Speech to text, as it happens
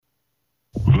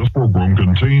This program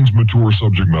contains mature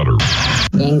subject matter,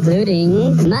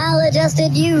 including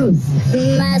maladjusted youth,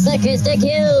 masochistic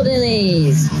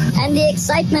hillbillies, and the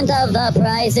excitement of The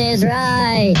Price is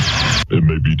Right. It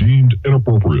may be deemed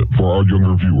inappropriate for our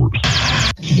younger viewers.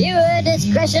 Viewer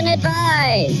discretion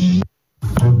advised.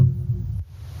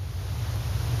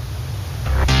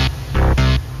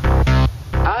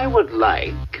 I would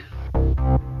like,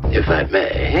 if I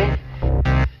may,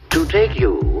 to take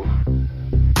you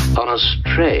on a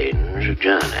strange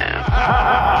journey.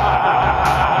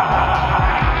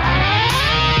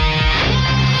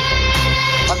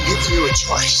 I'm giving you a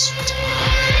choice.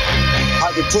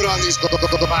 Either put on these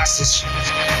glasses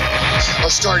or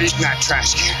start eating that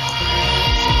trash can.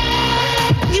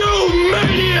 You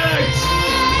maniacs!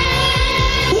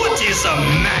 What is a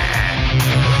man?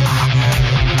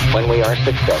 When we are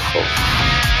successful,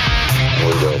 and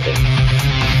we will be,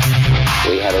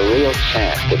 we have a real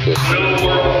chance at this new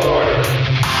world order.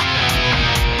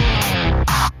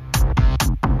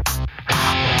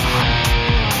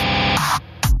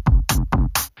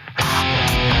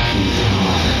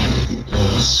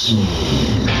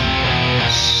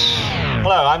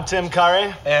 Hello, I'm Tim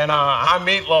Curry. And I'm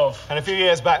Meatloaf. And a few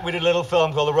years back, we did a little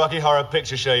film called The Rocky Horror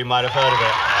Picture Show. You might have heard of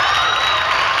it.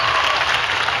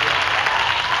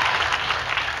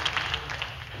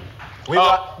 We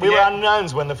were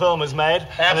unknowns when the film was made.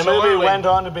 Absolutely. And the movie went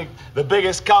on to be the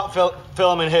biggest cult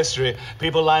film in history.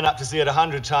 People line up to see it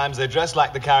 100 times. They dress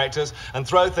like the characters and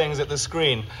throw things at the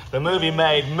screen. The movie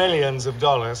made millions of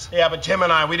dollars. Yeah, but Tim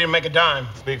and I, we didn't make a dime.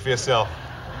 Speak for yourself.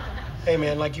 Hey,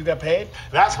 man, like you got paid?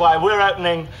 That's why we're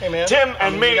opening Tim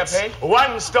and Meat's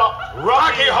one-stop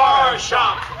Rocky Horror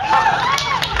Shop.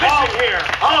 Listen here,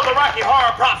 all the Rocky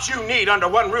Horror props you need under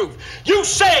one roof. You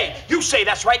say,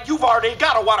 that's right, you've already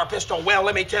got a water pistol. Well,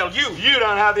 let me tell you. You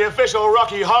don't have the official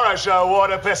Rocky Horror Show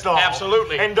water pistol.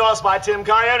 Absolutely. Endorsed by Tim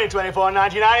Curry, only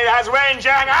 $24.99. It has range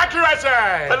and accuracy.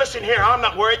 But listen here, I'm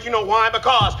not worried. You know why?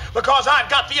 Because I've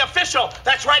got the official,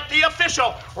 that's right, the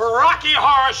official Rocky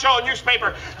Horror Show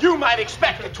newspaper. You might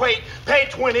expect to pay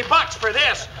 $20 for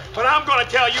this, but I'm gonna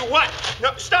tell you what.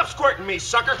 No, stop squirting me,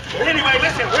 sucker. Anyway,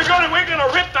 listen, we're gonna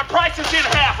rip the prices in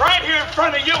half right here in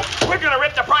front of you. We're gonna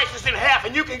rip the prices in half,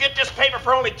 and you can get this paper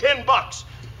for only $10.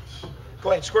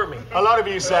 Go ahead, squirt me. A lot of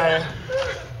you say,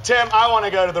 Tim, I want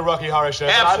to go to the Rocky Horror Show.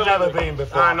 Absolutely. I've never been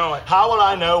before. I know it. How will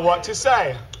I know what to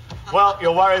say? Well,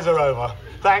 your worries are over,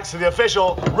 thanks to the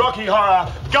official Rocky Horror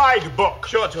Guidebook.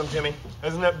 Show it to him, Timmy.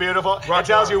 Isn't it beautiful? Rock It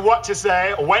tells on. you what to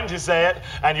say, when to say it,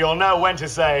 and you'll know when to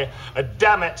say,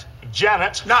 damn it,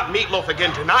 Janet. Not Meatloaf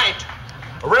again tonight.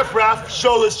 Riff Raff,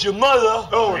 show us your mother.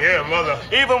 Oh, yeah, mother.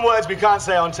 Even words we can't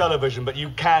say on television, but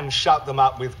you can shout them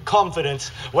out with confidence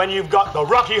when you've got the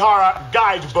Rocky Horror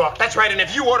Guidebook. That's right, and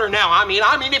if you order now, I mean,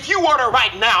 if you order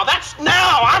right now, that's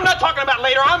now. I'm not talking about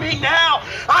later, I mean now.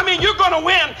 I mean, you're gonna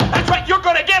win. That's right, you're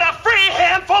gonna get a free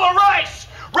handful of rice.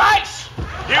 Rice!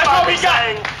 You might be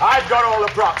saying, I've got all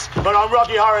the props, but on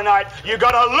Rocky Horror Night, you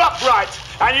gotta look right,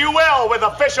 and you will with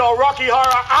official Rocky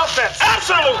Horror outfits.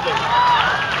 Absolutely!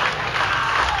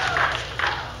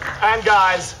 And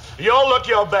guys, you'll look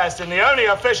your best in the only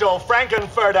official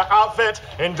Frankenfurter outfit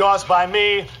endorsed by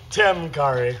me, Tim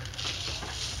Curry.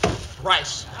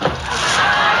 Rice.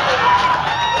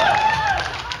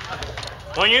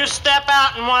 When you step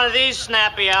out in one of these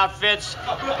snappy outfits,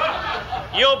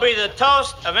 you'll be the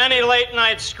toast of any late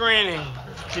night screening.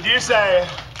 Did you say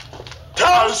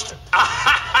toast?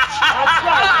 That's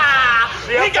right.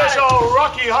 The official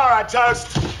Rocky Horror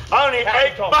toast. Only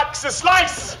 $8 a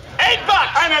slice. $8!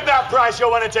 And at that price,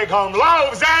 you'll want to take home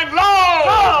loaves and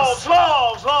loaves!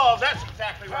 Loaves. That's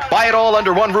exactly right. Buy it all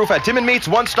under one roof at Tim and Meat's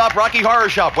one-stop Rocky Horror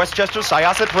Shop, Westchester,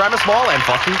 Syosset, Paramus Mall, and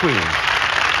Flushing, Queens.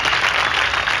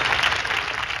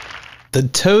 The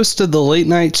toast of the late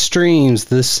night streams.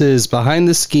 This is Behind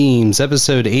the Schemes,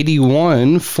 episode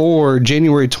 81 for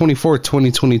January 24th,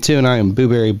 2022, and I am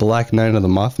Booberry Black Knight of the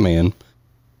Mothman.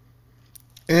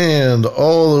 And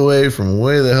all the way from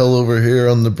way the hell over here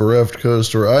on the bereft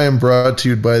coast, where I am brought to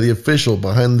you by the official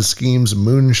Behind the Schemes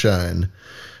Moonshine.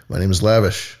 My name is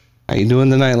Lavish. How you doing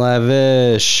tonight,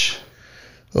 Lavish?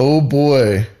 Oh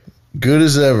boy, good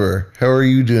as ever. How are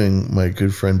you doing, my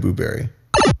good friend Booberry?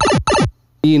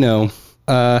 You know,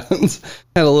 had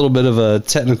a little bit of a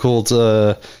technical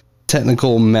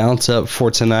mount up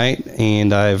for tonight,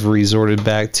 and I've resorted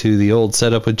back to the old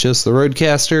setup with just the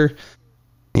Rodecaster.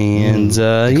 And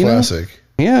classic.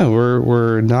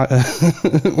 We're not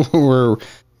we're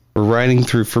riding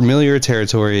through familiar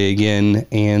territory again,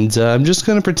 and I'm just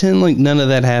gonna pretend like none of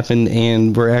that happened,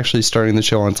 and we're actually starting the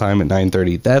show on time at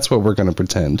 9:30. That's what we're gonna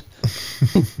pretend.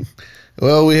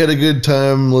 Well, we had a good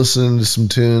time listening to some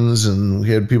tunes, and we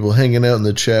had people hanging out in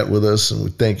the chat with us, and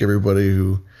we thank everybody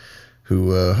who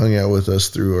hung out with us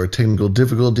through our technical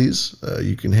difficulties.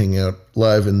 You can hang out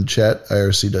live in the chat,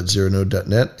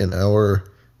 irc.zeronode.net, in our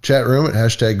chat room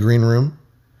at #greenroom,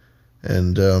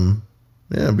 and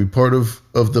be part of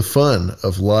the fun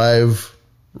of live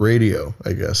radio,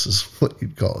 I guess is what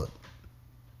you'd call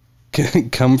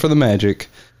it. Come for the magic.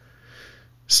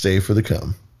 Stay for the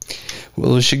come.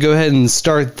 Well, we should go ahead and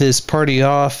start this party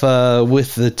off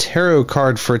with the tarot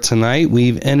card for tonight.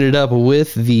 We've ended up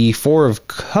with the Four of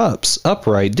Cups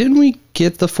upright. Didn't we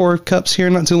get the Four of Cups here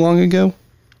not too long ago?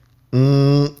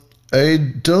 I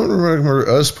don't remember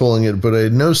us pulling it, but I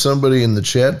know somebody in the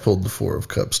chat pulled the Four of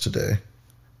Cups today.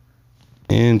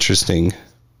 Interesting.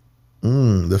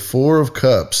 The Four of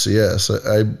Cups, yes.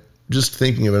 I'm just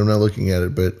thinking of it. I'm not looking at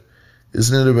it, but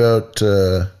isn't it about...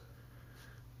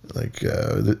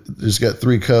 there's got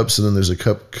 3 cups, and then there's a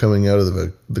cup coming out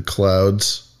of the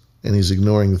clouds, and he's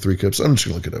ignoring the 3 cups. I'm just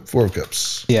going to look it up. 4 of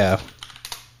Cups. Yeah.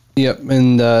 Yep,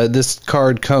 and this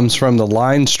card comes from the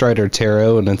Line Strider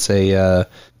Tarot, and it's a...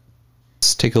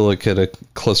 let's take a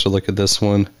closer look at this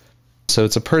one. So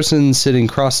it's a person sitting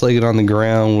cross-legged on the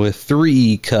ground with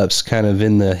 3 cups kind of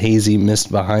in the hazy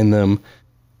mist behind them.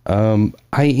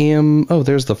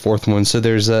 There's the 4th one. So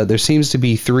there seems to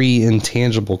be 3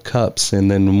 intangible cups and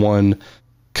then 1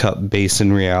 cup based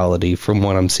in reality from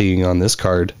what I'm seeing on this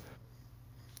card.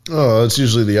 Oh, it's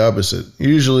usually the opposite.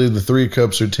 Usually the 3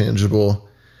 cups are tangible,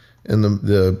 and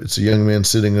it's a young man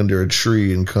sitting under a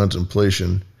tree in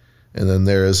contemplation, and then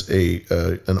there is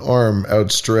an arm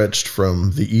outstretched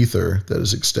from the ether that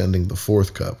is extending the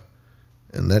 4th cup,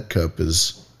 and that cup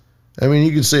is... I mean,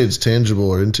 you could say it's tangible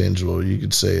or intangible. You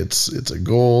could say it's a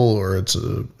goal, or it's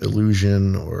an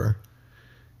illusion, or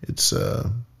it's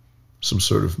some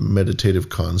sort of meditative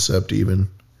concept, even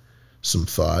some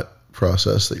thought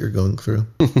process that you're going through.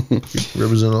 It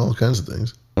represent all kinds of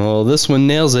things. Well, this one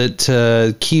nails it.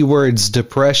 Keywords: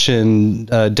 depression,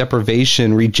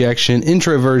 deprivation, rejection,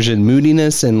 introversion,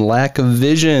 moodiness, and lack of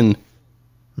vision.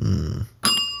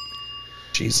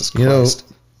 Jesus Christ.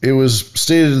 It was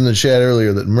stated in the chat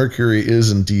earlier that Mercury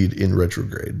is indeed in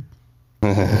retrograde.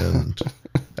 And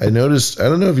I noticed, I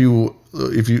don't know if you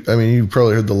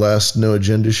probably heard the last No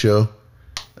Agenda show.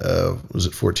 Was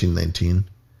it 1419?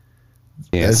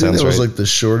 Yeah, I think that was like the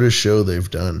shortest show they've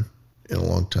done in a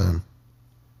long time.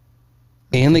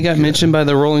 And they got mentioned by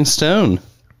the Rolling Stone.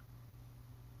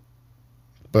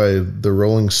 By the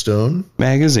Rolling Stone?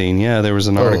 Magazine, yeah. There was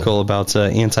an article about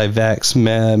anti-vax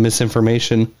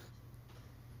misinformation.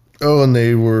 Oh, and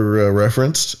they were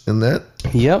referenced in that?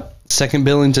 Yep. Second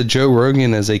billing to Joe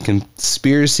Rogan as a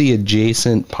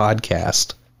conspiracy-adjacent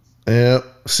podcast. Yeah.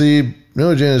 See,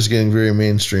 No Agenda is getting very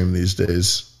mainstream these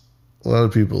days. A lot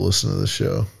of people listen to the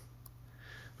show.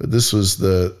 But this was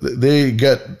they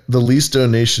got the least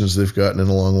donations they've gotten in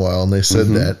a long while, and they said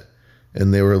that,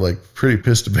 and they were like pretty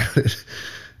pissed about it.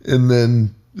 And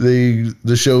then the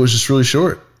show was just really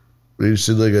short. They just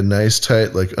did like a nice,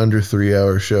 tight, like under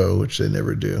 3-hour show, which they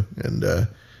never do. And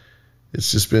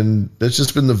that's just been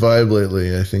the vibe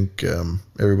lately. I think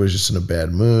everybody's just in a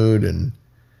bad mood, and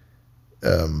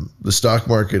the stock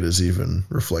market is even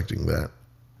reflecting that.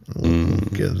 We'll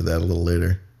get into that a little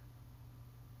later.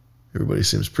 Everybody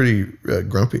seems pretty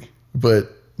grumpy,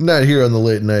 but not here on the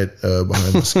late night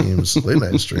behind the schemes, late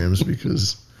night streams,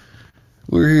 because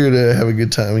we're here to have a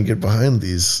good time and get behind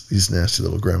these nasty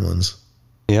little gremlins.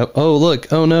 Yep. Oh,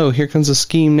 look. Oh, no. Here comes a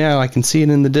scheme now. I can see it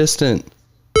in the distance.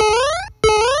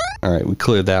 All right. We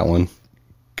cleared that one.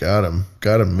 Got him.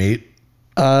 Got him, mate.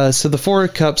 So the Four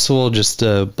of Cups, we'll just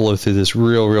blow through this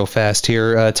real fast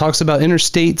here. Talks about inner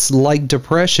states like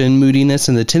depression, moodiness,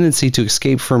 and the tendency to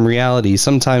escape from reality.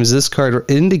 Sometimes this card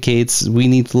indicates we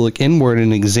need to look inward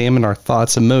and examine our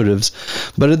thoughts and motives.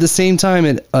 But at the same time,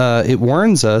 it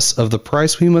warns us of the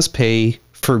price we must pay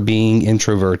for being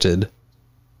introverted.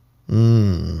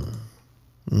 New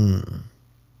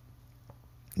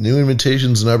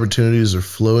invitations and opportunities are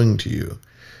flowing to you.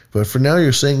 But for now,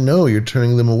 you're saying no, you're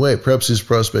turning them away. Perhaps these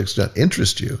prospects do not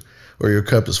interest you, or your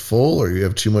cup is full, or you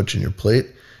have too much on your plate.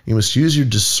 You must use your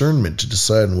discernment to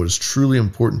decide on what is truly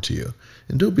important to you.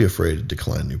 And don't be afraid to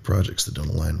decline new projects that don't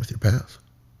align with your path.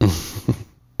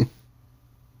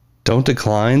 Don't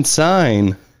decline,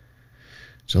 sign.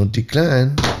 Don't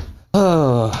decline.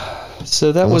 Oh,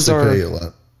 so that was our... Pay you a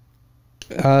lot.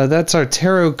 That's our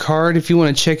tarot card. If you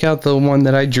want to check out the one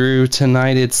that I drew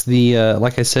tonight, it's the,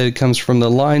 like I said, it comes from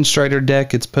the Line Strider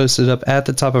deck. It's posted up at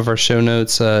the top of our show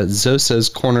notes,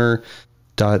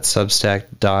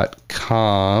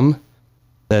 zosascorner.substack.com.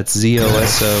 That's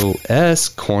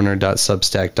ZOSOS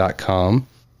corner.substack.com.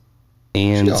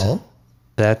 And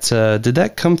that, did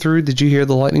that come through? Did you hear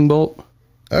the lightning bolt?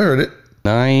 I heard it.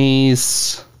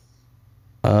 Nice.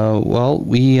 Well,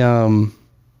 we,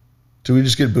 did we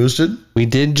just get boosted? We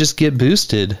did just get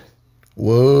boosted.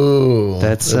 Whoa.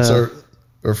 That's our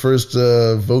first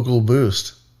vocal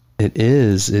boost. It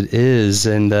is.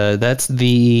 And that's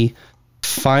the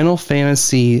Final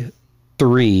Fantasy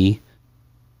 3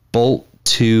 Bolt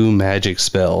 2 magic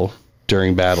spell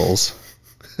during battles.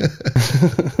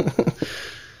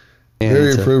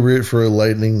 Very appropriate for a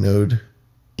lightning node.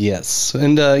 Yes,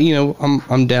 and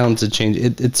I'm down to change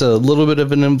it. It's a little bit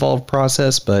of an involved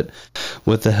process, but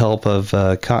with the help of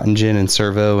Cotton Gin and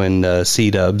Servo and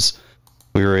C-Dubs,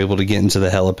 we were able to get into the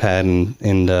helipad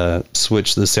and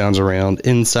switch the sounds around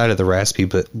inside of the Raspy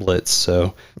Blitz.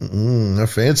 So, how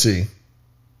fancy!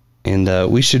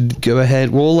 And we should go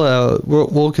ahead.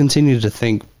 We'll continue to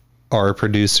thank our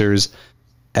producers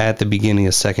at the beginning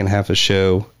of second half of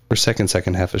show.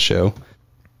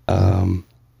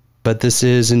 But this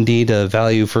is indeed a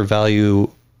value for value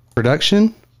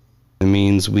production. It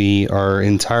means we are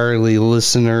entirely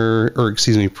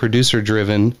producer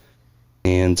driven,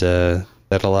 and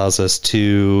that allows us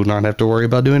to not have to worry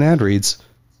about doing ad reads.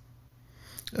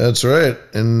 That's right.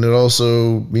 And it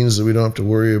also means that we don't have to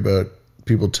worry about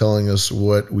people telling us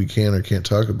what we can or can't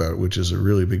talk about, which is a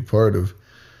really big part of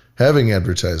having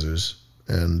advertisers.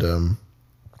 And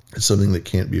it's something that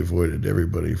can't be avoided.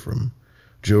 Everybody from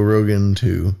Joe Rogan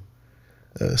to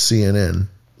CNN,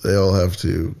 they all have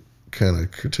to kind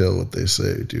of curtail what they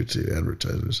say due to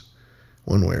advertisers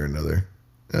one way or another.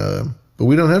 But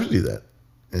we don't have to do that.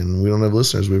 And we don't have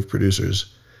listeners, we have producers.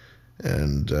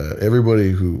 And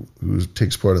everybody who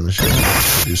takes part in the show is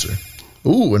a producer.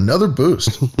 Ooh, another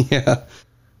boost. Yeah.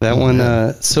 That one,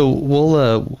 so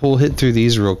we'll hit through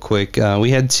these real quick. We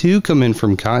had 2 come in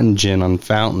from Cotton Gin on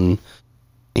Fountain,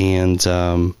 and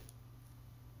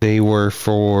they were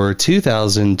for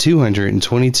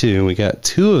 2,222. We got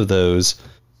 2 of those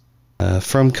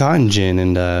from Cotton Gin,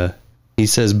 and he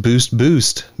says boost.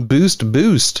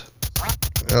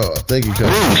 Oh, thank you,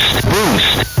 Cotton.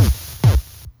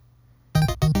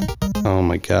 Oh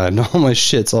my God, all my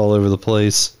shit's all over the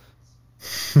place.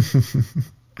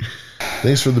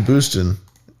 Thanks for the boosting.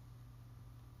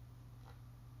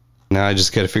 Now I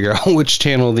just got to figure out which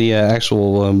channel the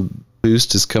actual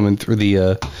boost is coming through,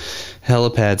 the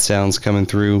helipad sounds coming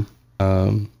through.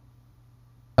 I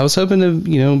was hoping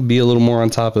to, be a little more on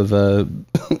top of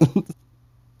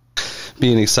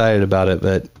being excited about it,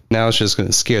 but now it's just going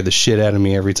to scare the shit out of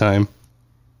me every time.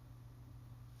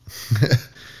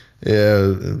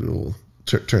 Yeah, we'll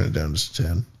turn it down just a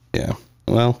tad. Yeah.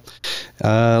 Well,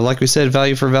 like we said,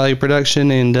 value for value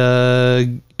production, and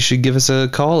you should give us a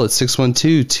call at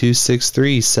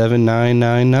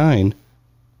 612-263-7999.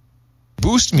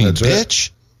 Boost me, That's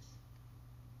bitch.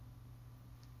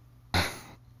 Right.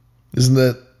 Is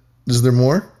there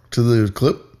more to the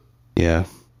clip? Yeah.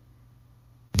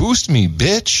 Boost me,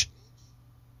 bitch.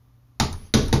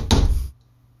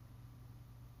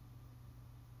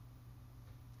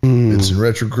 It's in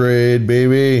retrograde,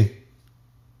 baby.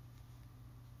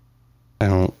 I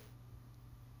don't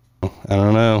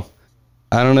know.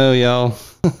 I don't know, y'all.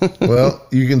 Well,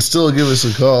 you can still give us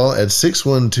a call at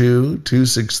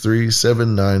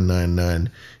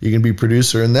 612-263-7999. You can be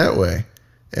producer in that way.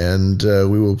 And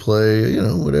we will play,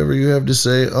 whatever you have to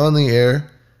say on the air.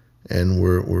 And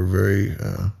we're very,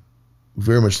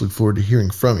 very much look forward to hearing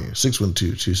from you.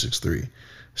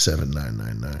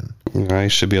 612-263-7999. I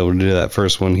should be able to do that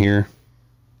first one here.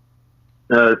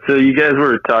 So you guys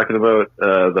were talking about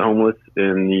the homeless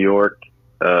in New York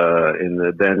in the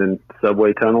abandoned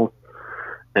subway tunnels.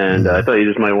 And I thought you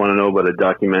just might want to know about a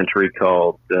documentary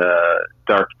called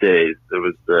Dark Days. It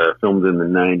was filmed in the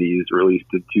 90s, released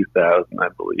in 2000, I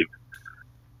believe.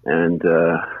 And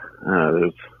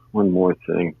there's one more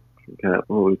thing.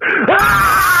 Oh,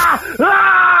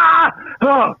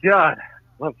 God.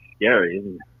 That's scary,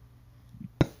 isn't it?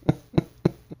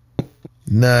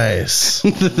 Nice.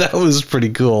 That was pretty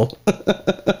cool.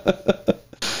 That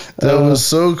was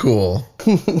so cool.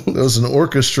 There was an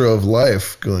orchestra of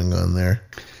life going on there.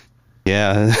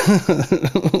 Yeah.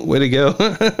 Way to go.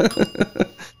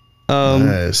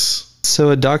 Nice.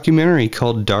 So a documentary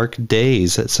called Dark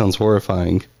Days. That sounds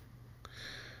horrifying.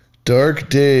 Dark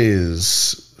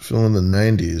Days, filmed in the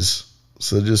 90s.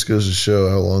 So it just goes to show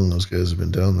how long those guys have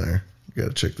been down there. You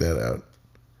got to check that out.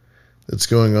 It's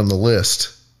going on the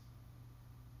list.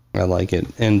 I like it.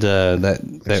 And that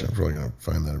I'm probably going to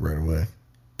find that right away.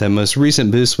 That most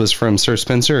recent boost was from Sir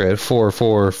Spencer at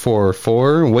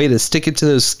 4444. Way to stick it to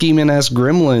those scheming ass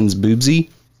gremlins, boobsy.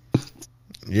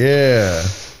 Yeah.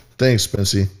 Thanks,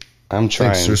 Spency. I'm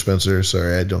trying. Thanks, Sir Spencer.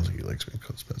 Sorry, I don't think he likes being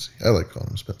called Spency. I like calling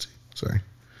him Spency. Sorry.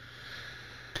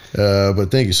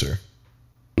 But thank you, sir.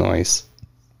 Nice.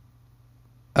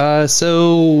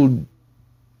 So,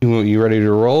 you ready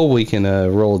to roll? We can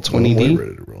roll a 20D. I'm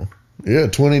ready to roll. Yeah,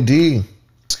 20D.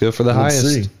 Let's go for the highest.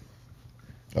 See.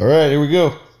 All right, here we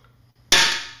go.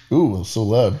 Ooh, it's so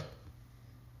loud.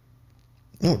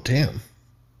 Oh, damn.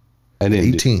 I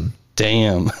didn't 18.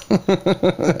 Damn.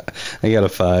 I got a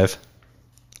 5.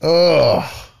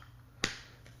 Oh.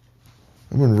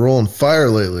 I've been rolling fire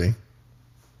lately.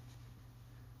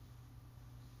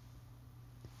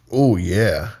 Oh,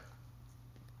 yeah.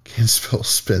 Can't spell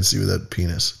Spency without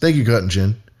penis. Thank you, Cotton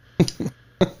Gin.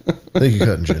 Thank you,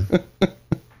 Cotton Gin.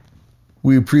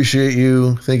 We appreciate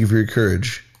you. Thank you for your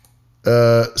courage.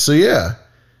 So, yeah.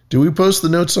 Did we post the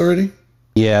notes already?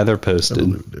 Yeah, they're posted. I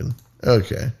believe we did.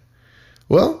 Okay.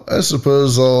 Well, I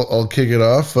suppose I'll kick it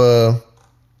off.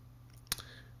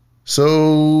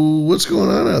 So, what's going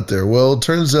on out there? Well, it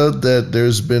turns out that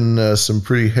there's been some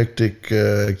pretty hectic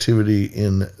activity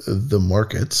in the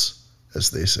markets, as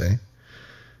they say.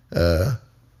 I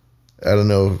don't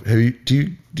know.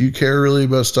 Do you care really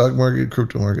about stock market,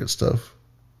 crypto market stuff?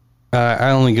 I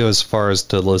only go as far as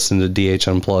to listen to DH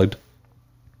Unplugged.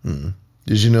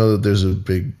 Did you know that there's a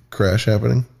big crash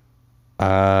happening?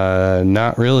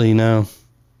 Not really, no.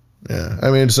 Yeah, I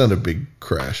mean, it's not a big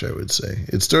crash, I would say.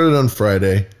 It started on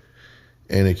Friday,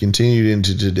 and it continued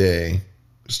into today.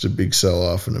 Just a big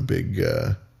sell-off and a big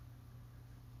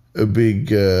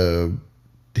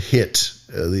hit.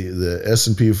 The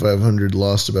S&P 500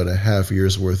 lost about a half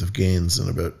year's worth of gains in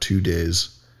about 2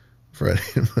 days, Friday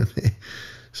and Monday.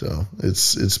 So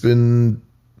it's been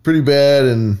pretty bad,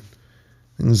 and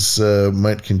things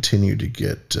might continue to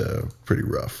get pretty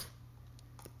rough.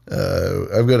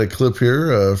 I've got a clip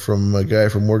here from a guy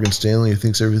from Morgan Stanley who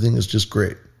thinks everything is just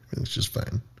great. Everything's just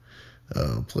fine.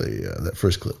 I'll play that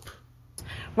first clip.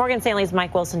 Morgan Stanley's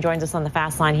Mike Wilson joins us on the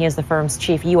Fast Line. He is the firm's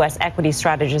chief U.S. equity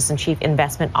strategist and chief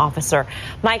investment officer.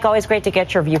 Mike, always great to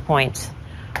get your viewpoint.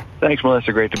 Thanks,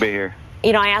 Melissa. Great to be here.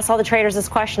 You know, I asked all the traders this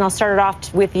question. I'll start it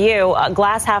off with you.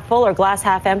 Glass half full or glass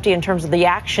half empty in terms of the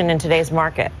action in today's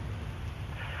market?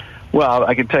 Well,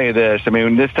 I can tell you this. I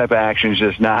mean, this type of action is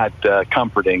just not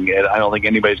comforting. I don't think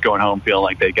anybody's going home feeling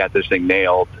like they got this thing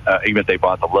nailed, even if they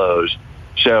bought the lows.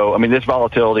 So, I mean, this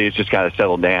volatility has just got to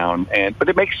settle down. But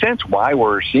it makes sense why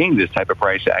we're seeing this type of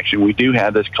price action. We do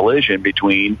have this collision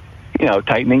between,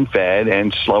 tightening Fed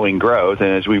and slowing growth. And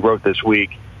as we wrote this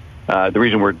week, the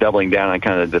reason we're doubling down on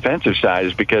kind of the defensive side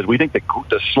is because we think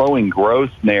the slowing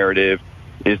growth narrative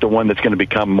is the one that's going to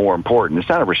become more important. It's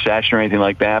not a recession or anything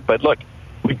like that. But look,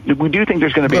 we do think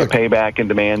there's going to be a payback in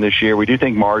demand this year. We do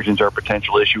think margins are a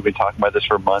potential issue. We've been talking about this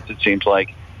for months, it seems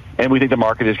like. And we think the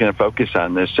market is going to focus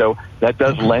on this. So that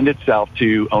does lend itself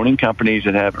to owning companies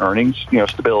that have earnings,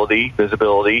 stability,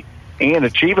 visibility, and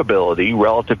achievability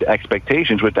relative to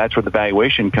expectations, which that's where the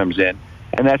valuation comes in.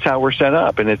 And that's how we're set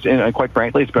up. And quite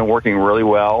frankly, it's been working really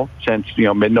well since,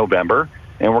 mid-November.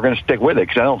 And we're going to stick with it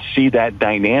because I don't see that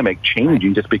dynamic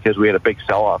changing just because we had a big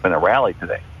sell-off and a rally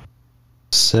today.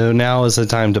 So now is the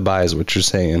time to buy is what you're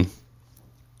saying.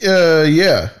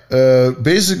 Yeah.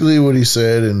 Basically what he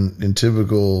said in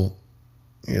typical,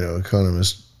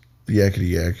 economist yakety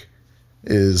yak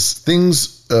is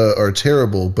things are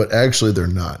terrible, but actually they're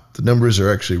not. The numbers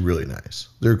are actually really nice.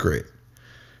 They're great.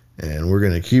 And we're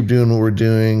going to keep doing what we're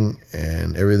doing,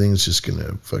 and everything's just going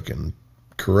to fucking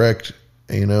correct.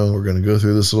 We're going to go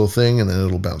through this little thing, and then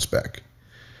it'll bounce back.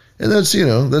 And that's,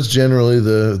 that's generally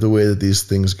the way that these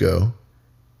things go.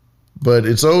 But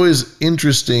it's always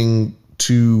interesting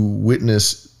to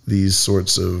witness these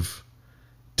sorts of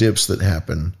dips that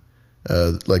happen,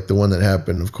 like the one that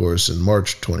happened, of course, in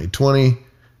March 2020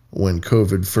 when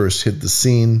COVID first hit the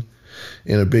scene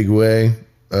in a big way.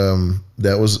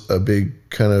 That was a big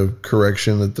kind of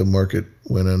correction that the market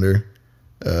went under.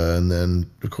 And then,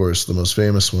 of course, the most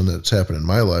famous one that's happened in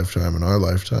my lifetime, in our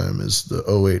lifetime, is the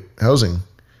 2008 housing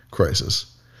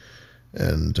crisis.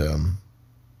 And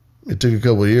it took a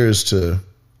couple of years to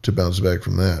bounce back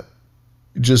from that.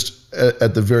 Just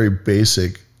at the very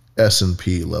basic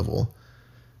S&P level.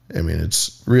 I mean,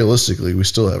 it's realistically, we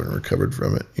still haven't recovered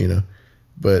from it,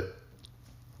 but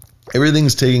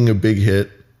everything's taking a big hit.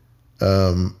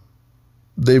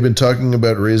 They've been talking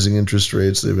about raising interest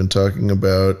rates. They've been talking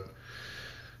about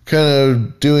kind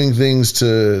of doing things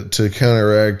to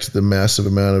counteract the massive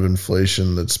amount of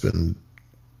inflation that's been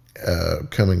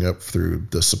coming up through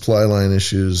the supply line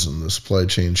issues and the supply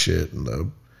chain shit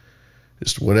and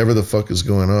just whatever the fuck is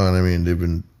going on. I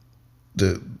mean,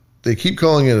 they keep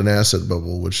calling it an asset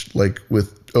bubble, which, like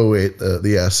with 2008,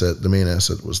 the main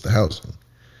asset was the housing.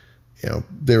 You know,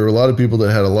 there were a lot of people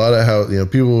that had a lot of house. You know,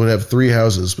 people would have 3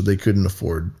 houses, but they couldn't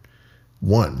afford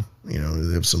one. You know,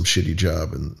 they have some shitty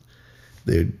job, and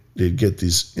they'd get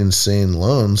these insane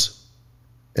loans,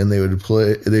 and they would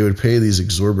pay these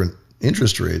exorbitant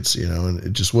interest rates. You know, and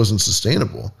it just wasn't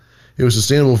sustainable. It was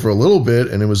sustainable for a little bit,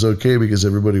 and it was okay because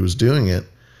everybody was doing it.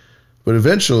 But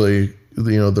eventually,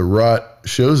 you know, the rot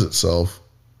shows itself,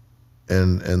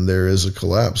 and there is a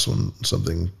collapse when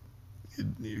something,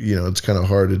 you know, it's kind of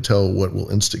hard to tell what will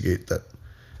instigate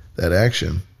that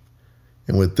action.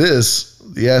 And with this,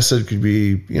 the asset could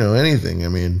be, you know, anything. I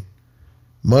mean,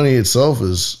 money itself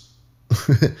is,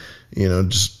 you know,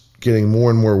 just getting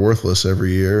more and more worthless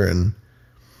every year, and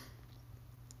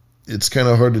it's kind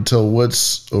of hard to tell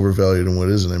what's overvalued and what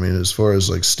isn't. I mean, as far as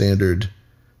like standard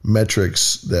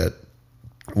metrics that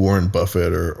Warren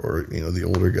Buffett or you know, the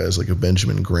older guys like a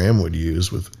Benjamin Graham would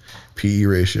use with PE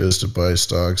ratios to buy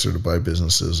stocks or to buy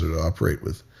businesses or to operate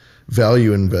with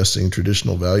value investing,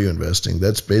 traditional value investing,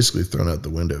 that's basically thrown out the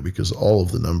window because all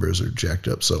of the numbers are jacked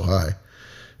up so high.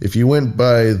 If you went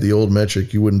by the old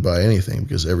metric, you wouldn't buy anything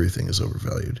because everything is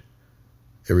overvalued.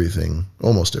 Everything,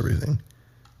 almost everything,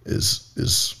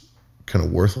 is kind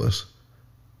of worthless,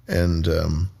 and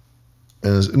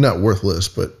is not worthless,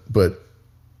 but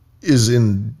is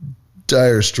in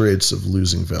dire straits of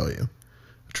losing value,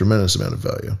 a tremendous amount of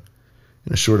value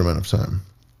in a short amount of time.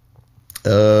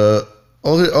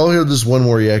 I'll hear this one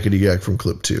more yakety yak from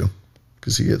clip 2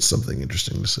 because he had something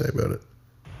interesting to say about it.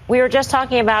 We were just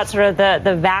talking about sort of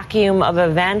the vacuum of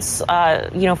events,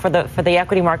 you know, for the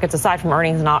equity markets, aside from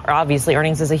earnings, and obviously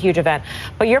earnings is a huge event.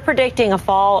 But you're predicting a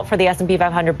fall for the S&P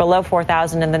 500 below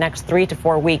 4,000 in the next 3 to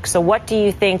 4 weeks. So what do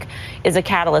you think is a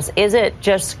catalyst? Is it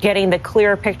just getting the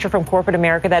clear picture from corporate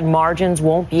America that margins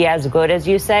won't be as good as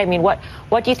you say? I mean, what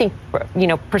do you think, you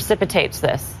know, precipitates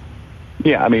this?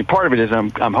 Yeah, I mean, part of it is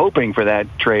I'm hoping for that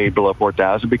trade below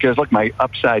 4,000 because, look, my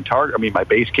upside target, I mean, my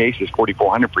base case is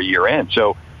 4,400 for year end.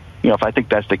 So, you know, if I think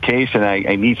that's the case and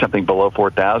I need something below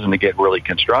 4,000 to get really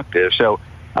constructive. So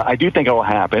I do think it will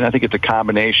happen. I think it's a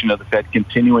combination of the Fed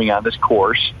continuing on this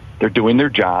course. They're doing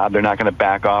their job. They're not going to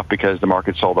back off because the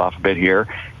market sold off a bit here.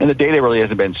 And the data really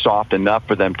hasn't been soft enough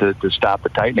for them to stop the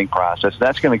tightening process.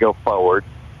 That's going to go forward.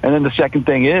 And then the second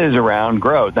thing is around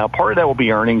growth. Now, part of that will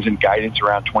be earnings and guidance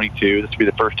around 22. This will be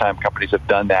the first time companies have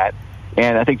done that.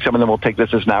 And I think some of them will take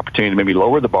this as an opportunity to maybe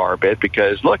lower the bar a bit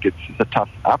because, look, it's a tough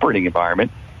operating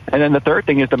environment. And then the third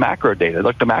thing is the macro data.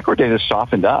 Look, the macro data is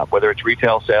softened up, whether it's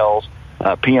retail sales,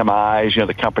 PMIs, you know,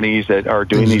 the companies that are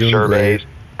doing these surveys. Great.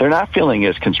 They're not feeling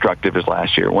as constructive as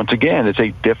last year. Once again, it's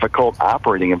a difficult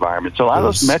operating environment. So a lot of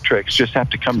those metrics just have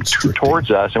to come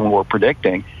towards us and what we're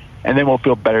predicting, and then we'll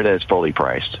feel better that it's fully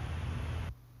priced.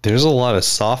 There's a lot of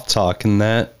soft talk in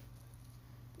that.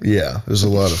 Yeah, there's a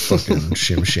lot of fucking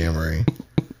shim-shammery.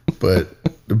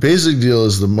 But the basic deal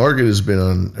is the market has been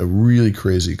on a really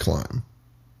crazy climb.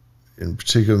 In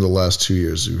particular, in the last 2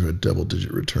 years, we've had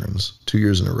double-digit returns, 2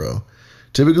 years in a row.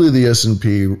 Typically, the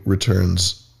S&P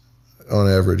returns, on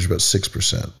average, about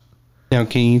 6%. Now,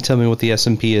 can you tell me what the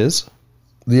S&P is?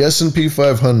 The S&P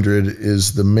 500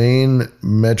 is the main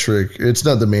metric. It's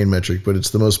not the main metric, but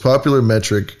it's the most popular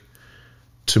metric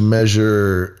to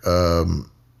measure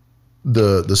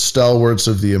the stalwarts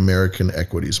of the American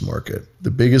equities market.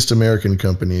 The biggest American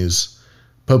companies,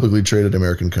 publicly traded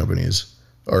American companies,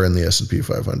 are in the S&P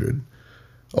 500.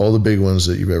 All the big ones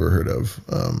that you've ever heard of.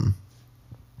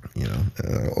 You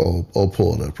know, I'll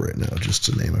pull it up right now just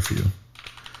to name a few.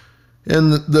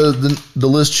 And the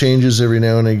list changes every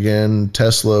now and again.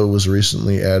 Tesla was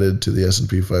recently added to the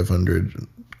S&P 500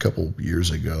 a couple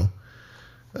years ago.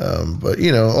 But,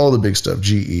 you know, all the big stuff,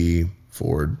 GE,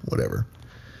 Ford, whatever.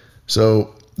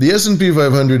 So the S&P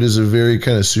 500 is a very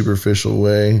kind of superficial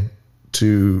way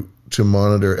to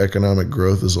monitor economic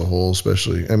growth as a whole,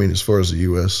 especially, I mean, as far as the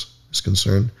U.S. is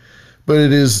concerned. But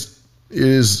it is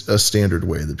a standard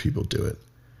way that people do it.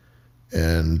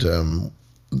 And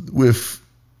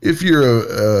if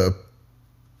you're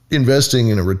investing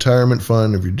in a retirement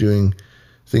fund, if you're doing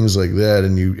things like that,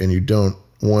 and you don't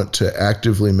want to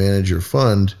actively manage your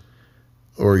fund,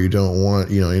 or you don't want,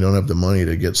 you know, you don't have the money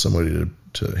to get somebody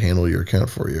to handle your account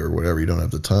for you or whatever, you don't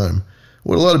have the time.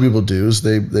 What a lot of people do is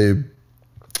they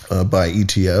buy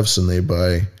ETFs and they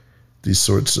buy these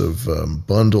sorts of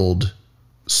bundled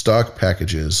stock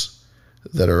packages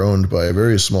that are owned by a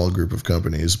very small group of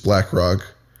companies, BlackRock,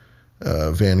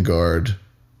 Vanguard.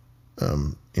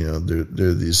 You know, there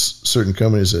are these certain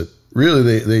companies that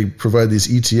really they provide these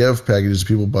ETF packages.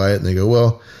 People buy it and they go,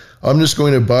 well, I'm just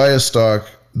going to buy a stock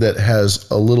that has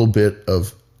a little bit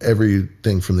of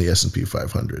everything from the S&P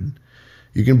 500.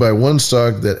 You can buy one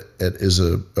stock that is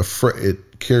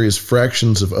it carries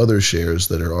fractions of other shares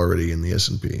that are already in the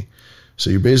S&P. So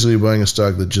you're basically buying a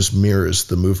stock that just mirrors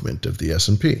the movement of the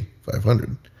S&P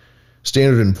 500.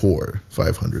 Standard & Poor's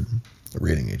 500, a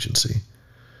rating agency.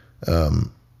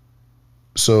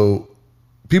 So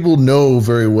people know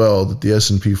very well that the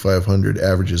S&P 500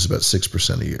 averages about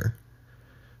 6% a year.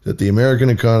 That the American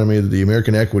economy, that the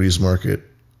American equities market,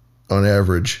 on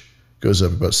average, goes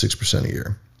up about 6% a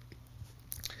year.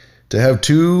 To have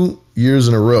 2 years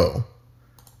in a row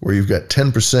where you've got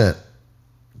 10%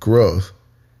 growth,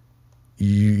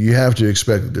 you have to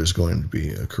expect that there's going to be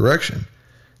a correction.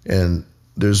 And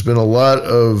there's been a lot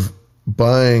of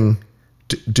buying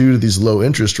due to these low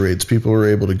interest rates. People are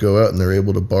able to go out and they're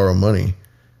able to borrow money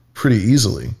pretty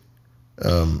easily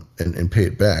and pay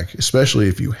it back, especially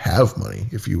if you have money.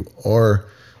 If you are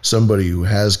somebody who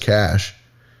has cash,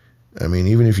 I mean,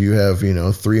 even if you have,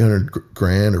 $300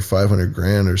 grand or $500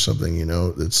 grand or something, you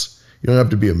don't have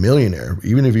to be a millionaire.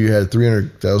 Even if you had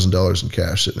 $300,000 in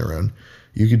cash sitting around,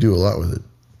 you could do a lot with it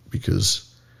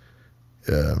because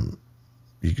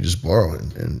you could just borrow it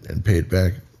and pay it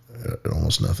back at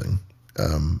almost nothing.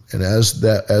 And as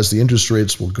the interest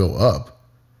rates will go up,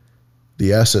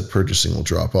 the asset purchasing will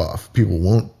drop off. People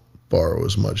won't borrow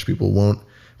as much. People won't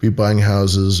be buying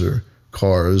houses or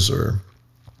cars or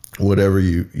whatever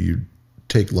you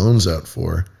take loans out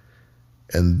for.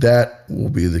 And that will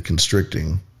be the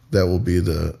constricting. That will be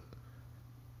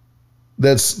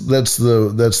that's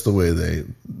the way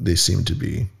they seem to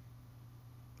be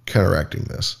counteracting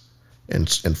this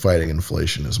and fighting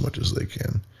inflation as much as they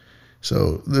can.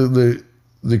 So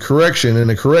the correction,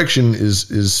 and a correction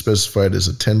is specified as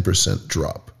a 10%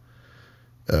 drop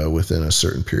within a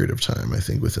certain period of time. I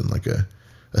think within like a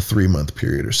 3-month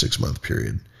period or 6-month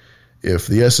period. If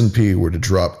the S&P were to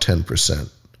drop 10%,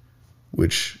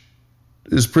 which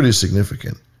is pretty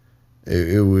significant,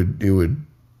 it would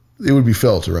be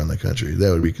felt around the country.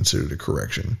 That would be considered a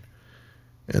correction.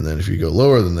 And then if you go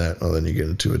lower than that, well, then you get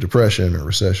into a depression or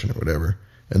recession or whatever.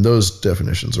 And those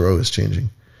definitions are always changing.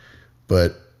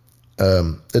 But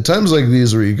at times like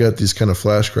these where you got these kind of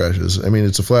flash crashes, I mean,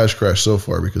 it's a flash crash so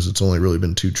far because it's only really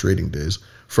been 2 trading days,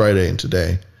 Friday and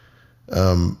today.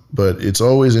 But it's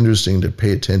always interesting to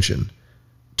pay attention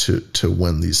to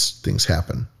when these things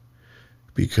happen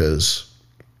because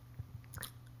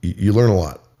you learn a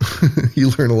lot.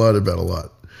 You learn a lot about a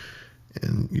lot.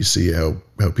 And you see how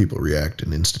people react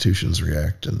and institutions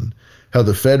react and how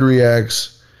the Fed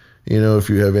reacts. If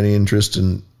you have any interest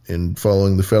in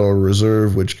following the Federal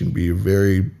Reserve, which can be a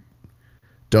very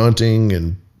daunting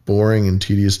and boring and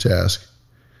tedious task.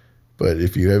 But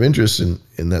if you have interest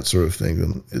in that sort of thing,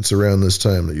 then it's around this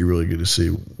time that you really get to see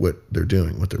what they're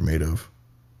doing, what they're made of.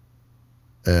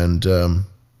 And,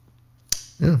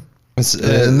 yeah.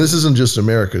 And this isn't just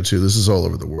America, too. This is all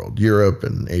over the world. Europe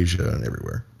and Asia and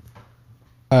everywhere.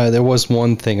 There was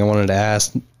one thing I wanted to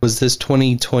ask. Was this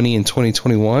 2020 and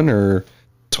 2021 or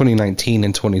 2019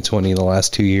 and 2020, the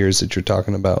last 2 years that you're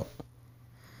talking about?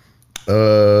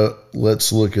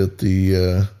 Let's look at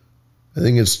I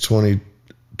think it's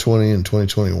 2020 and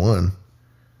 2021.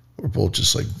 We're both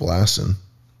just like blasting.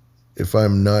 If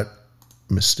I'm not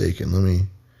mistaken,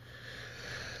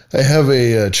 I have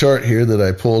a chart here that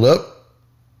I pulled up.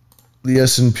 The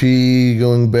S&P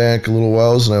going back a little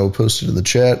while, and I will post it in the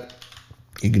chat.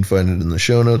 You can find it in the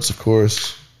show notes, of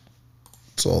course.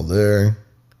 It's all there.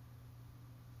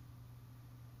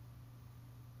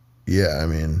 Yeah,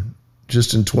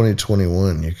 just in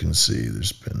 2021, you can see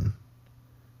there's been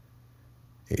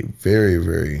a very,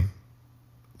 very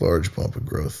large bump of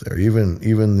growth there. Even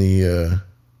the,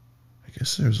 I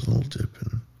guess there's a little dip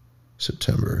in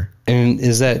September. And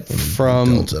is that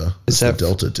from Delta? Is that the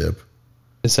Delta dip?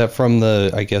 Is that from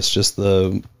just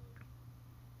the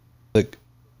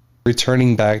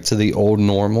returning back to the old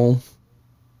normal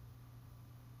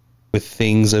with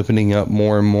things opening up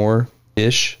more and more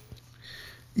ish?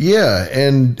 Yeah,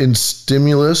 and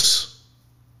stimulus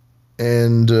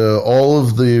and all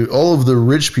of the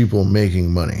rich people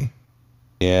making money.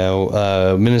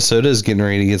 Yeah, Minnesota is getting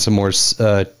ready to get some more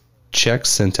checks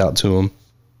sent out to them.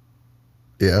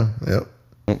 Yeah.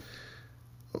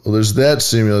 Well, there's that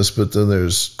stimulus, but then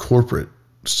there's corporate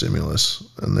stimulus,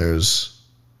 and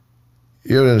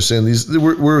you have to understand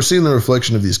we're seeing the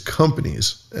reflection of these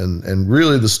companies, and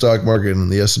really the stock market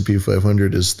and the S&P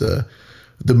 500 is the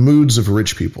moods of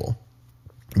rich people,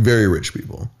 very rich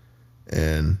people.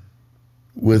 And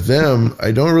with them,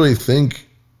 I don't really think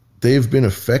they've been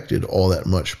affected all that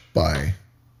much by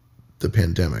the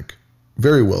pandemic.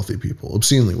 Very wealthy people,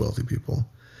 obscenely wealthy people.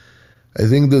 I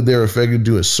think that they're affected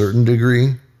to a certain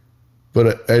degree,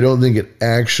 but I don't think it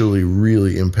actually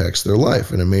really impacts their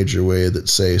life in a major way that,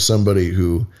 say, somebody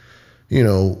who,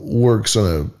 works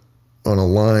on a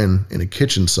line in a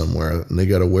kitchen somewhere and they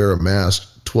got to wear a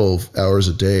mask 12 hours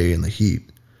a day in the heat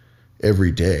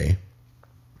every day.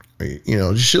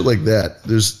 Just shit like that.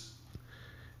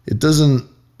 It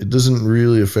doesn't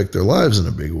really affect their lives in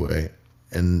a big way.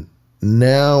 And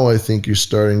now I think you're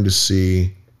starting to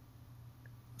see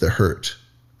the hurt.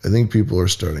 I think people are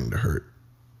starting to hurt.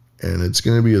 And it's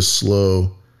going to be a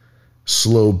slow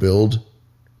build.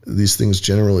 These things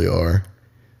generally are.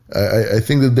 I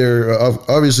think that there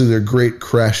are great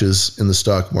crashes in the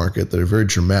stock market that are very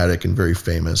dramatic and very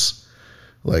famous,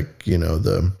 like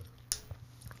the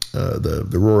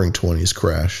Roaring '20s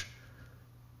crash.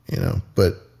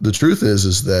 But the truth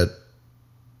is that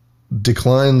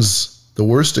the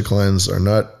worst declines are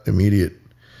not immediate.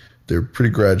 They're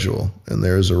pretty gradual, and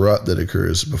there is a rot that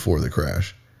occurs before the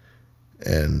crash.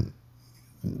 And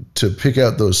to pick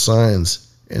out those signs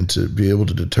and to be able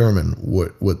to determine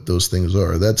what those things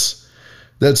are, that's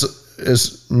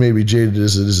as maybe jaded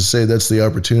as it is to say, that's the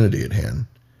opportunity at hand.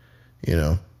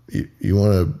 You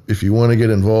want to, if you want to get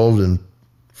involved in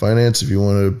finance, if you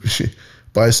want to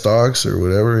buy stocks or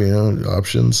whatever,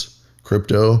 options,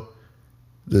 crypto,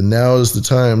 then now is the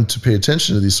time to pay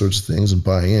attention to these sorts of things and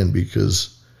buy in,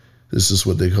 because this is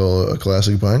what they call a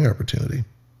classic buying opportunity.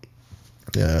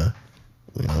 Yeah.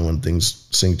 When things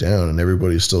sink down and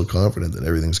everybody's still confident that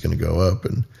everything's going to go up.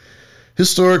 And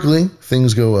historically,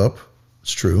 things go up.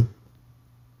 It's true.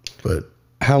 But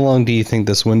how long do you think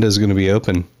this window is going to be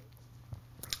open?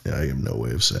 Yeah, I have no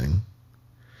way of saying.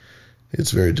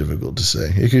 It's very difficult to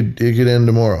say. It could end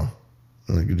tomorrow.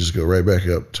 And it could just go right back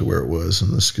up to where it was,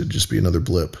 and this could just be another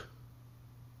blip.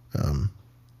 And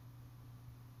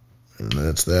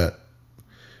that's that.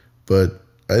 But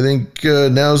I think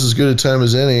now's as good a time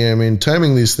as any. I mean,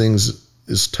 timing these things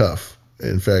is tough.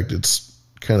 In fact, it's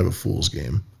kind of a fool's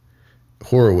game.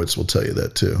 Horowitz will tell you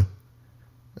that too.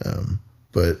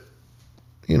 But,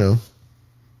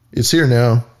 it's here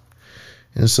now,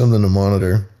 and it's something to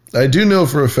monitor. I do know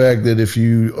for a fact that if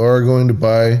you are going to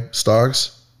buy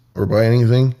stocks or buy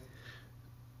anything,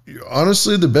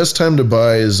 honestly, the best time to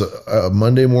buy is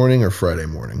Monday morning or Friday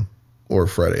morning or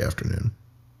Friday afternoon.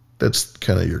 That's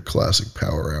kind of your classic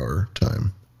power hour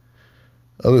time.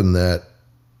 Other than that,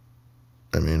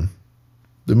 I mean,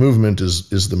 the movement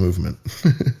is the movement.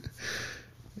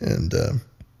 And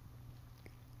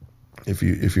if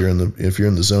you're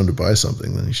in the zone to buy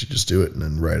something, then you should just do it and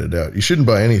then ride it out. You shouldn't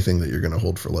buy anything that you're going to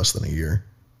hold for less than a year.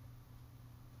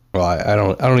 Well, I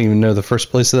don't even know the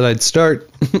first place that I'd start.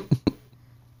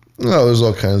 Well, there's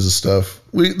all kinds of stuff.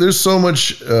 There's so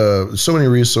many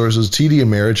resources. TD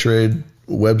Ameritrade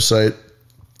website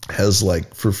has,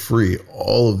 like, for free,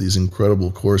 all of these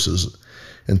incredible courses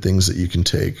and things that you can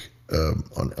take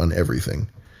on everything,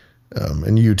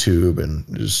 and YouTube, and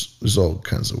there's all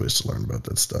kinds of ways to learn about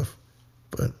that stuff.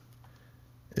 But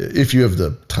if you have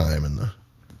the time and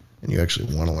you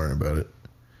actually want to learn about it,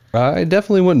 I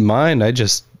definitely wouldn't mind. I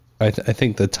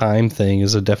think the time thing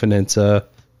is a definite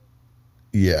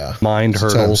mind hurdle.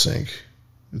 Time sink.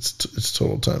 It's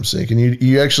total time sink. And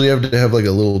you actually have to have like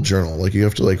a little journal. Like you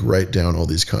have to like write down all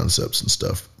these concepts and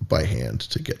stuff by hand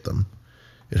to get them.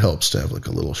 It helps to have like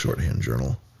a little shorthand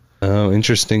journal. Oh,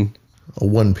 interesting. A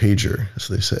one-pager, as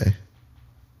they say.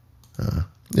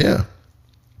 Yeah.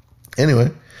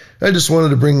 Anyway, I just wanted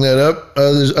to bring that up.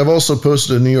 I've also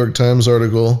posted a New York Times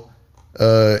article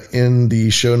in the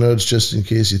show notes, just in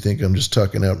case you think I'm just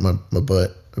talking out my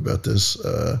butt about this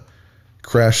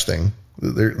crash thing.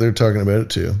 They're talking about it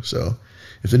too. So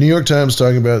if the New York Times is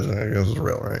talking about it, I guess it's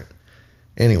real, right?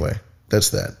 Anyway, that's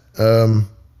that.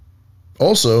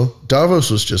 Also,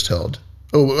 Davos was just held.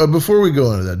 Oh, before we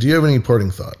go into that, do you have any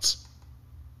parting thoughts?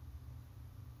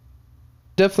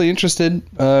 Definitely interested.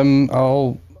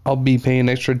 I'll be paying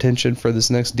extra attention for this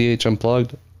next DH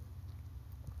Unplugged.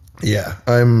 Yeah,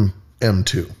 I'm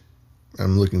too.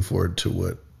 I'm looking forward to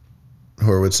what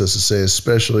Horowitz has to say,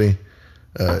 especially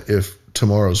if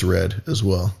tomorrow's read as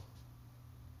well.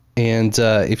 And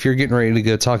if you're getting ready to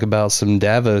go talk about some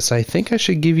Davos, I think I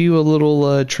should give you a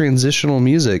little transitional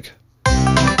music.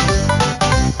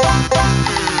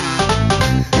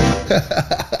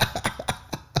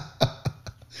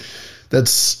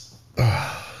 That's,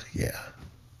 yeah.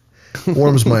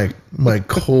 Warms my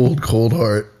cold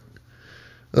heart.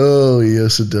 Oh,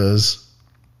 yes, it does.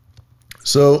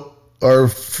 So, our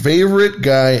favorite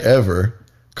guy ever,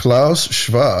 Klaus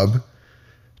Schwab,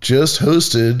 just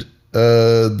hosted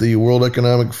the World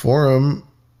Economic Forum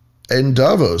in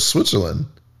Davos, Switzerland.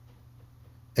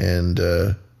 And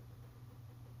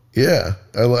Yeah,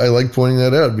 I like pointing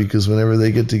that out because whenever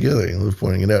they get together, I love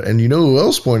pointing it out. And you know who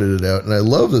else pointed it out? And I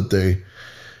love that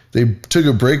they took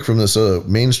a break from this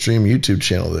mainstream YouTube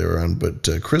channel they were on, but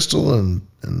Crystal and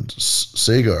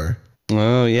Sagar.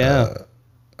 Oh, yeah.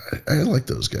 I like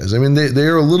those guys. I mean,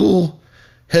 they're a little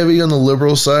heavy on the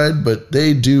liberal side, but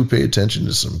they do pay attention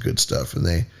to some good stuff. And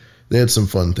they had some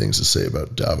fun things to say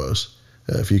about Davos.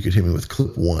 If you could hit me with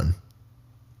clip 1.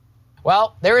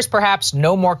 Well, there is perhaps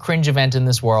no more cringe event in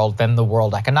this world than the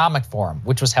World Economic Forum,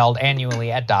 which was held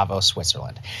annually at Davos,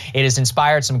 Switzerland. It has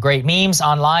inspired some great memes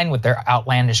online with their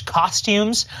outlandish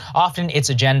costumes. Often its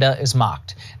agenda is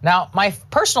mocked. Now, my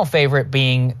personal favorite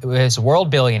being is world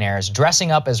billionaires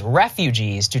dressing up as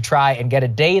refugees to try and get a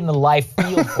day in the life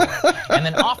feel for it. And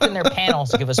then often their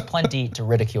panels give us plenty to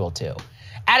ridicule too.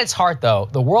 At its heart, though,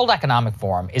 the World Economic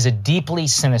Forum is a deeply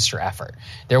sinister effort.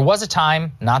 There was a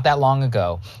time, not that long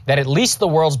ago, that at least the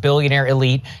world's billionaire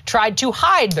elite tried to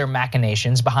hide their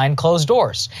machinations behind closed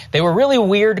doors. They were really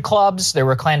weird clubs, there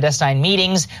were clandestine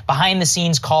meetings,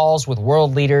 behind-the-scenes calls with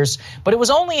world leaders, but it was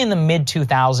only in the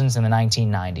mid-2000s and the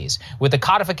 1990s, with the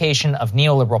codification of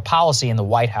neoliberal policy in the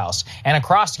White House and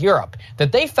across Europe,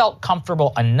 that they felt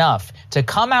comfortable enough to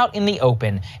come out in the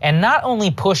open and not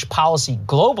only push policy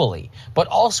globally, but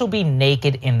also be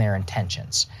naked in their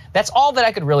intentions. That's all that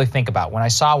I could really think about when I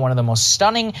saw one of the most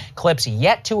stunning clips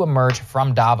yet to emerge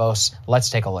from Davos. Let's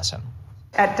take a listen.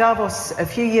 At Davos a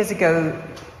few years ago,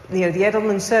 the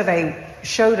Edelman survey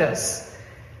showed us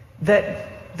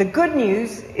that the good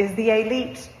news is the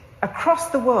elite across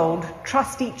the world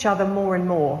trust each other more and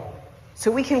more. So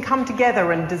we can come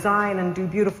together and design and do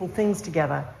beautiful things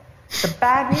together. The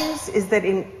bad news is that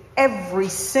in every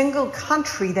single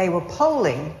country they were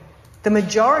polling, the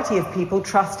majority of people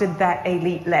trusted that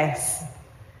elite less.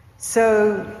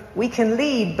 So we can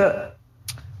lead, but...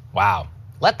 Wow.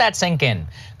 Let that sink in.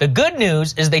 The good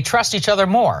news is they trust each other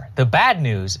more. The bad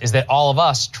news is that all of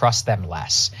us trust them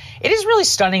less. It is really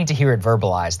stunning to hear it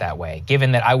verbalized that way,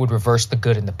 given that I would reverse the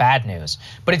good and the bad news.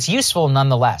 But it's useful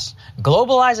nonetheless.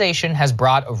 Globalization has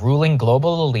brought a ruling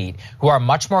global elite who are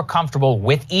much more comfortable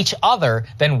with each other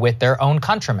than with their own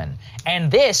countrymen.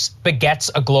 And this begets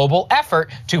a global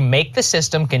effort to make the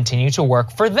system continue to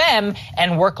work for them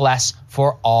and work less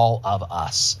for all of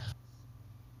us.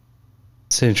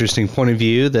 It's an interesting point of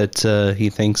view that he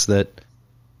thinks that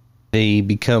they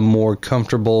become more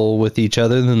comfortable with each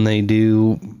other than they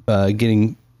do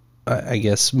getting, I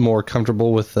guess, more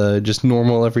comfortable with just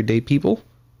normal everyday people.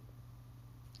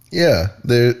 Yeah,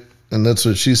 and that's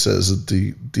what she says. That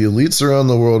the elites around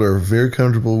the world are very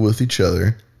comfortable with each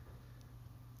other,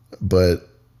 but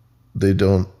they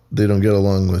don't get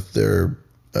along with their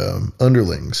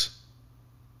underlings.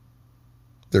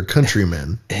 They're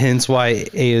countrymen. Hence why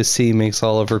AOC makes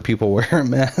all of her people wear a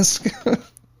mask.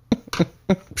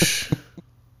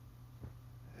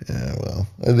 Yeah, well,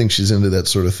 I think she's into that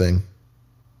sort of thing.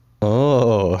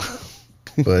 Oh.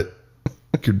 But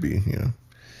it could be, you know.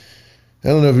 I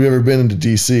don't know if you've ever been into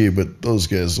D.C., but those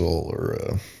guys all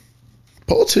are...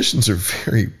 politicians are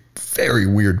very, very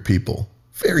weird people.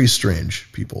 Very strange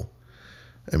people.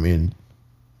 I mean,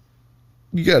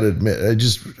 you got to admit,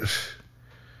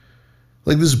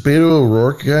 like this Beto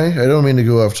O'Rourke guy, I don't mean to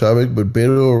go off topic, but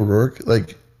Beto O'Rourke,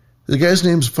 like, the guy's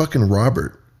name's fucking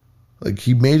Robert. Like,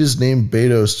 he made his name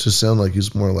Betos to sound like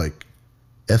he's more like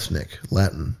ethnic,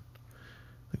 Latin.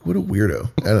 Like, what a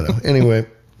weirdo. I don't know. Anyway,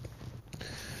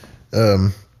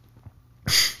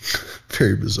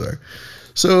 very bizarre.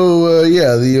 So,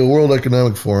 yeah, the World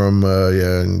Economic Forum,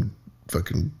 and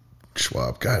fucking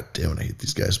Schwab. God damn it, I hate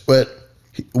these guys. But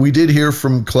we did hear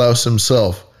from Klaus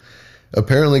himself.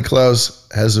 Apparently, Klaus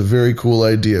has a very cool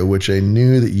idea, which I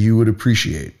knew that you would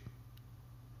appreciate.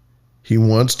 He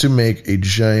wants to make a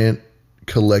giant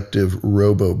collective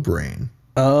robo-brain.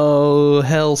 Oh,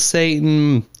 hell,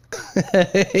 Satan.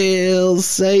 Hail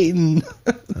Satan.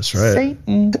 That's right.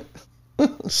 Satan.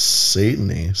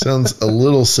 Satan-y. Sounds a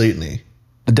little Satan-y.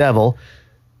 The devil.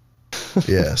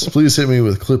 Yes. Please hit me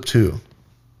with clip 2.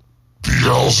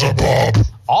 Beelzebub.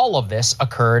 All of this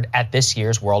occurred at this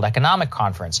year's World Economic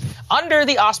Conference under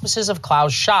the auspices of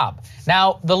Klaus Schwab.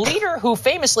 Now, the leader who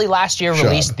famously last year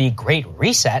released The Great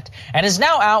Reset and is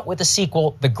now out with the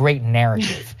sequel, The Great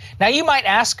Narrative. Now, you might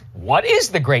ask, what is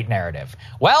the Great Narrative?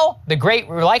 Well,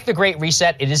 like The Great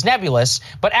Reset, it is nebulous,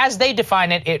 but as they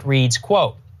define it, it reads,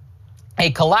 quote, a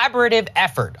collaborative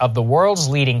effort of the world's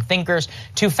leading thinkers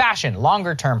to fashion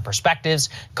longer-term perspectives,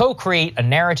 co-create a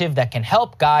narrative that can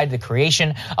help guide the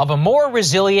creation of a more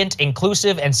resilient,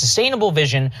 inclusive, and sustainable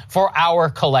vision for our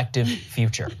collective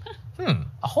future.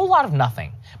 A whole lot of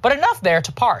nothing, but enough there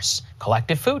to parse.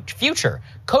 Collective future,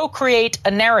 co-create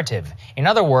a narrative. In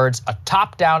other words, a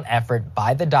top-down effort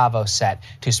by the Davos set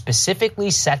to specifically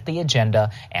set the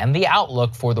agenda and the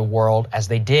outlook for the world as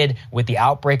they did with the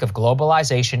outbreak of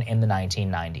globalization in the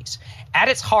 1990s. At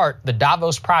its heart, the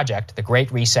Davos Project, the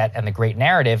Great Reset, and the Great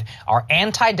Narrative are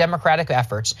anti-democratic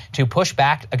efforts to push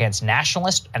back against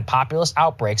nationalist and populist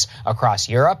outbreaks across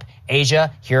Europe,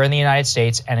 Asia, here in the United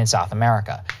States, and in South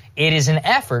America. It is an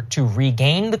effort to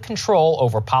regain the control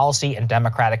over policy and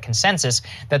democratic consensus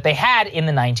that they had in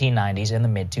the 1990s and the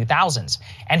mid-2000s.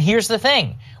 And here's the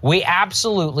thing. We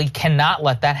absolutely cannot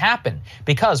let that happen,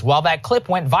 because while that clip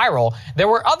went viral, there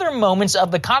were other moments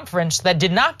of the conference that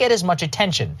did not get as much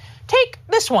attention. Take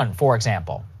this one, for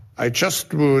example. I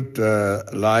just would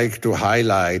like to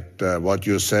highlight what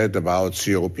you said about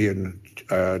the European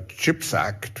Chips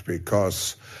Act,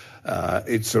 because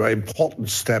it's an important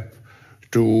step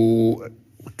to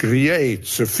create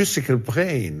the physical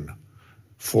brain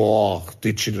for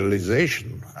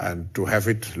digitalization and to have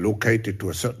it located to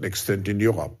a certain extent in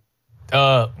Europe.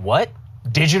 What?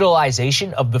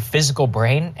 Digitalization of the physical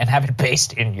brain and have it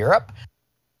based in Europe?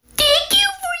 Thank you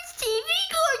for saving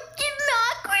our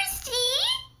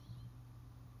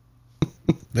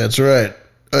democracy. That's right.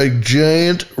 A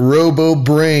giant robo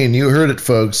brain. You heard it,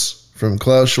 folks, from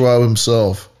Klaus Schwab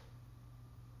himself.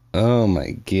 Oh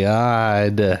my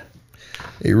God. A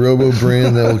robo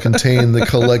brain that will contain the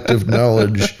collective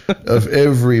knowledge of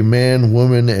every man,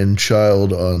 woman, and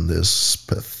child on this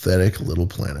pathetic little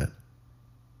planet.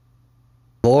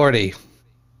 Lordy.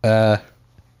 Yeah.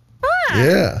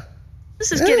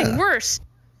 This is getting worse.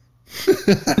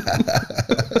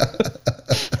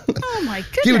 Oh my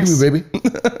goodness. Give it to me, baby.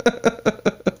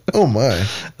 Oh my.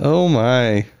 Oh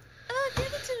my.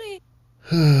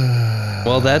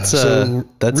 Well, that's a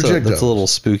little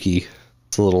spooky.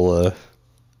 It's a little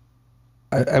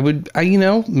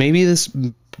maybe this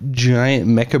giant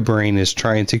mecha brain is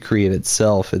trying to create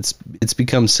itself. It's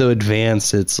become so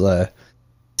advanced. It's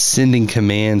sending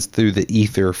commands through the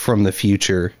ether from the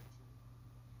future.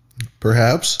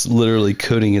 Perhaps it's literally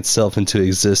coding itself into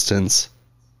existence.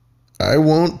 I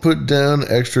won't put down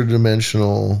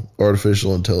extra-dimensional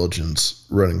artificial intelligence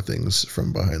running things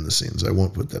from behind the scenes. I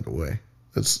won't put that away.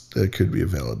 That could be a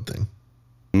valid thing.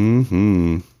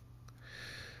 Mm-hmm.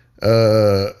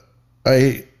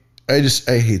 I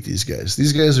hate these guys.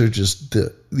 These guys are just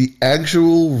the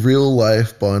actual real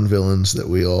life Bond villains that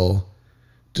we all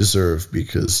deserve,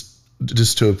 because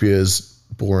dystopia is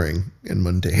boring and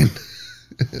mundane.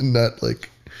 And not like,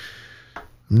 I'm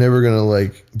never gonna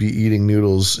like be eating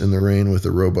noodles in the rain with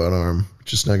a robot arm.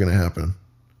 Just not gonna happen.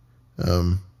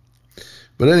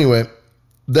 But anyway,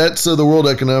 that's the World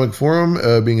Economic Forum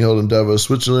being held in Davos,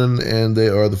 Switzerland, and they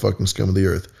are the fucking scum of the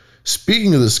earth.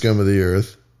 Speaking of the scum of the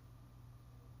earth,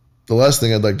 the last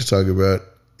thing I'd like to talk about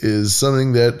is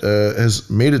something that has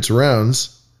made its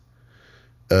rounds.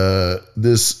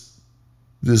 This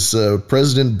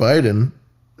President Biden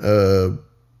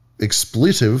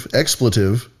expletive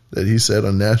that he said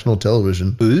on national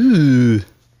television. Ooh,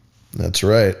 that's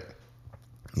right.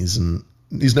 He's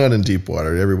not in deep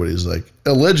water. Everybody's like,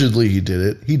 allegedly he did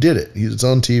it. He did it. It's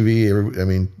on TV. I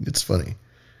mean, it's funny.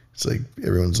 It's like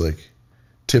everyone's like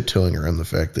tiptoeing around the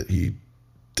fact that he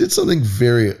did something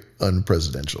very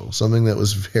unpresidential. Something that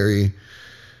was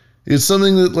it's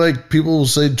something that like people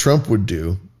say Trump would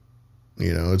do.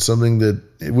 You know, it's something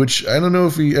which I don't know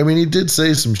if he did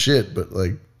say some shit, but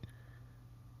like,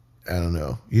 I don't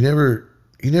know. He never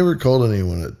called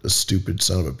anyone a stupid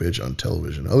son of a bitch on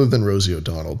television, other than Rosie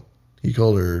O'Donnell. He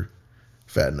called her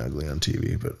fat and ugly on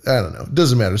TV, but I don't know. It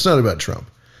doesn't matter. It's not about Trump.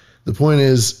 The point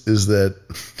is that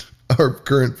our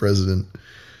current president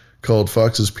called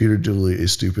Fox's Peter Dooley a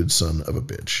stupid son of a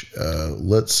bitch.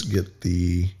 Let's get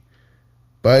the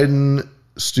Biden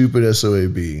stupid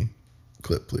SOAB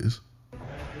clip, please.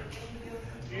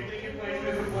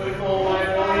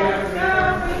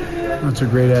 That's a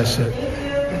great asset.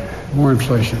 More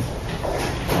inflation.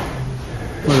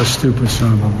 What a stupid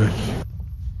son of a bitch.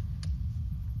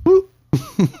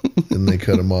 And they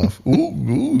cut him off.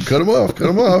 Ooh, cut him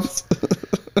off.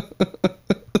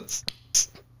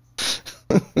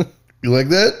 You like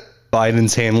that?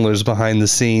 Biden's handlers behind the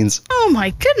scenes. Oh my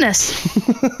goodness.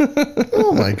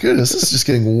 Oh my goodness, this is just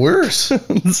getting worse.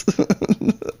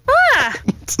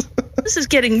 This is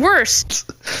getting worse.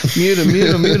 Mute him.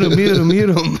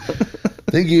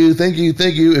 Thank you.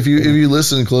 If you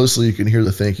listen closely, you can hear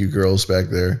the thank you girls back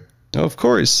there. Oh, of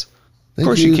course. Of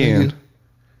course you can.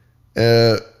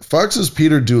 Fox's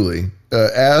Peter Dooley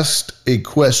asked a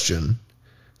question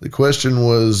The question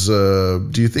was,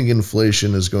 do you think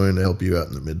inflation is going to help you out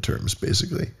in the midterms,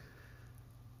 basically?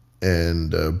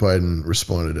 And Biden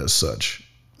responded as such.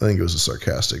 I think it was a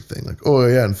sarcastic thing, like, "Oh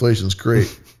yeah, inflation's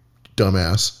great,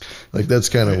 dumbass." Like that's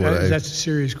kind of what That's a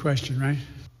serious question, right?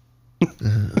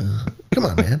 Come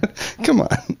on, man. Come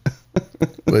on.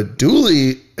 But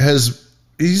Dooley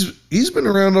he's been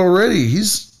around already.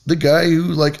 He's the guy who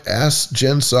like asks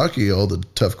Jen Psaki all the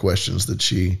tough questions that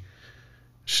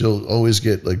she'll always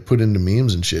get like put into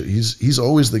memes and shit. He's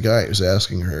always the guy who's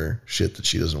asking her shit that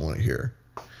she doesn't want to hear.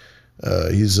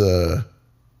 He's over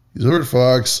at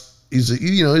Fox. He's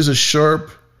a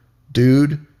sharp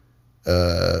dude,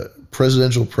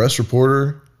 presidential press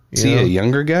reporter. Is he a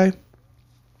younger guy?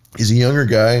 He's a younger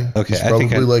guy. Okay, he's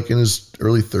probably like in his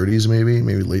early 30s, maybe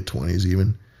late 20s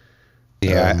even.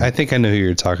 Yeah, I think I know who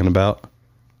you're talking about.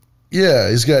 Yeah,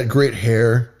 he's got great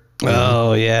hair.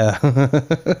 Oh yeah,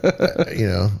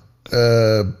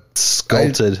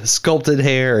 sculpted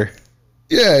hair.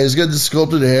 Yeah, he's got this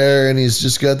sculpted hair, and he's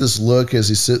just got this look as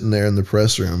he's sitting there in the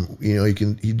press room. You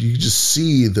just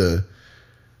see the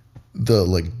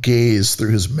like gaze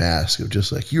through his mask of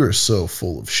just like, you are so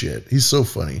full of shit. He's so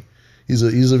funny.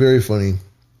 He's a very funny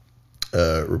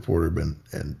reporter,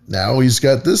 and now he's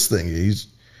got this thing. He's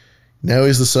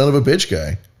the son of a bitch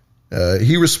guy.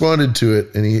 He responded to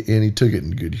it, and he took it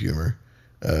in good humor.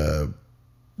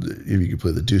 If you could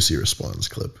play the Ducey response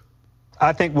clip.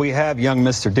 I think we have young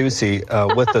Mr. Ducey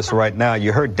with us right now.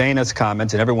 You heard Dana's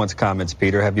comments and everyone's comments,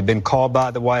 Peter. Have you been called by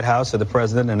the White House or the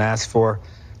president and asked to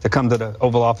come to the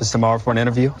Oval Office tomorrow for an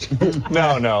interview?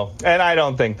 No. And I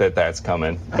don't think that that's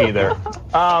coming either.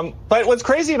 But what's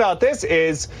crazy about this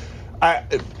is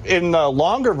in the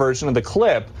longer version of the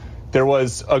clip, there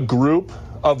was a group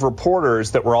of reporters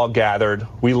that were all gathered.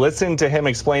 We listened to him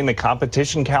explain the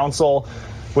Competition Council,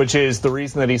 which is the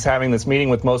reason that he's having this meeting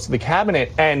with most of the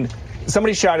cabinet. And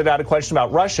somebody shouted out a question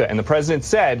about Russia, and the president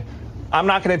said, "I'm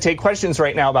not going to take questions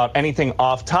right now about anything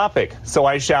off topic." So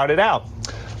I shouted out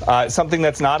something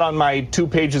that's not on my 2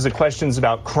 pages of questions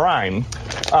about crime.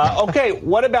 Okay,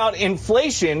 what about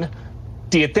inflation?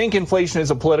 Do you think inflation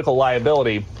is a political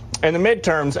liability in the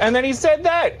midterms? And then he said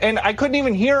that, and I couldn't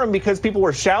even hear him because people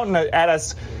were shouting at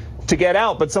us to get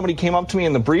out. But somebody came up to me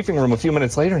in the briefing room a few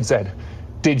minutes later and said,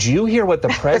 "Did you hear what the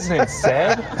president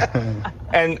said?"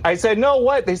 And I said, "No,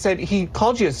 what?" They said, "He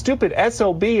called you a stupid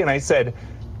SOB." And I said,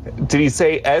 "Did he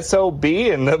say SOB?"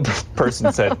 And the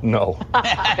person said, "No."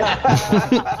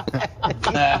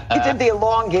 He did the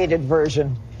elongated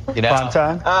version. Fun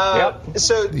time? Yep.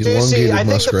 So, The Ducey, elongated I think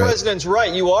the muskrat. president's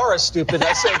right. You are a stupid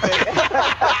SOB.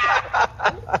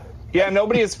 Yeah,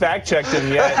 nobody has fact-checked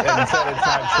him yet and said it's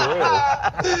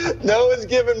not true. No one's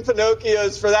given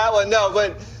Pinocchios for that one. No,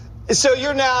 but so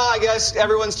you're now, I guess,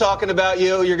 everyone's talking about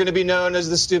you. You're going to be known as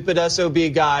the stupid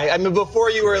SOB guy. I mean, before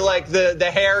you were like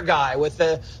the hair guy with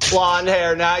the blonde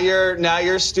hair. Now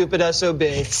you're stupid SOB.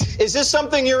 Is this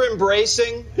something you're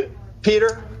embracing,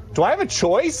 Peter? Do I have a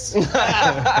choice?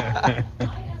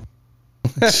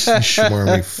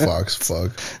 Schmarmy fox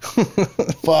fuck.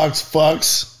 Fox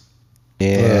fucks.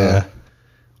 Yeah.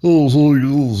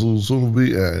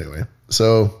 Anyway,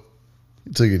 so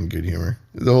he took it in good humor.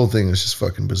 The whole thing is just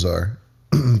fucking bizarre.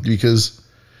 Because,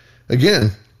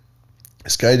 again,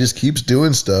 this guy just keeps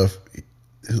doing stuff.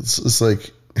 It's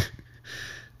like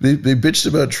they bitched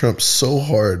about Trump so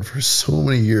hard for so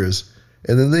many years,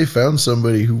 and then they found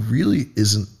somebody who really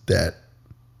isn't that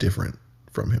different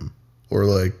from him or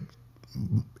like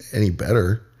any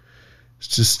better. It's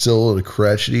just still a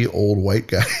crotchety old white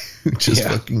guy who just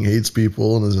fucking hates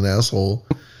people and is an asshole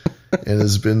and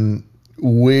has been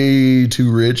way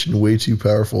too rich and way too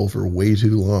powerful for way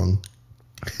too long.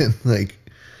 And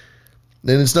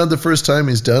it's not the first time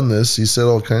he's done this. He said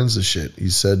all kinds of shit. He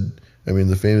said, I mean,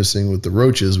 the famous thing with the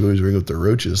roaches, we always bring up the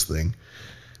roaches thing,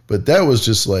 but that was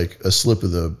just like a slip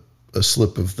of the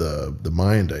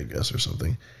mind, I guess, or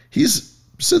something. He's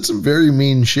said some very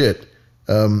mean shit.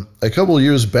 A couple of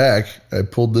years back, I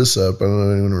pulled this up. I don't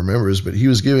know if anyone remembers, but he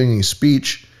was giving a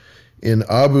speech in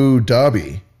Abu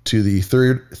Dhabi to the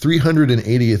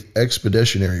 380th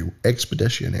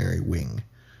Expeditionary Wing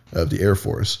of the Air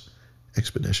Force.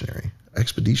 Expeditionary.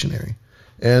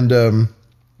 And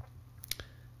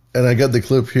I got the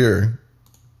clip here,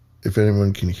 if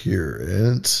anyone can hear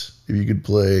it. If you could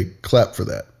play clap for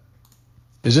that.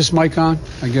 Is this mic on?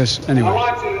 I guess, anyway. I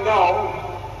want you to know,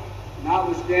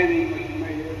 notwithstanding what you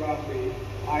may hear about me,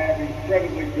 I have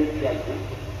incredibly good judgment.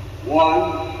 One,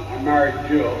 I married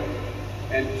Jill.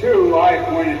 And two, I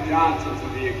appointed Johnson to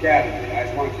the Academy. I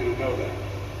just want you to know that.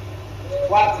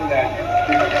 Clap for that.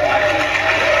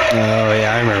 Oh,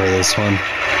 yeah, I remember this one.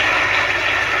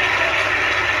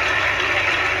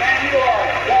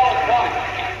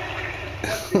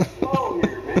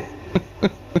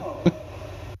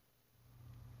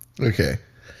 Okay.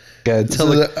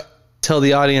 Gotta tell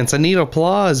the audience, I need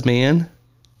applause, man.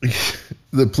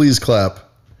 Please clap.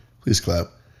 Please clap.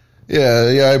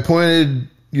 Yeah, I appointed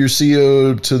your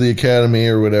CEO to the academy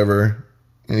or whatever.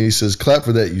 And he says, clap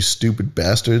for that, you stupid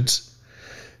bastards.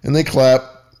 And they clap.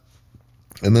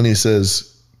 And then he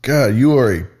says, God, you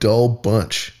are a dull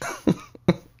bunch.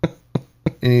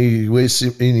 And he waits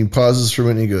and he pauses for a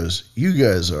minute and he goes, you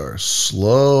guys are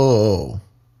slow.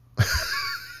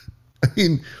 I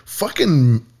mean,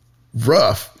 fucking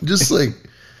rough. Just like,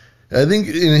 I think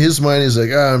in his mind, he's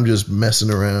like, I'm just messing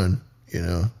around, you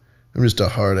know. I'm just a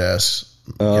hard ass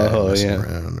guy messing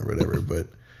around or whatever. But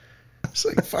it's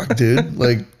like, fuck, dude.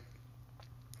 Like,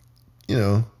 you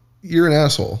know, you're an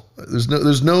asshole.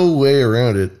 There's no way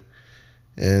around it.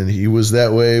 And he was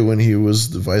that way when he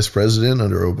was the vice president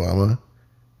under Obama.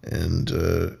 And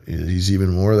he's even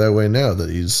more that way now that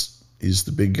he's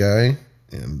the big guy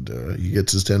and he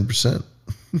gets his 10%.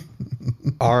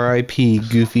 R.I.P.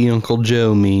 Goofy Uncle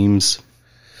Joe memes.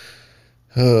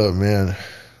 Oh, man.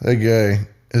 That guy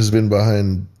has been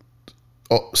behind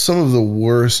some of the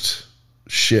worst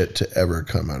shit to ever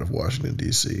come out of Washington,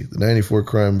 D.C. The 94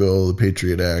 crime bill, the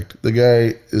Patriot Act. The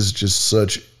guy is just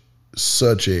such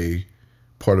a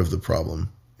part of the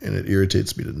problem. And it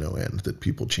irritates me to no end that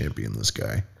people champion this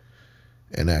guy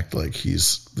and act like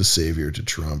he's the savior to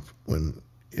Trump when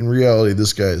in reality,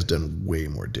 this guy has done way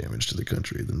more damage to the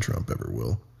country than Trump ever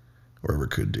will or ever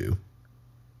could do.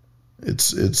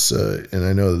 It's and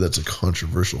I know that that's a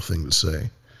controversial thing to say.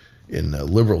 In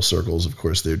liberal circles, of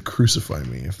course, they would crucify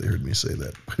me if they heard me say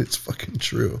that, but it's fucking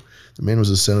true. The man was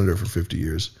a senator for 50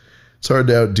 years. It's hard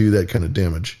to outdo that kind of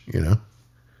damage, you know?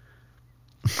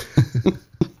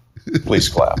 Please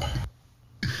clap.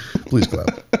 Please clap.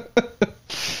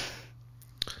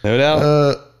 No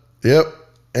doubt. Yep.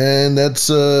 And that's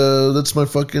my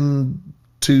fucking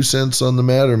 2 cents on the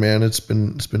matter, man. It's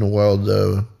been a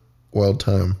wild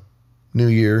time. New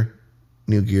year,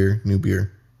 new gear, new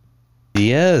beer.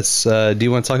 Yes. Do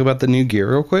you want to talk about the new gear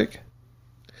real quick?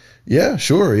 Yeah,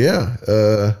 sure. Yeah.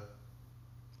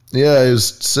 I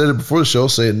said it before the show. I'll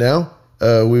say it now.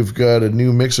 We've got a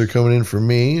new mixer coming in for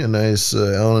me, a nice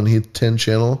Allen and Heath 10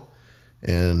 channel,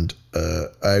 and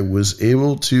I was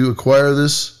able to acquire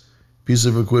this piece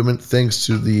of equipment thanks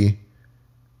to the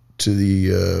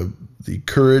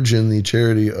courage and the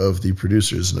charity of the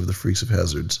producers and of the Freaks of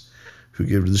Hazards who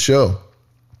give to the show.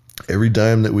 Every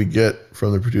dime that we get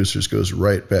from the producers goes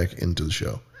right back into the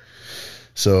show.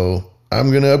 So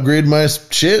I'm going to upgrade my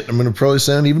shit. I'm going to probably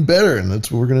sound even better, and that's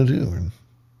what we're going to do. We're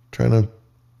trying to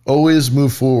always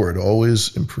move forward,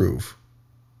 always improve.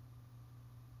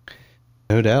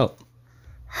 No doubt.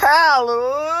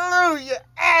 Hallelujah.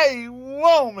 A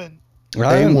woman.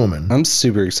 I'm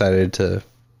super excited to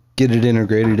get it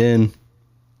integrated in.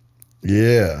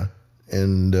 Yeah.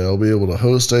 And I'll be able to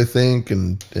host, I think,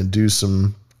 and do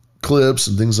some clips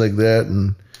and things like that.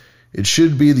 And it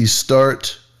should be the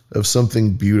start of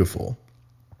something beautiful.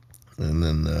 And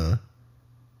then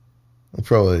I'll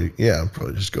probably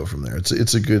just go from there.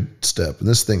 It's a good step. And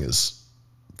this thing is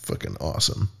fucking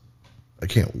awesome. I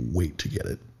can't wait to get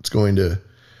it. It's going to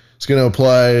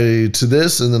apply to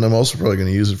this, and then I'm also probably going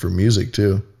to use it for music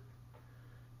too.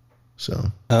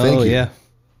 So thank you. Yeah.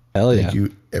 Hell yeah. Thank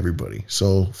you, everybody,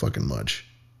 so fucking much.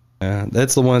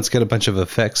 That's the one that's got a bunch of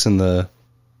effects in the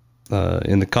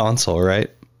console, right?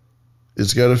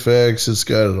 It's got effects. It's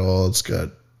got it all. It's got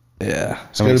a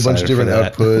bunch of different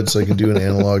outputs. I can do an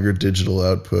analog or digital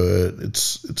output.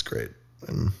 It's great.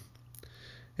 And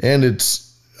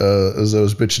it's as I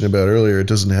was bitching about earlier, it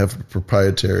doesn't have a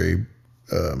proprietary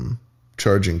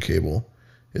charging cable.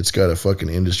 It's got a fucking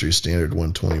industry standard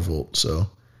 120 volt. So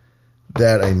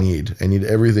that I need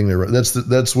everything to run.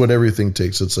 That's what everything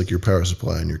takes. It's like your power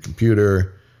supply on your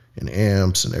computer and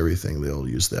amps and everything. They'll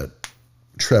use that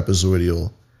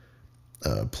trapezoidal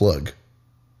plug.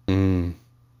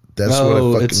 That's what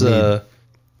I fucking need.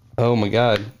 Oh my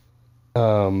god.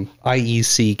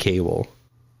 IEC cable.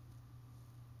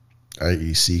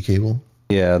 IEC cable?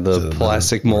 Yeah, the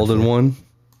plastic molded one.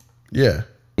 Yeah.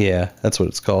 Yeah, that's what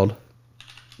it's called.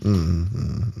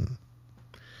 Mm-hmm.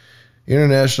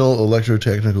 International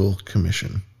Electrotechnical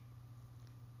Commission.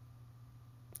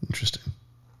 Interesting.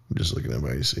 I'm just looking at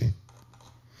IEC.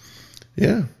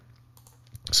 Yeah.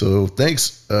 So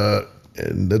thanks.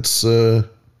 And that's that.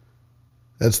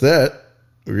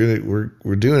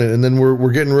 We're doing it, and then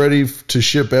we're getting ready to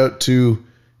ship out to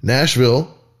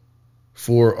Nashville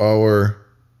for our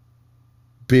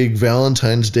big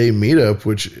Valentine's Day meetup,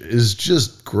 which is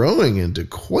just growing into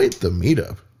quite the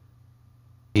meetup.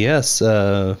 Yes,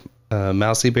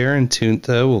 Mousy Bear and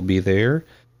Tunta will be there.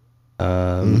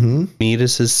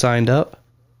 Metis is signed up.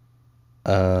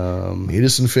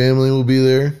 Metis and family will be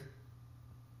there.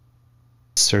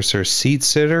 Sir Seat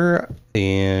Sitter,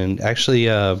 and actually,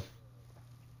 not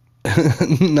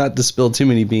to spill too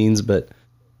many beans, but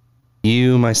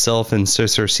you, myself, and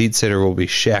Sir Seat Sitter will be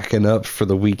shacking up for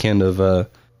the weekend of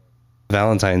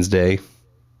Valentine's Day.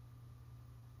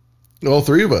 All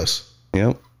three of us.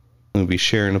 Yep. We'll be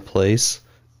sharing a place.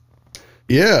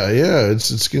 Yeah.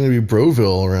 It's going to be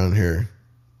Broville around here.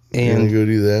 And going to go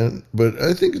do that. But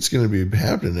I think it's going to be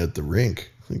happening at the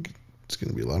rink. I think it's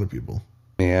going to be a lot of people.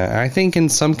 Yeah, I think in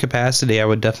some capacity I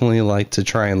would definitely like to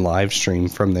try and live stream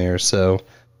from there. So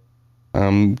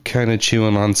I'm kind of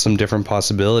chewing on some different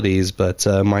possibilities, but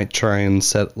I might try and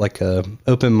set like a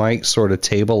open mic sort of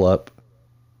table up.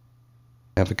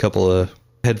 Have a couple of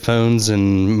headphones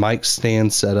and mic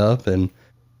stands set up, and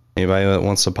anybody that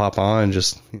wants to pop on,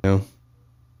 just,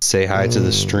 say hi to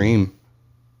the stream.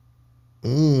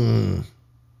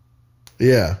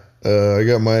 Yeah. I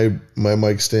got my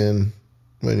mic stand,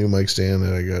 my new mic stand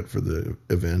that I got for the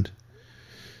event.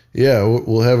 Yeah,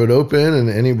 we'll have it open, and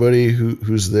anybody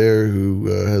who's there who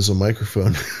has a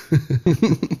microphone,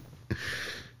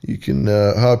 you can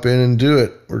hop in and do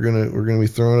it. We're gonna be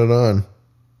throwing it on.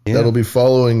 Yeah. That'll be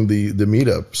following the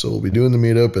meetup. So we'll be doing the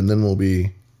meetup, and then we'll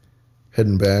be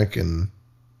heading back and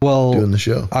doing the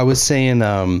show. I was saying,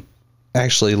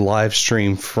 actually live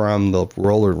stream from the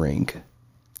roller rink.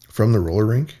 From the roller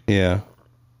rink? Yeah.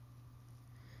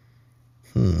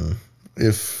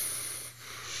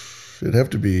 If it'd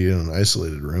have to be in an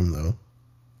isolated room, though.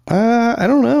 I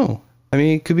don't know. I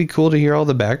mean, it could be cool to hear all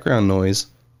the background noise.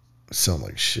 Sound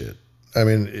like shit. I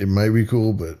mean, it might be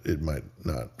cool, but it might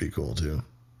not be cool too.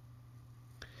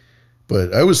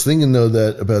 But I was thinking though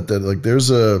about that, like there's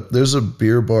a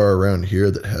beer bar around here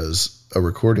that has a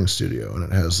recording studio, and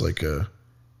it has like a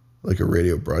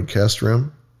radio broadcast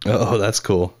room. Oh, that's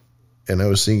cool. And I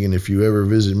was thinking, if you ever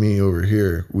visit me over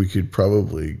here, we could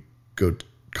probably go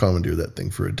commandeer that thing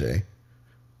for a day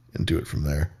and do it from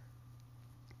there.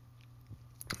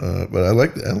 But I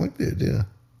like the idea.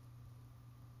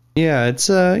 Yeah, it's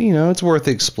it's worth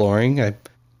exploring.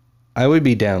 I would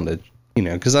be down to,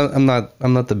 because I'm not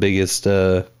the biggest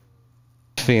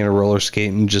fan of roller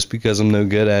skating just because I'm no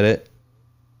good at it.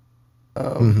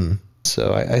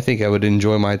 So I think I would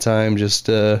enjoy my time just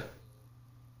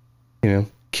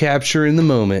capturing the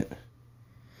moment.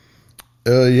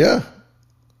 Yeah.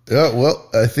 Well,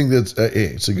 I think that's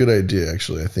it's a good idea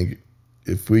actually. I think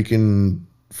if we can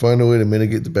find a way to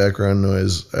mitigate the background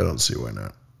noise, I don't see why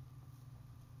not.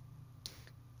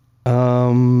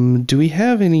 Do we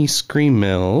have any screen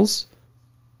mails?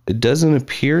 It doesn't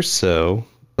appear so,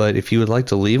 but if you would like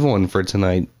to leave one for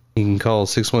tonight, you can call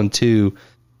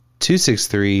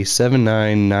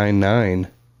 612-263-7999.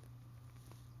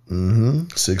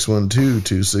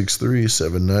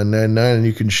 612-263-7999, and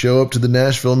you can show up to the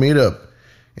Nashville meetup,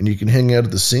 and you can hang out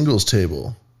at the singles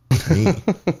table with me.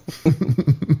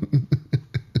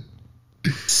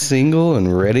 Single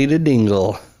and ready to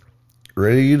dingle.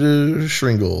 Ready to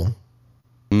shringle.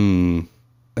 I'm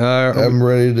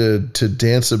ready to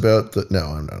dance about the... No,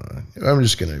 I'm not. We're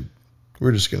just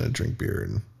gonna drink beer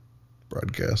and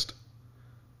broadcast.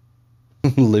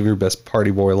 Live your best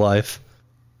party boy life.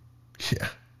 Yeah.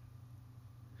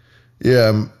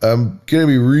 Yeah, I'm gonna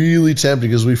be really tempted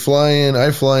because I fly in,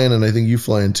 and I think you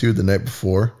fly in too the night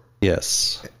before.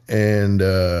 Yes. And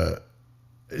I'm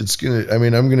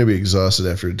gonna be exhausted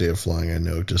after a day of flying, I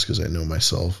know, just because I know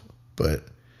myself. But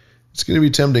it's gonna be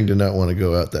tempting to not want to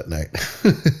go out that night.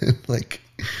 Like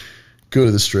go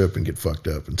to the strip and get fucked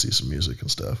up and see some music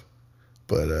and stuff.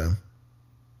 But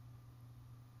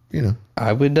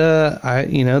I would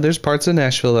there's parts of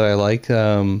Nashville that I like.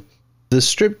 The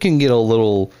strip can get a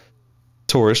little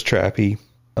tourist trappy,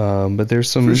 but there's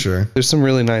some for sure. There's some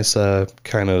really nice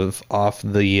kind of off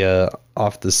the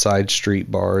side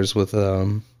street bars with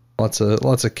lots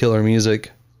of killer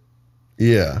music.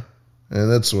 Yeah,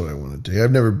 and that's what I want to do.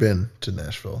 I've never been to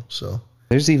Nashville, so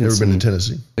there's even never been to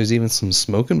Tennessee. There's even some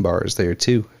smoking bars there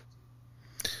too.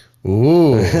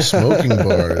 Ooh, smoking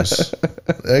bars.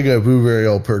 That got Blueberry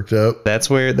all perked up. That's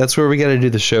where we got to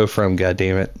do the show from. God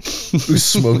damn it!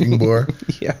 Smoking bar.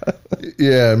 Yeah.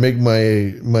 Yeah. Make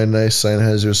my nice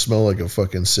Sennheiser smell like a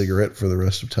fucking cigarette for the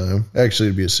rest of time. Actually,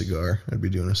 it'd be a cigar. I'd be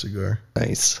doing a cigar.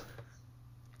 Nice.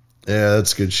 Yeah,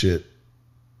 that's good shit.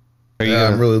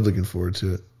 I'm really looking forward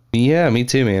to it. Yeah, me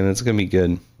too, man. It's gonna be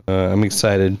good. I'm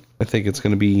excited. I think it's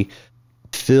gonna be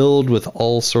filled with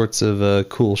all sorts of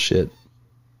cool shit.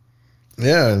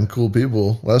 Yeah, and cool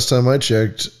people. Last time I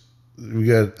checked, we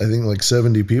got, I think, like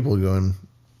 70 people going.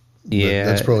 Yeah.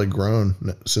 That's probably grown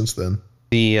since then.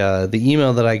 The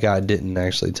email that I got didn't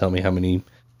actually tell me how many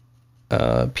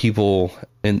people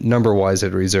and number wise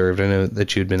had reserved. I know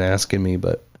that you'd been asking me,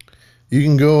 but you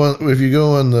can go on if you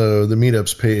go on the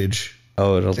meetups page.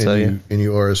 Oh, it'll tell you. And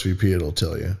you RSVP, it'll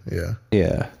tell you. Yeah.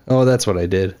 Yeah. Oh, that's what I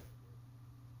did.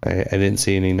 I didn't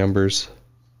see any numbers.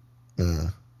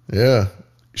 Yeah.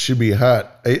 Should be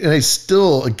hot. I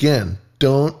still, again,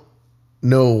 don't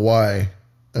know why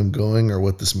I'm going or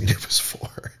what this meetup is for,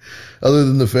 other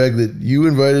than the fact that you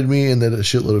invited me and that a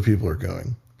shitload of people are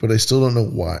going. But I still don't know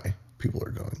why people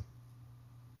are going.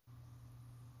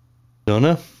 Don't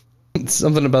know. It's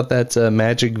something about that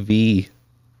Magic V.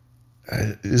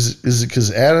 Is it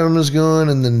because Adam is going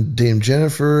and then Dame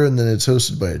Jennifer and then it's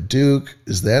hosted by a Duke?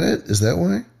 Is that it? Is that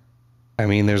why? I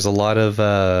mean, there's a lot of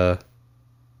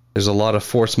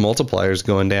force multipliers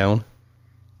going down.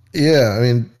 Yeah, I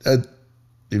mean,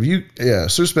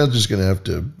 Sir Spencer's going to have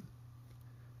to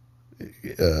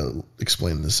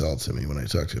explain this out to me when I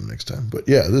talk to him next time. But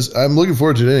yeah, I'm looking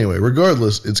forward to it anyway.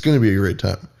 Regardless, it's going to be a great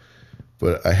time.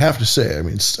 But I have to say, I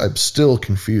mean, I'm still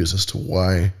confused as to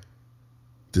why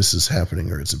this is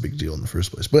happening or it's a big deal in the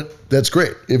first place. But that's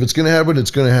great. If it's going to happen, it's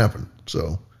going to happen.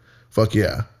 So, fuck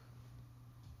yeah.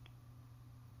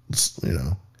 Let's,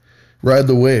 ride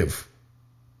the wave.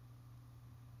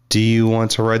 Do you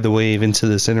want to ride the wave into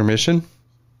this intermission?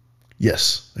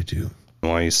 Yes, I do.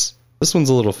 Nice. This one's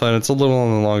a little fun. It's a little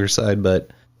on the longer side, but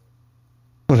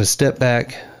I'm going to step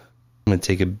back. I'm going to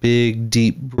take a big,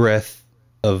 deep breath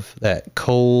of that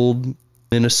cold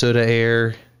Minnesota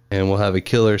air, and we'll have a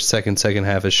killer second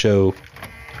half of show.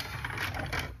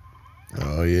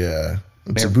 Oh, yeah.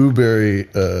 It's a Booberry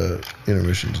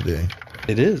intermission today.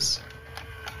 It is.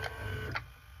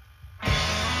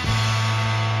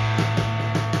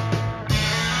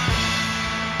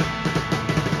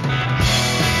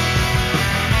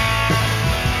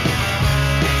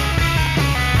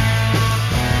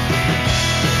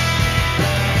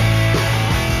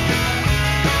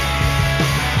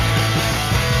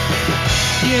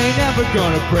 You ain't never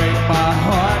gonna break my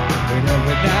heart, and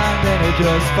every now and then it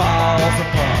just falls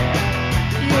apart.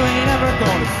 You ain't never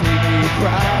gonna see me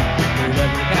cry, but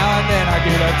every now and then I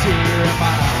get a tear in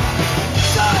my eye.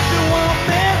 So if you want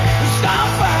me to stop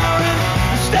firing,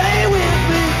 stay with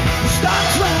me, stop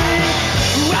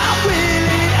trying. I'm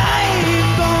willing, I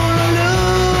ain't gonna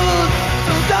lose.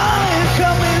 So darling,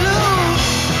 cut me loose.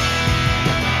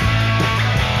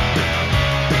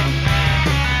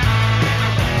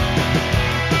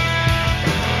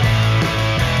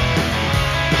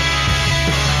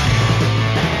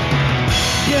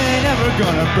 You ain't never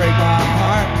gonna break my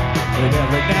heart, but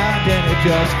every now and then it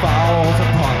just falls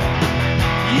apart.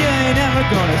 You ain't never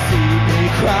gonna see me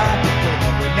cry, but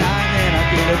every now and then I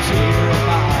get a tear in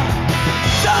my eye.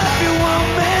 So if you want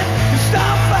me to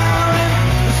stop firing,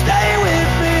 stay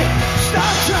with me,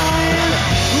 stop trying.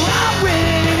 I'm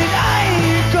winning and I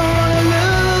ain't gonna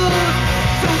lose.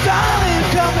 So darling,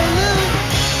 come and lose.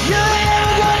 You ain't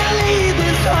never gonna leave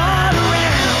this heart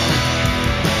around.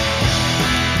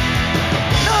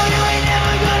 No, you ain't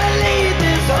never gonna leave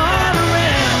this heart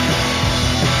around.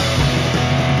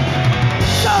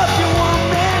 So if you want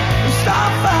me to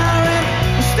stop firing,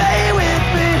 stay with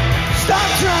me, stop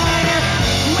trying.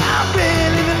 I'm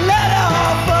ready to let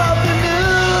off of the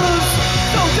news.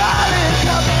 So darling,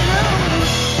 come and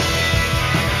lose.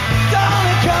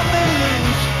 Darling, come and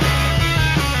lose.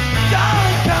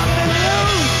 Darling, come and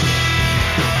lose.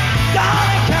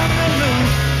 Darling, come and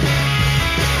lose.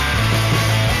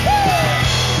 Woo!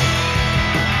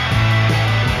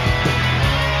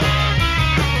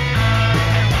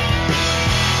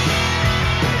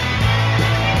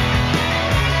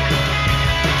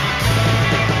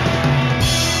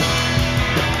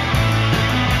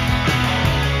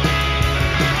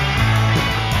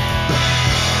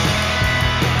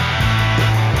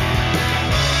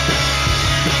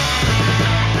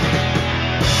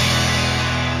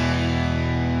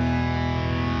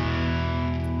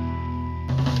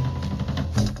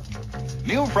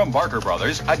 New from Barker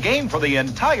Brothers, a game for the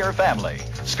entire family.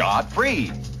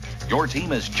 Scot-free. Your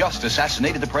team has just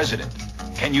assassinated the president.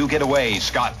 Can you get away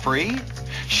scot-free?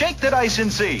 Shake the dice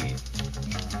and see.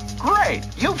 Great,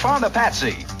 you found a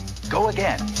patsy. Go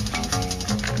again.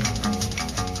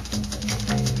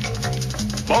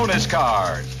 Bonus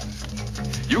card.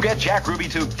 You get Jack Ruby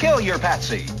to kill your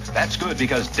patsy. That's good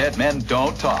because dead men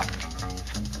don't talk.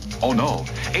 Oh no,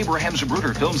 Abraham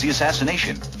Zapruder films the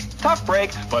assassination. Tough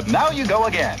break, but now you go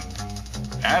again.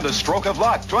 And a stroke of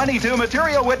luck. 22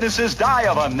 material witnesses die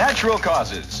of unnatural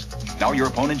causes. Now your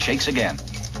opponent shakes again.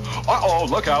 Uh-oh,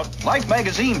 look out. Life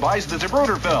magazine buys the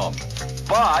Zapruder film.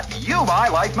 But you buy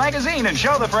Life magazine and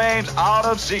show the frames out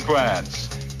of sequence.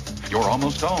 You're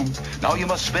almost home. Now you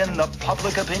must spin the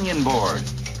public opinion board.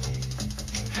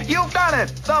 You've done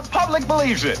it! The public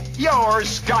believes it. You're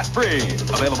scot-free.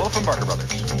 Available from Barker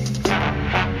Brothers.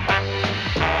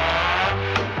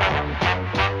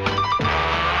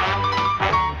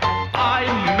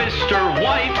 I'm Mr.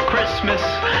 White Christmas.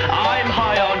 I'm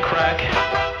high on crack.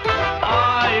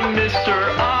 I'm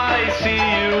Mr.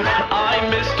 ICU.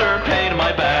 I'm Mr. Pain in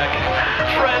my back.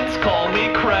 Friends call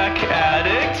me crack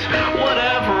addict.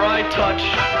 Whatever I touch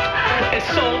is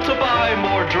sold to buy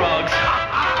more drugs.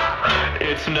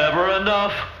 It's never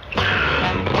enough.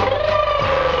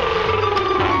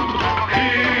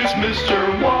 He's Mr.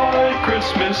 White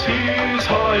Christmas. He's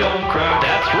high on crack.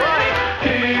 That's right.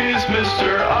 He's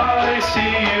Mr.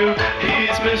 ICU.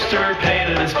 He's Mr.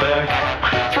 Pain in his back.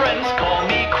 Friends call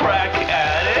me crack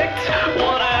addict.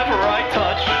 Whatever I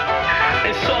touch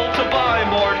is sold to buy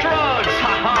more drugs.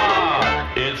 Ha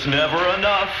ha! It's never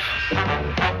enough.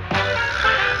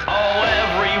 Oh,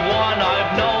 everyone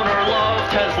I've known or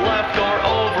loved has left or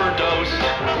overdosed.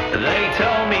 They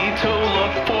tell me to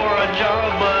look for a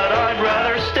job, but I'd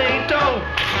rather stay dope.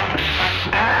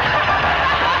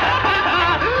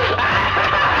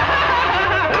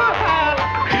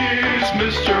 He's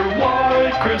Mr.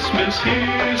 White Christmas,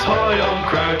 he's high on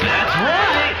crack. That's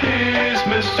right! He's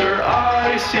Mr.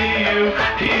 ICU,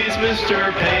 he's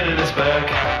Mr. Pain in his back.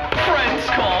 Friends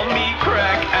call me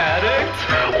crack addict.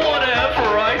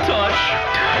 Whatever I touch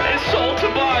is sold to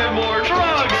buy more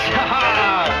drugs. Ha ha!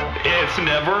 It's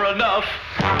never enough.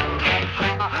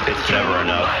 It's never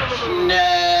enough.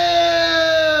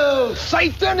 No!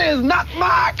 Satan is not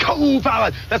my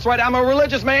co-pilot. That's right, I'm a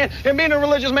religious man. And being a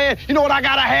religious man, you know what I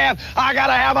gotta have? I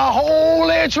gotta have a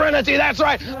Holy Trinity. That's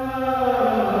right.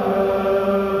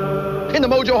 In the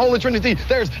Mojo Holy Trinity,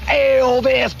 there's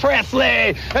Elvis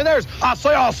Presley. And there's I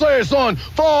say, son,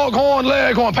 foghorn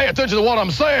leghorn. Pay attention to what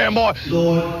I'm saying, boy.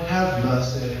 Lord, have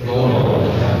mercy. Lord,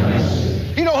 have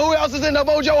mercy. You know who else is in the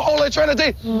Mojo Holy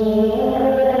Trinity?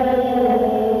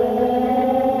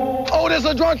 Otis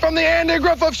the drunk from the Andy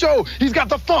Griffith Show. He's got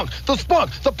the funk, the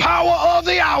spunk, the power of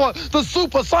the hour, the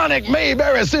supersonic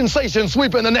Mayberry sensation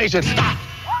sweeping the nation.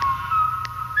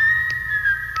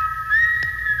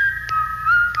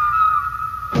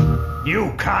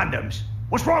 New condoms?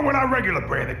 What's wrong with our regular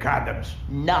brand of condoms?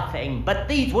 Nothing, but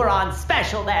these were on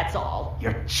special, that's all.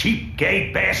 You cheap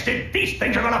gay bastard! These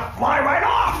things are gonna fly right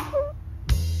off!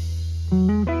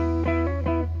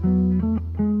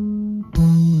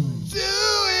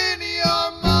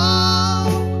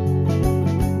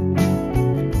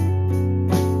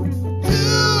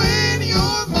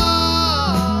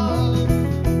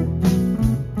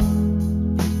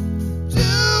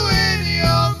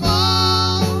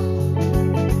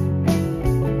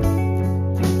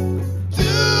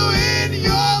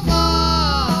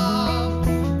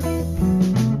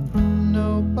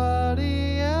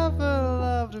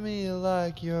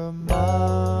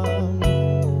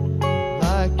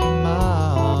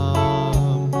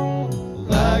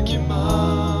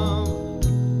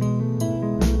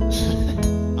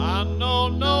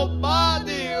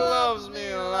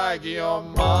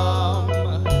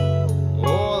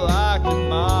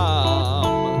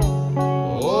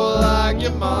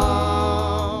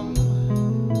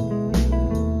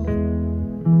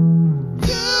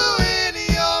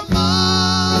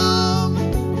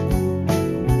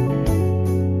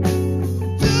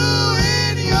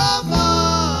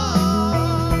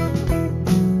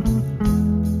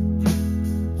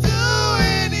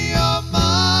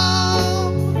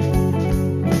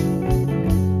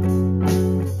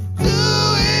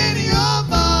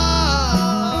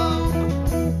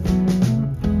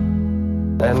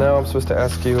 Supposed to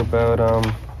ask you about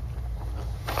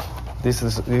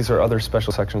these are other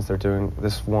special sections they're doing.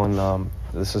 This one,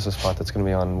 this is a spot that's going to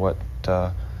be on what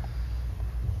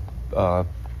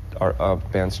our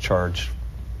bands charge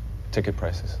ticket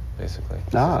prices, basically.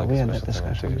 We had that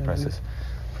discussion. Ticket prices.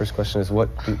 First question is, what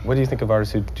do you think of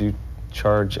artists who do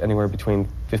charge anywhere between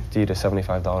 $50 to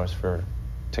 $75 for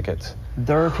tickets?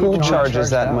 There are people who charges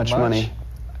that much money.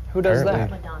 Who does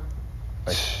Apparently. that?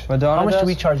 Madonna. How much does? do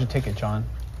we charge a ticket, John?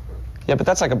 Yeah, but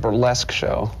that's like a burlesque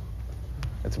show.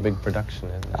 It's a big production,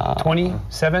 isn't it?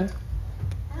 27?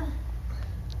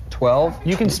 12?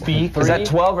 You can speak. Is that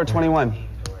 12 or 21?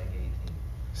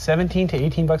 17 to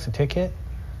 18 bucks a ticket?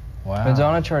 Wow.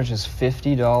 Madonna charges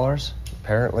 $50.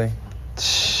 Apparently.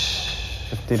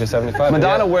 50 to 75.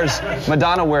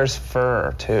 Madonna wears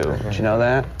fur too. Did you know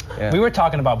that? Yeah. We were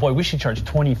talking about, boy, we should charge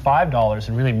 $25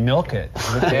 and really milk it.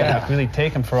 Yeah, really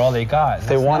take them for all they got. If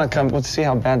they want to come, let's see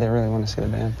how bad they really want to see the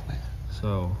band play.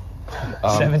 So,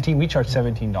 17. We charge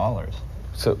 $17.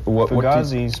 So what?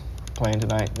 Fugazi's playing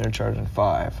tonight. They're charging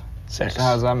 5. 6. So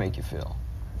how does that make you feel?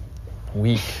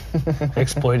 Weak.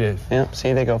 Exploitive. Yep.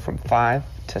 See, they go from 5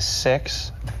 to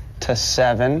 6 to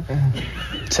 7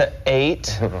 to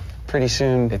 8. Pretty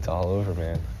soon, it's all over,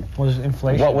 man. Well, there's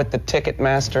inflation. What with the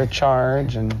Ticketmaster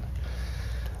charge and.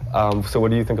 So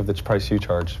what do you think of the price you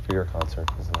charge for your concert?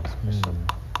 Is the next question.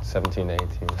 17 to 18.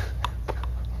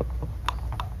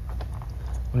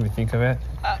 What do we think of it?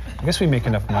 I guess we make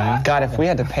enough money. God, if we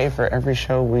had to pay for every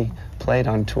show we played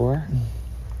on tour,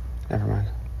 never mind.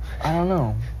 I don't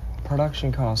know.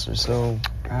 Production costs are so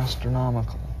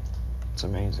astronomical. It's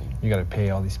amazing. You got to pay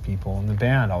all these people, and the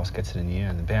band always gets it in the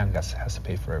end. The band has to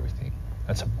pay for everything.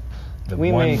 That's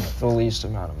We make the least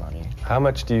amount of money. How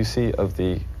much do you see of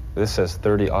the? This says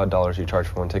 $30 you charge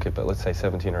for one ticket, but let's say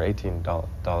 $17 or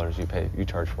 $18 you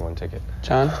charge for one ticket.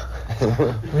 John?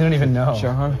 We don't even know.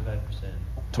 John?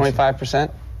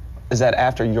 25%? Is that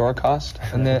after your cost?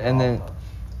 And then.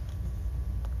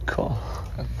 Cool.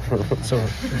 So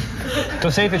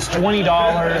say if it's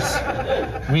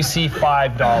 $20, we see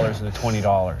 $5 of the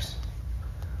 $20.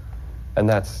 And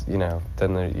that's, you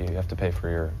have to pay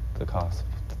for the cost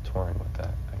of touring with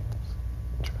that. I guess.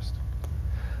 Interesting.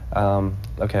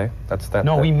 Okay, that's that.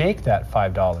 No, we make that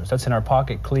 $5. That's in our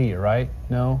pocket clear, right?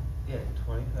 No? Yeah,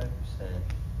 25%.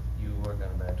 You work on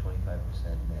about 25%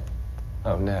 net.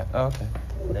 Oh, net. Oh, okay.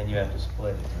 Then you have to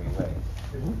split it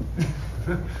 3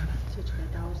 ways.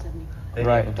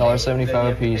 Right,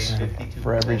 $1.75 a piece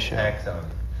for every show. Tax on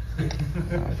it.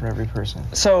 For every person.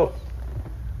 So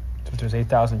if there's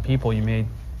 8,000 people, you made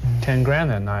 10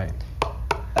 grand that night.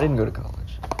 I didn't go to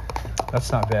college. That's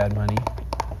not bad money.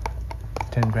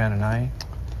 10 grand a night.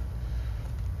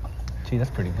 Gee, that's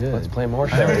pretty good. Let's play more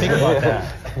I never shows. think about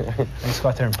that. Let's go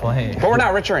out there and play. But we're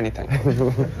not rich or anything.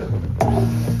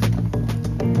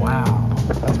 Wow,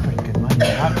 that's pretty good money.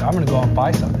 I'm gonna go out and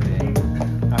buy something today.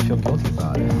 I feel guilty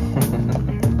about it.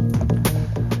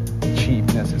 Cheap,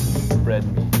 that's just red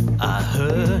meat. I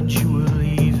heard you were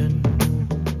leaving.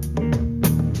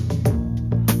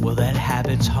 Well, that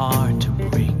habit's hard to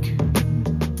break.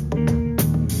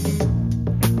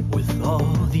 With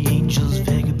all the angels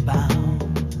vagabond,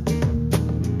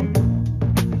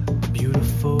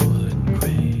 beautiful and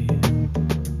gray.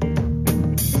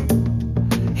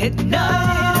 At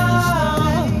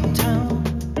night in this town,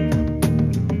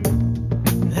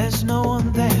 there's no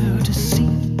one there to see.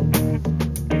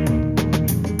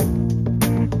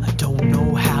 I don't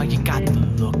know how you got the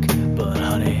look, but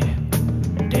honey,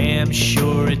 damn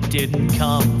sure it didn't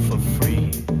come for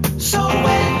free. So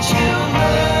when'd you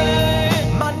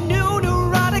learn, my new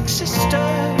neurotic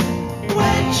sister?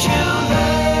 When'd you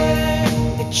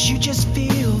learn that you just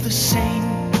feel the same?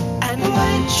 And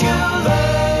when'd you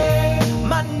learn,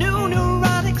 my new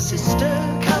neurotic sister?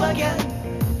 Come again.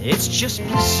 It's just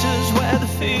blisters where the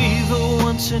fever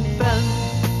once had been.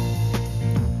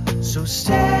 So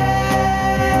stay a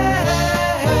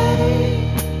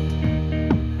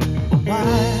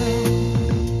while.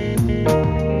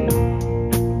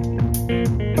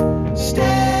 Stay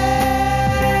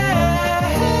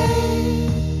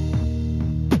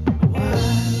a while.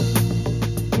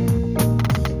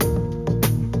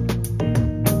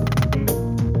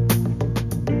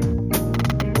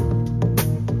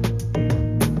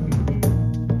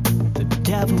 The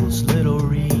devil's little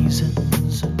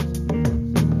reasons,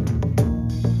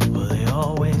 well, they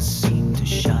always seem to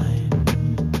shine.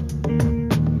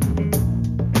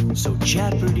 So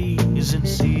jeopardy is in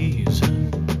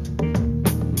season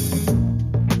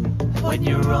when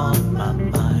you're on my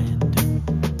mind.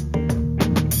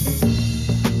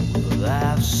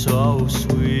 Laugh so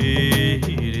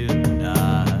sweet at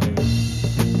night.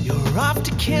 You're off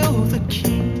to kill the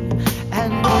king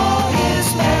and all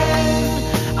his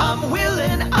men. I'm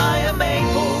willing, I am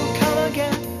able, come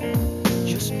again.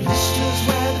 Just blisters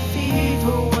where the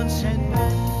fever once had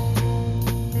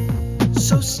been.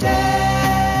 So stay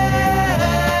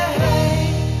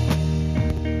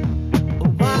a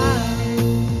while.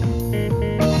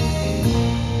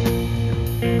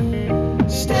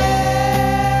 Stay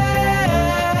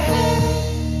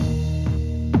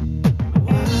a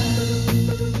while.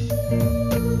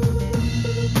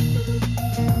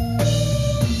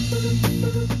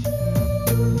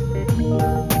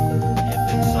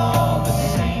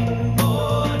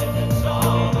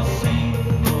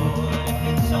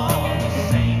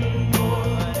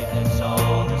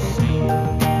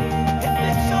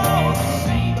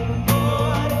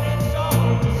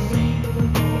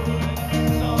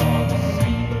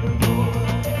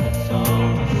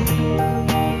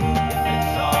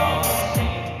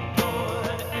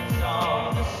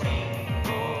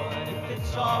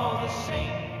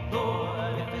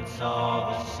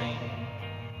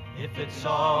 it's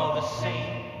all the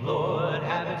same. Lord,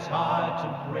 habits hard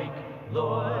to break.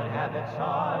 Lord, habits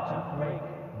hard to break.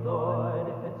 Lord,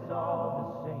 if it's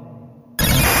all the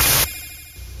same.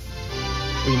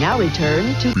 We now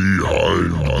return to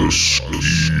Behind the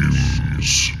Schemes.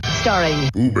 starring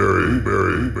Booberry,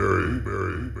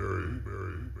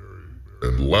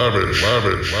 and Lavish.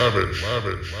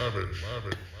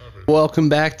 Welcome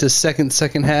back to second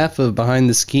half of Behind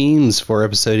the Schemes for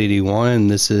episode 81.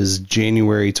 This is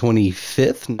January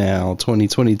 25th now,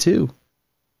 2022.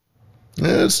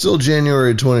 Yeah, it's still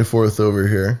January 24th over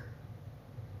here.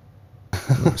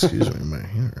 Oh, excuse me, my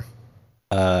hair.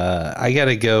 I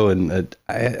gotta go and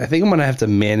I think I'm gonna have to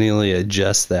manually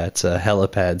adjust that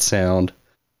helipad sound.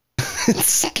 It's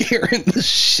scaring the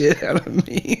shit out of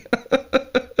me.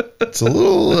 It's a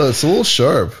little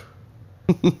sharp.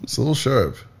 It's a little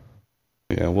sharp.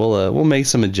 Yeah, we'll make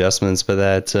some adjustments, but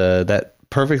that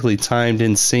perfectly timed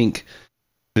in sync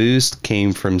boost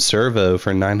came from Servo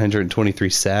for 923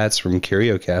 sats from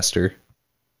Curiocaster.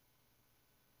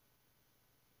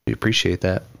 We appreciate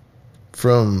that.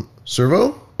 From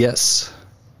Servo? Yes.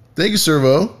 Thank you,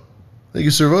 Servo. Thank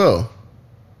you, Servo.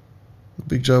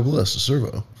 Big job bless to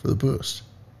Servo for the boost.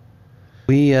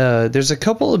 There's a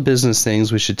couple of business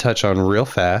things we should touch on real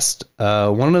fast.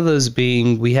 One of those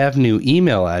being we have new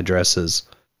email addresses.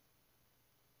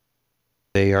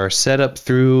 They are set up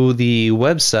through the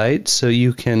website, so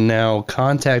you can now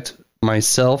contact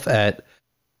myself at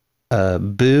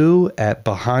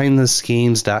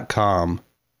boo@behindtheschemes.com.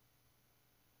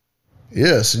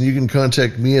 Yes, and you can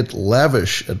contact me at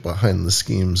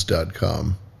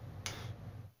lavish@behindtheschemes.com.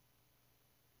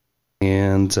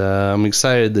 And I'm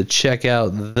excited to check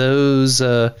out those,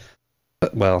 those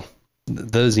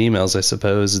emails, I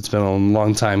suppose. It's been a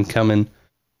long time coming.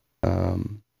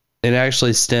 It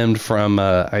actually stemmed from,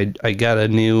 I got a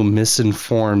new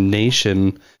Misinformed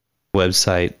Nation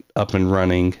website up and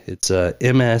running. It's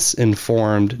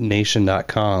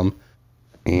msinformednation.com.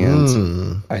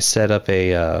 And I set up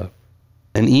an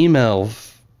email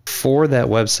for that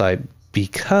website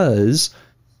because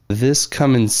this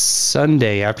coming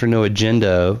Sunday after No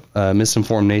Agenda,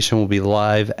 Misinformed Nation will be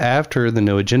live after the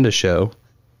No Agenda show.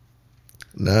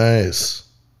 Nice.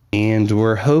 And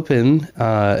we're hoping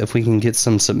if we can get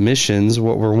some submissions,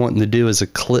 what we're wanting to do is a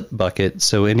clip bucket.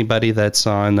 So anybody that's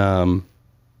on,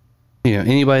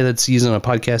 anybody that's using a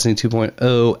Podcasting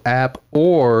 2.0 app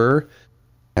or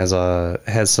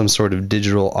has some sort of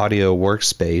digital audio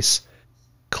workspace,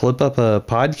 clip up a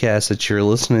podcast that you're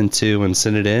listening to and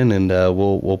send it in, and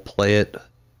we'll play it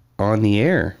on the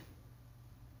air.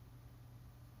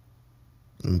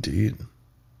 Indeed.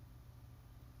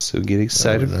 So get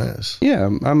excited. Nice. Yeah,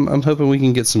 I'm hoping we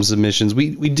can get some submissions.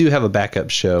 We do have a backup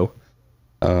show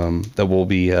that we'll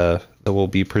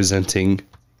be presenting.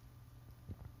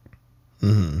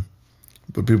 Mm-hmm.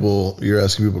 But you're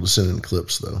asking people to send in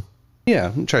clips, though.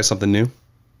 Yeah, try something new.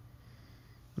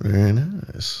 Very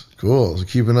nice. Cool. So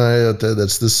keep an eye out there.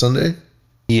 That's this Sunday?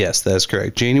 Yes, that's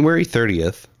correct. January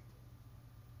 30th.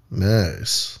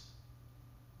 Nice.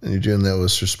 And you're doing that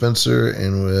with Sir Spencer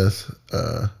and with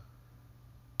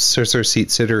Sir Seat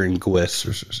Sitter and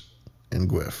Gwyff. And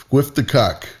Gwyff. Gwyff the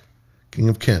Cock, King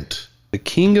of Kent. The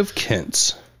King of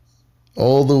Kent.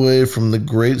 All the way from the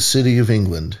great city of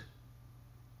England.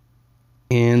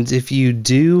 And if you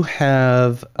do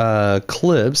have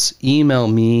clips, email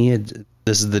me.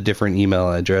 This is the different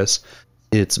email address.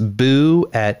 It's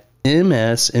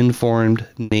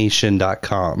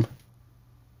boo@msinformednation.com.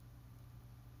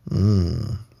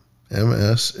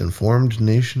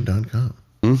 msinformednation.com.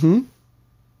 Mm-hmm.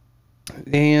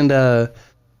 And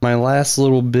my last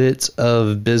little bit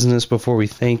of business before we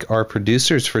thank our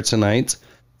producers for tonight.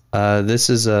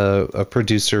 This is a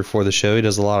producer for the show. He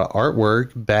does a lot of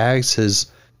artwork. Bags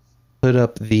has put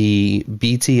up the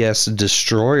BTS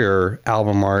Destroyer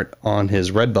album art on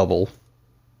his Redbubble.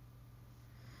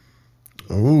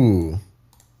 Ooh.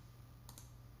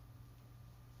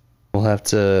 We'll have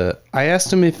to... I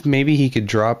asked him if maybe he could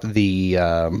drop the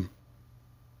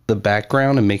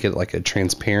background and make it like a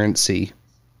transparency.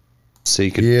 So you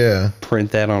could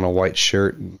print that on a white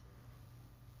shirt.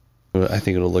 I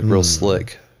think it'll look real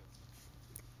slick.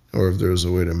 Or if there's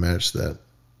a way to match that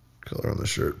color on the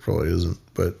shirt, probably isn't.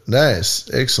 But nice,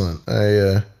 excellent.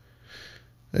 I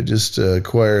just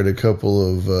acquired a couple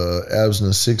of abs in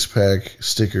a six-pack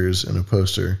stickers and a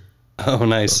poster. Oh,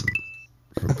 nice.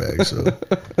 From Bags. So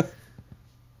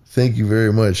thank you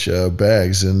very much,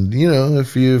 Bags. And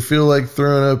if you feel like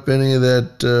throwing up any of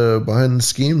that Behind the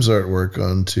Schemes artwork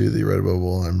onto the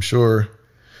Redbubble, I'm sure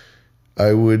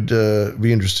I would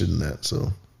be interested in that.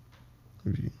 So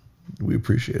if you We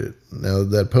appreciate it. Now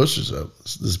that poster's up,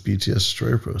 this BTS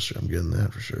Destroyer poster, I'm getting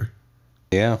that for sure.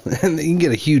 Yeah, and you can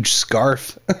get a huge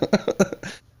scarf.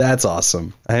 That's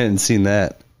awesome. I hadn't seen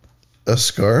that. A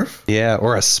scarf? Yeah,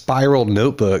 or a spiral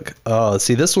notebook. Oh,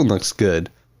 see, this one looks good.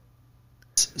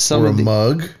 Or a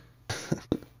mug.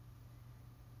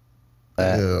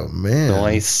 Oh, man.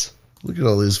 Nice. Look at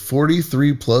all these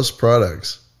 43 plus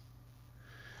products.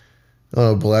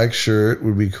 On a black shirt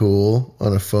would be cool.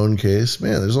 On a phone case.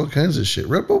 Man, there's all kinds of shit.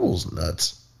 Redbubble's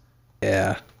nuts.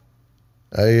 Yeah.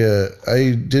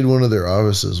 I did one of their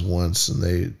offices once,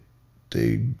 and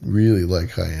they really like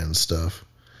high-end stuff.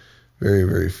 Very,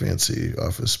 very fancy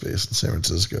office space in San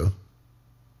Francisco.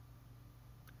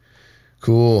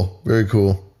 Cool. Very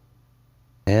cool.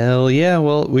 Hell yeah.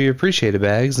 Well, we appreciate it,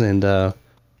 Bags. And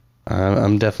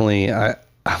I'm definitely...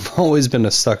 I've always been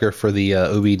a sucker for the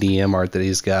OBDM art that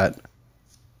he's got.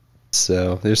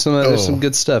 So there's some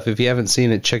good stuff. If you haven't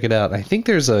seen it, check it out. I think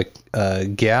there's a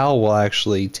gal will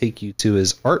actually take you to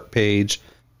his art page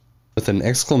with an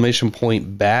exclamation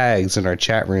point bags in our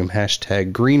chat room,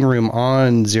 hashtag green room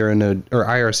on zeronode or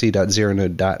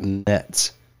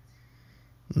irc.zeronode.net.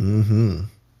 Mm-hmm.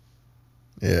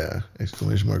 Yeah.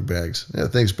 Exclamation mark bags. Yeah.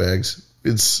 Thanks, Bags.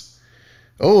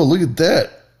 Oh, look at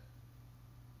that.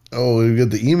 Oh, we got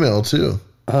the email too.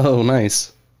 Oh,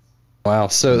 nice. Wow.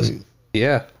 So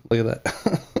yeah, look at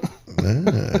that.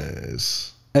 Nice.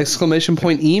 Exclamation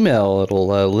point email. It'll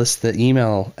list the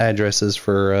email addresses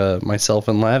for myself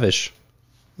and Lavish.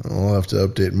 I'll have to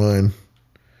update mine.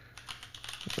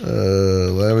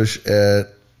 Lavish at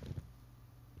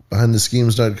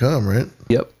behindtheschemes.com, right?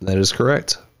 Yep, that is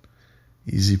correct.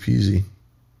 Easy peasy.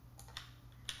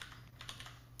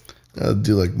 I'll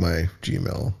do like my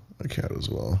Gmail account as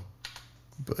well.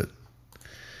 But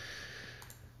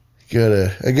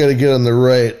I gotta get on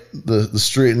the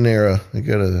straight and narrow. I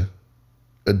gotta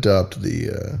adopt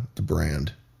the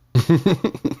brand.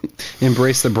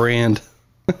 Embrace the brand.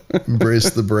 Embrace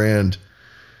the brand,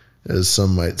 as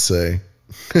some might say.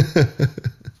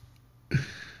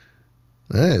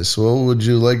 Nice. Well, would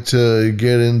you like to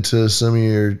get into some of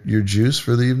your juice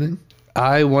for the evening?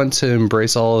 I want to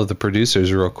embrace all of the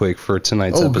producers real quick for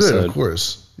tonight's episode. Good, of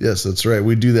course. Yes, that's right.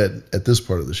 We do that at this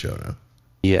part of the show now.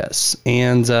 Yes.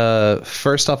 And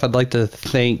first off, I'd like to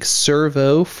thank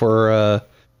Servo for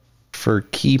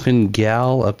keeping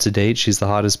Gal up to date. She's the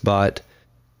hottest bot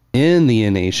in the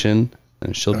Nation,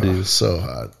 and she'll do so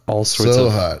hot, all sorts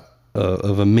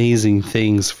of amazing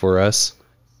things for us.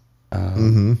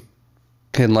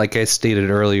 And like I stated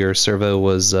earlier, Servo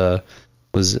was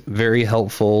very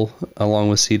helpful along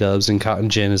with C-Dubs and Cotton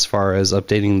Gin as far as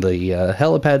updating the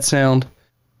helipad sound.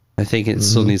 I think it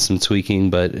still needs some tweaking,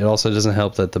 but it also doesn't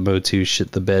help that the Motu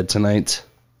shit the bed tonight.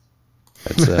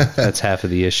 That's half of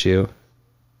the issue.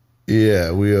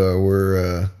 Yeah, we are.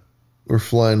 We're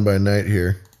flying by night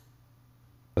here.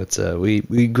 But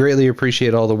we greatly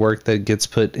appreciate all the work that gets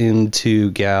put into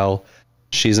Gal.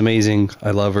 She's amazing.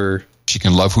 I love her. She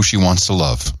can love who she wants to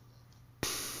love.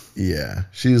 Yeah,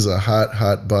 she's a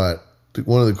hot bot.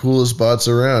 One of the coolest bots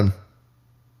around.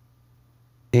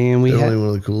 And definitely one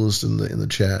of the coolest in the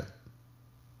chat.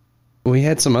 We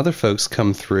had some other folks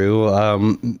come through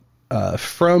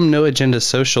from No Agenda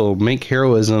Social. Make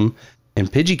Heroism and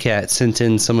Pidgeycat sent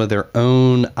in some of their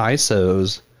own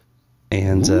ISOs.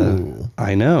 And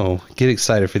I know. Get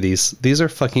excited for these. These are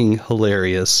fucking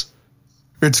hilarious.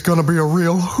 It's gonna be a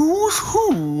real who's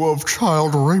who of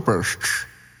child rapists.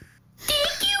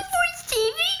 Thank you for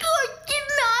saving our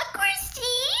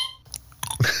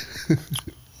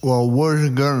democracy. Well, where's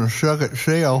it gonna suck at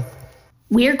sail?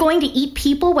 We're going to eat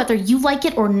people whether you like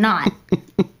it or not.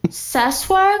 Cess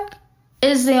work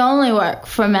is the only work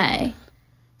for me.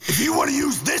 If you want to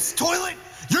use this toilet,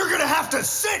 you're gonna have to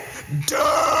sit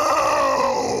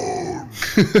down.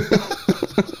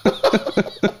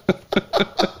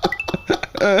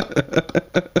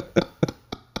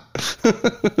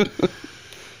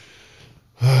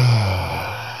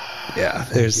 Yeah,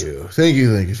 Thank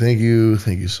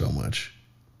you so much.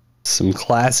 Some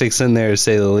classics in there, to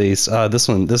say the least. This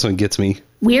one gets me.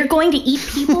 We're going to eat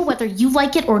people whether you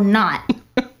like it or not.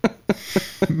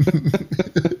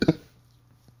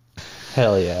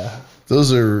 Hell yeah.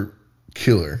 Those are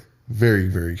killer. Very,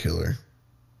 very killer.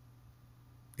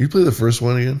 You play the first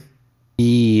one again?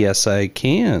 Yes, I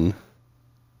can.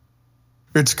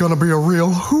 It's gonna be a real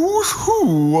who's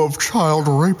who of child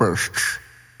rapists.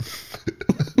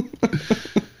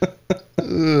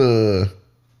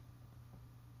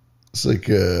 It's like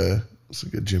a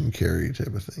Jim Carrey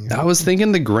type of thing. I was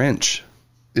thinking the Grinch.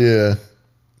 Yeah.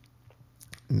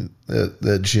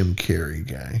 That Jim Carrey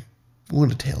guy.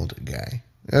 What a talented guy.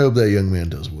 I hope that young man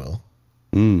does well.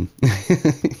 Yeah.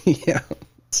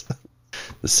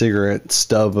 The cigarette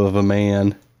stub of a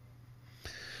man.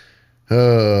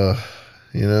 The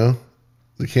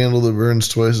candle that burns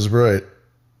twice as bright.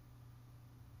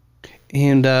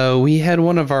 And we had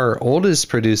one of our oldest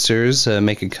producers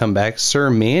make a comeback. Sir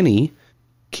Manny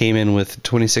came in with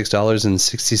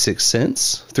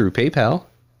 $26.66 through PayPal.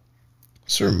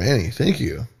 Sir Manny, thank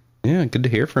you. Yeah, good to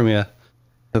hear from you.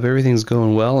 Hope everything's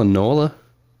going well in NOLA.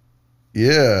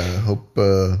 Yeah, hope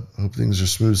things are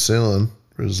smooth sailing.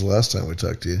 It was the last time we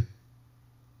talked to you.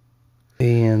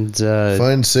 And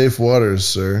find safe waters,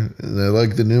 sir. And I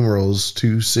like the numerals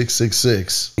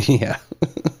 2666. Yeah.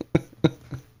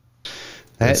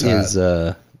 That's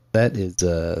very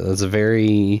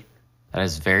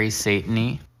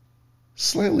Satan-y.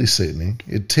 Slightly Satan-y.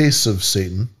 It tastes of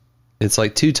Satan. It's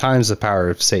like 2 times the power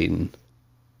of Satan.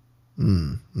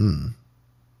 And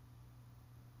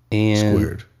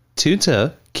Squared.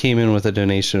 Tuta came in with a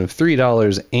donation of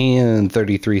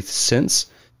 $3.33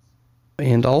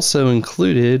 and also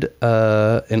included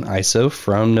an ISO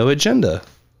from No Agenda.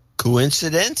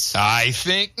 Coincidence? I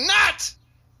think not.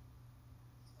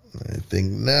 I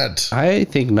think not. I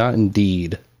think not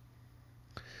indeed.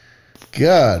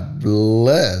 God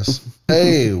bless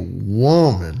a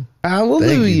woman.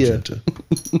 Hallelujah. Thank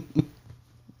you,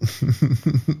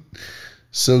 Junta.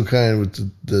 So kind with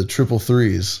the triple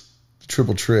threes, the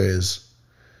triple trays.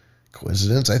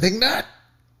 Coincidence? I think not.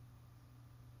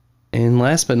 And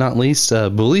last but not least,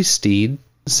 Bully Steed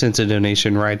sent a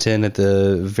donation right in at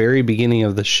the very beginning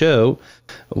of the show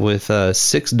with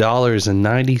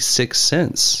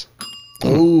 $6.96.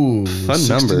 Oh, fun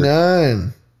 69.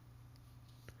 number.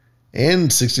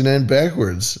 And 69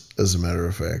 backwards, as a matter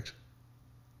of fact.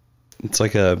 It's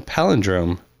like a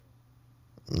palindrome.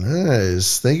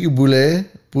 Nice. Thank you, Boule.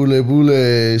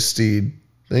 Boule, Steed.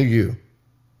 Thank you.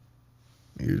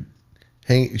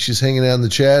 She's hanging out in the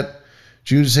chat.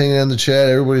 June's hanging out in the chat.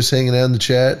 Everybody's hanging out in the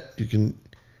chat. You can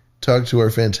talk to our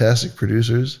fantastic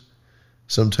producers.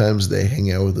 Sometimes they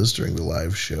hang out with us during the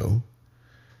live show.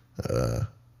 The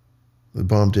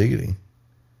Bomb Diggity.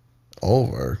 All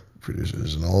of our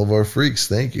producers and all of our freaks,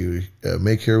 thank you.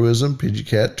 Make Heroism, PG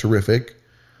Cat, terrific.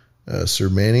 Sir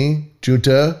Manny,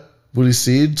 Junta, Woody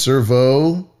Seed,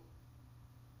 Servo.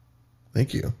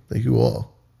 Thank you. Thank you all.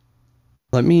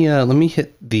 Let me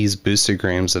hit these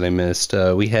boostergrams that I missed.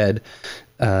 We had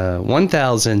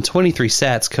 1,023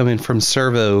 sats coming from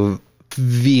Servo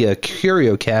via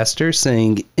Curiocaster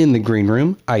saying in the green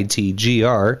room,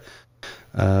 ITGR.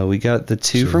 We got the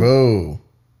two Servo.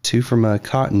 from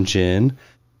Cotton Gin.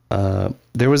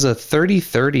 There was a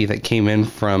 3030 that came in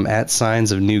from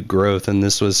 @Signs of New Growth, and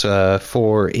this was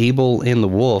for Abel and the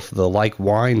Wolf, the Like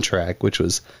Wine track, which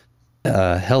was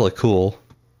hella cool.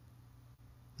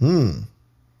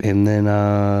 And then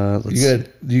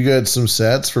you got some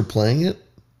sats for playing it?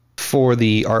 For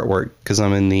the artwork, because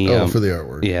I'm in the for the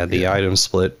artwork. Yeah, the item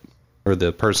split or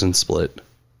the person split.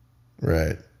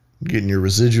 Right. Getting your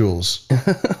residuals.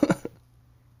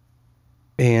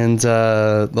 And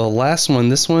the last one,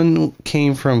 this one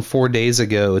came from 4 days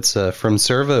ago. It's from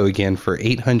Servo again for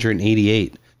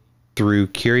 888 through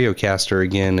Curiocaster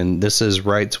again, and this is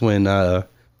right when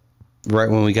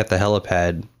we got the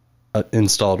helipad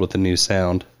installed with the new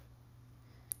sound.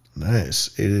 Nice.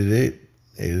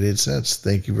 888 cents.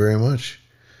 Thank you very much,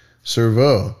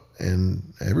 Servo and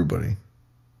everybody.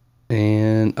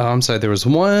 And I'm sorry, there was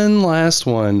one last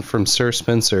one from Sir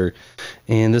Spencer,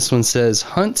 and this one says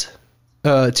Hunt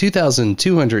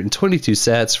 2,222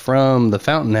 sats from the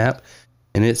Fountain app,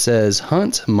 and it says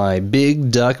Hunt my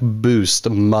big duck boost,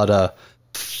 mudda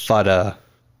fudda.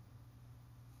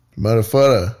 Mudda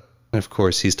fudda. And of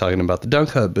course, he's talking about the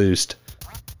Dunk Hut boost.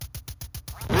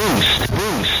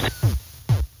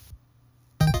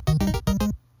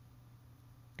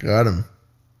 Got him.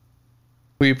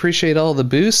 We appreciate all the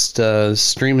boost,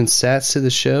 streaming sats to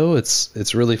the show.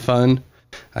 It's really fun.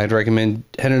 I'd recommend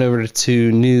heading over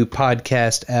to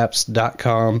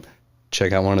newpodcastapps.com.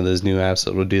 Check out one of those new apps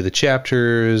that will do the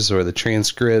chapters or the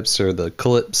transcripts or the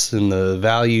clips and the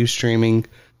value streaming.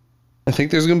 I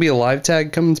think there's going to be a live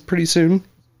tag coming pretty soon.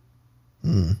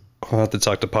 I'll have to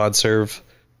talk to PodServe,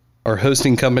 our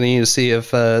hosting company, to see if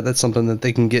that's something that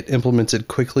they can get implemented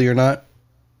quickly or not.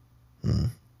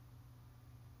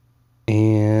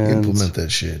 And implement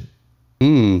that shit.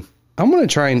 I'm going to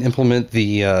try and implement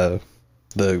the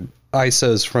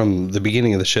ISOs from the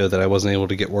beginning of the show that I wasn't able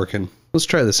to get working. Let's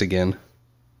try this again.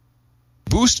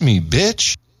 Boost me,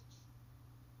 bitch.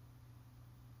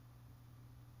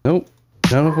 Nope.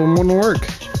 None of them want to work.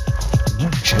 We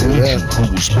told you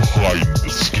who's behind the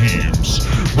schemes,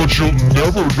 but you'll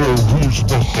never know who's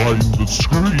behind the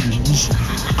screams.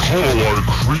 Call our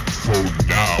creep phone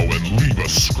now and leave a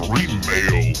scream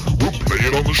mail. We'll play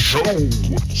it on the show.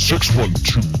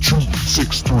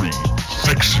 612-263-SEXY.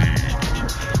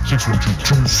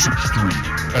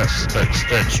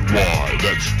 612-263-SXXY.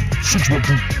 That's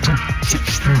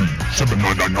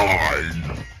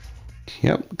 612-263-7999.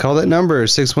 Yep. Call that number,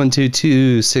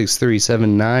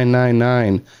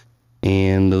 612-263-7999,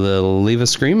 and leave a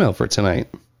scream mail for tonight.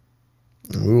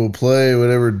 We will play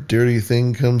whatever dirty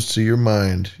thing comes to your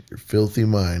mind, your filthy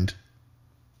mind.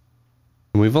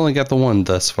 We've only got the one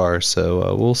thus far,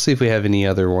 so we'll see if we have any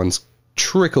other ones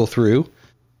trickle through.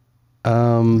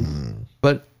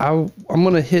 But I'm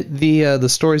going to hit the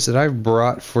stories that I've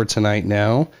brought for tonight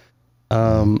now.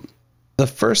 The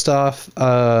first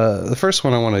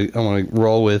one I want to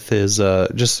roll with is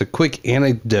just a quick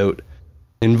anecdote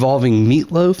involving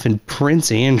Meatloaf and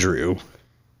Prince Andrew.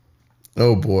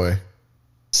 Oh boy.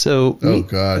 So,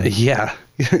 God. Yeah,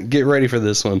 get ready for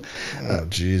this one. Oh,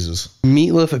 Jesus.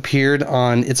 Meatloaf appeared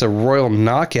on It's a Royal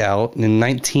Knockout in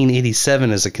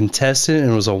 1987 as a contestant,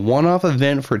 and it was a one-off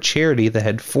event for charity that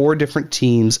had 4 different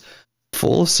teams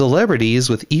full of celebrities,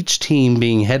 with each team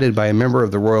being headed by a member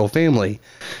of the royal family.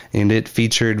 And it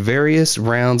featured various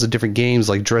rounds of different games,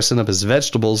 like dressing up as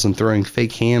vegetables and throwing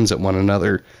fake hams at one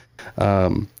another.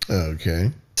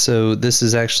 Okay. So this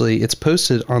is actually, it's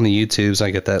posted on the YouTube, so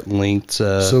I get that linked.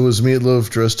 So was Meatloaf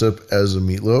dressed up as a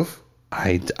meatloaf?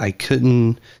 I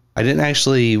didn't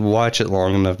actually watch it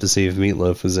long enough to see if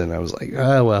Meatloaf was in. I was like,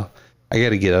 oh, well, I got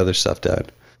to get other stuff done.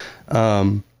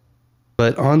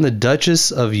 But on the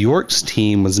Duchess of York's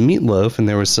team was Meatloaf, and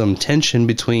there was some tension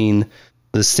between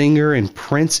the singer and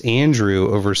Prince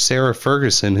Andrew over Sarah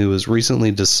Ferguson, who was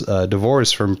recently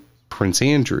divorced from Prince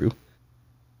Andrew.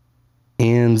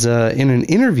 And in an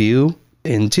interview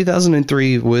in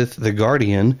 2003 with The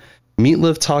Guardian,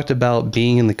 Meatloaf talked about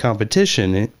being in the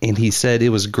competition, and he said, "It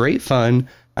was great fun.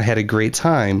 I had a great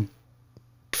time.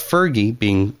 Fergie,"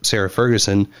 being Sarah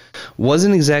Ferguson,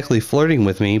 "wasn't exactly flirting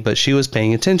with me, but she was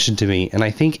paying attention to me. And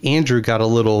I think Andrew got a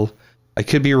little, I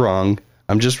could be wrong,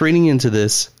 I'm just reading into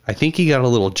this, I think he got a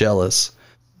little jealous."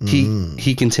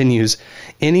 He continues,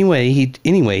 Anyway,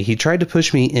 he tried to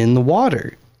push me in the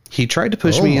water. He tried to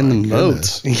push me in the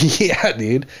moat. Yeah,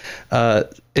 dude. Trying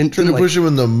to push him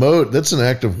in the moat, that's an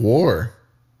act of war.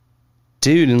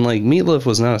 Dude, and like Meatloaf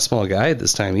was not a small guy at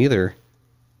this time either.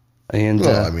 And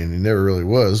well, I mean, he never really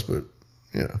was, but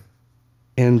yeah.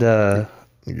 And I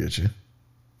get you.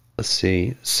 Let's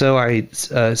see. So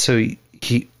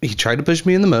he tried to push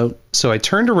me in the moat. So I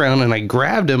turned around and I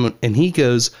grabbed him, and he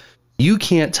goes, "You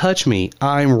can't touch me.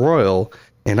 I'm royal."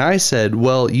 And I said,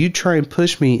 "Well, you try and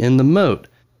push me in the moat.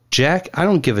 Jack, I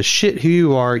don't give a shit who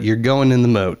you are. You're going in the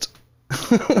moat."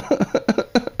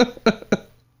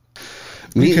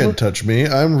 You can't touch me.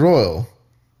 I'm royal.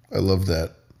 I love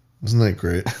that. Isn't that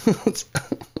great?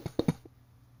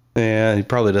 Yeah, he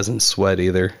probably doesn't sweat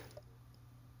either.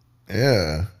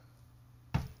 Yeah.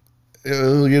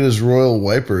 He'll get his royal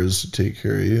wipers to take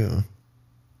care of you.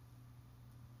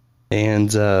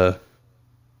 And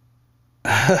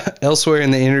elsewhere in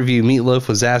the interview, Meatloaf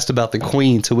was asked about the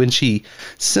Queen, to which he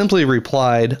simply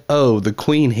replied, "Oh, the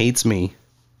Queen hates me."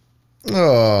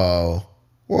 Oh,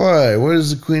 why? Why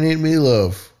does the Queen hate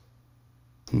Meatloaf?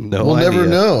 We'll never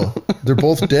know. They're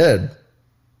both dead.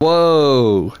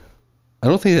 Whoa. I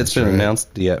don't think that's been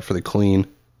announced yet for the Queen.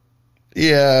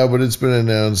 Yeah, but it's been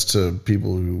announced to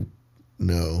people who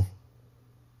know.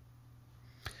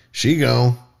 She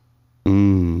gone.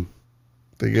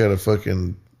 They got a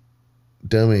fucking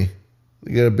dummy.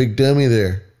 They got a big dummy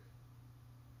there.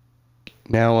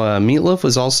 Now, Meatloaf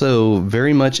was also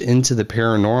very much into the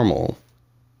paranormal.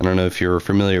 I don't know if you're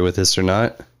familiar with this or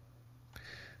not.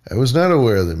 I was not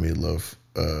aware that Meatloaf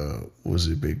was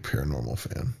a big paranormal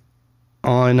fan.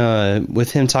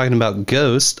 With him talking about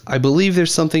ghosts, I believe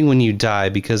there's something when you die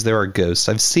because there are ghosts.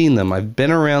 I've seen them. I've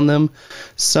been around them.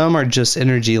 Some are just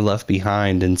energy left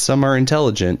behind, and some are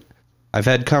intelligent. I've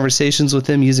had conversations with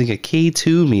them using a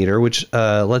K2 meter, which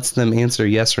lets them answer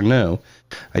yes or no.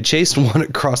 I chased one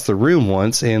across the room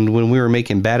once, and when we were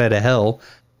making Bat Out of Hell,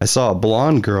 I saw a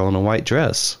blonde girl in a white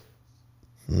dress.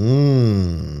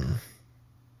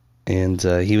 And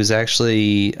he was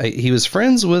actually he was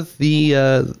friends with the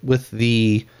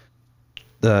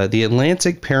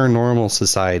Atlantic Paranormal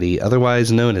Society,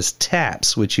 otherwise known as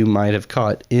TAPS, which you might have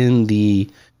caught in the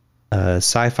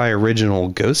sci-fi original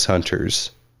Ghost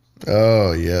Hunters.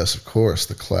 Oh yes, of course,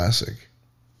 the classic.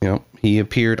 Yep, he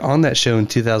appeared on that show in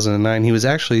 2009. He was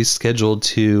actually scheduled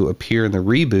to appear in the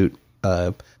reboot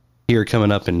here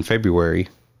coming up in February.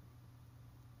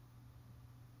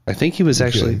 I think he was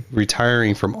actually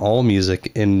retiring from all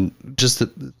music, and just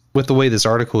with the way this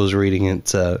article was reading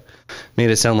it, made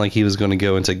it sound like he was going to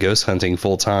go into ghost hunting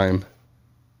full time.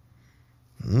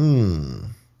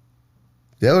 That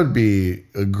would be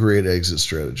a great exit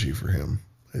strategy for him,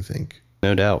 I think.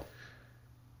 No doubt.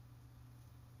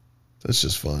 That's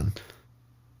just fun.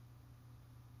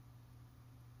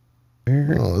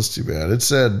 Oh, that's too bad. It's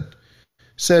sad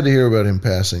to hear about him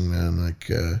passing, man. Like,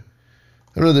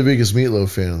 I'm not the biggest Meatloaf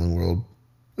fan in the world,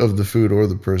 of the food or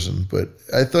the person, but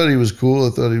I thought he was cool. I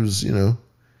thought he was,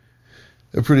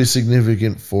 a pretty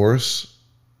significant force,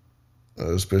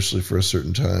 especially for a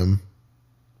certain time.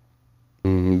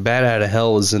 Bad Outta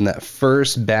Hell was in that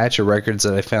first batch of records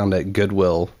that I found at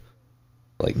Goodwill,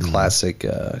 like classic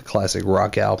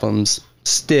rock albums.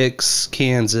 Styx,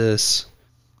 Kansas,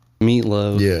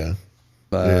 Meatloaf. Yeah.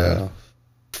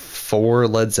 4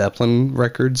 Led Zeppelin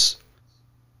records.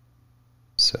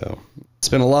 So it's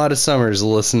been a lot of summers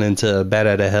listening to Bad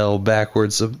Outta Hell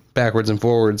backwards and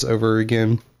forwards over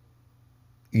again.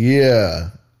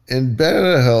 Yeah, and Bad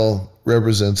Outta Hell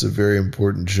represents a very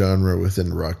important genre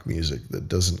within rock music that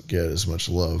doesn't get as much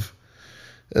love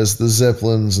as the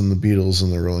Zeppelins and the Beatles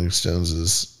and the Rolling Stones.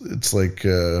 It's like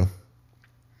I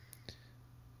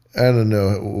don't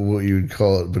know what you would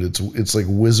call it, but it's like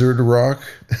wizard rock,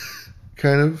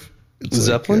 kind of. It's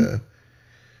Zeppelin.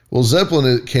 Well, Zeppelin,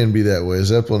 it can be that way.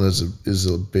 Zeppelin is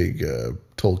a big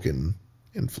Tolkien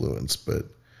influence, but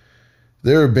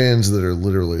there are bands that are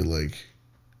literally like,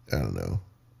 I don't know,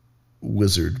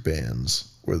 wizard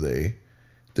bands where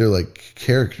they're like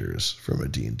characters from a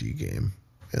D&D game,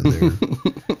 and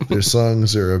their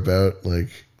songs are about like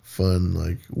fun,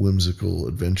 like whimsical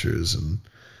adventures and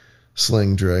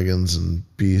slaying dragons and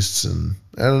beasts, and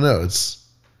I don't know,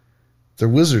 they're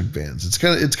wizard bands. It's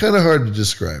kind of hard to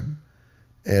describe.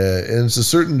 And it's a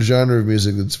certain genre of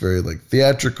music that's very like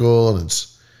theatrical, and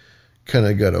it's kind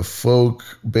of got a folk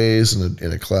bass and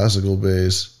a classical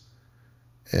bass,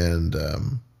 and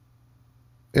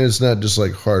it's not just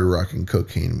like hard rock and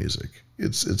cocaine music.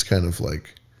 It's kind of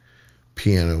like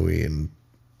piano-y and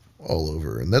all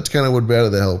over, and that's kind of what Bad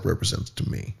Outta Hell represents to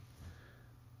me.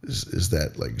 Is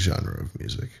that like genre of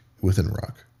music within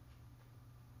rock?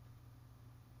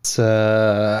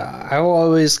 I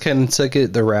always kind of took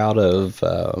it the route of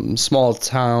small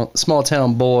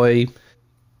town boy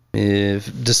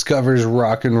discovers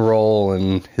rock and roll,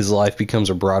 and his life becomes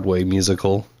a Broadway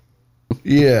musical.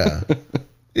 Yeah.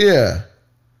 Yeah.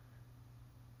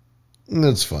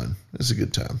 That's fun. It's a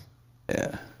good time.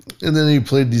 Yeah. And then he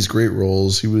played these great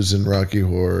roles. He was in Rocky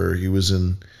Horror. He was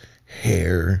in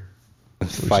Hair.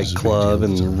 Fight Club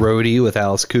and Roadie with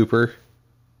Alice Cooper.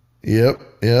 Yep.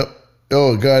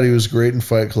 Oh, God, he was great in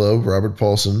Fight Club. Robert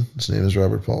Paulson. His name is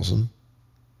Robert Paulson.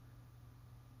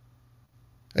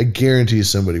 I guarantee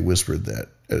somebody whispered that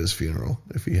at his funeral,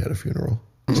 if he had a funeral.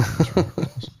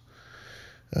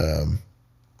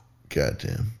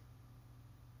 Goddamn.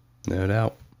 No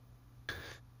doubt.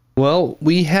 Well,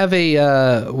 we have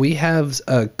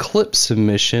a clip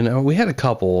submission. We had a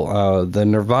couple. The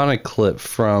Nirvana clip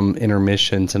from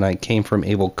Intermission tonight came from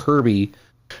Abel Kirby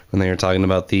when they were talking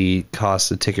about the cost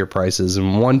of ticket prices.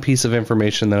 And one piece of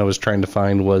information that I was trying to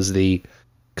find was the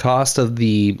cost of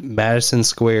the Madison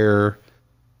Square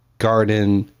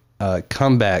Garden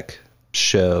comeback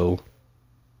show.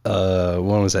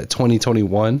 When was that?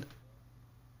 2021?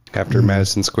 After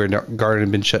Madison Square Garden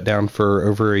had been shut down for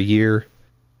over a year.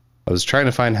 I was trying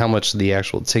to find how much the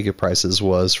actual ticket prices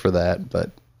was for that,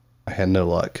 but I had no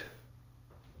luck.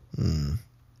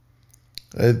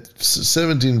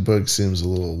 $17 seems a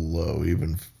little low,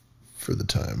 even for the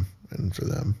time and for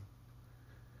them.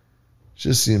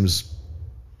 Just seems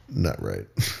not right.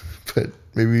 But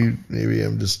maybe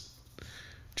I'm just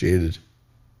jaded.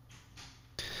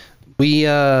 We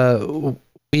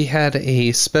had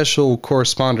a special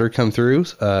correspondent come through,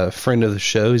 a friend of the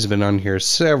show. He's been on here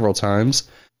several times.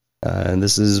 And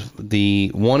this is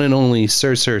the one and only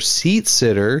Sir Seat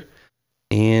Sitter.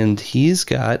 And he's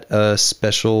got a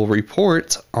special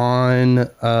report on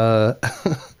an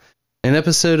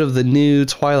episode of the new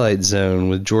Twilight Zone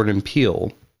with Jordan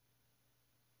Peele.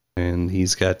 And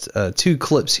he's got 2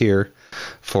 clips here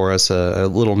for us, a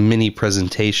little mini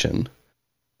presentation.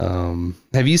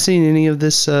 Have you seen any of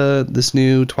this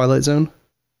new Twilight Zone?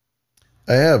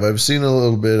 I have. I've seen a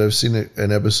little bit. I've seen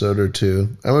an episode or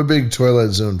 2. I'm a big Twilight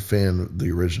Zone fan of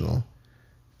the original.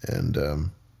 And,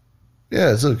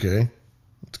 yeah, it's okay.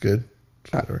 It's good.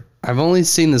 Whatever. I've only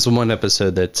seen this one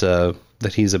episode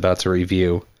that he's about to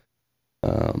review.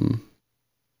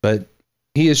 But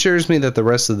he assures me that the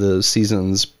rest of the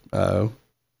season's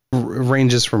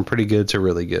ranges from pretty good to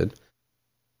really good.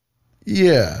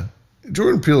 Yeah.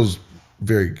 Jordan Peele's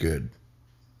very good.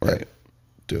 Right.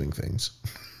 Doing things.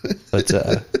 But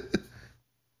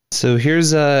so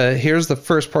here's the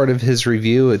first part of his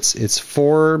review. It's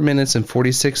 4 minutes and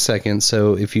 46 seconds.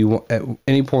 So if you at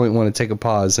any point want to take a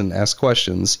pause and ask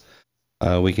questions,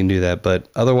 we can do that. But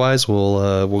otherwise,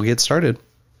 we'll get started.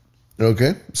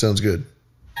 Okay, sounds good.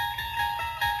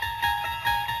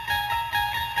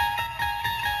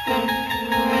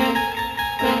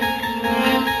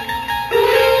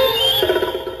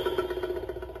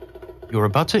 You're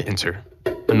about to enter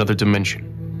another dimension.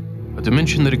 A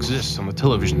dimension that exists on the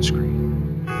television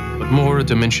screen, but more a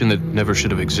dimension that never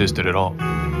should have existed at all.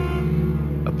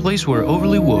 A place where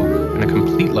overly woke and a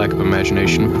complete lack of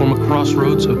imagination form a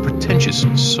crossroads of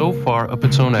pretentiousness so far up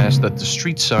its own ass that the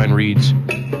street sign reads,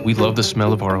 "We love the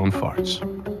smell of our own farts."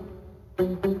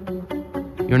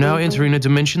 You're now entering a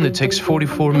dimension that takes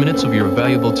 44 minutes of your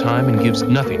valuable time and gives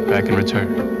nothing back in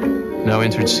return. Now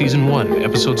entered Season 1,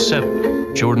 Episode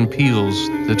 7, Jordan Peele's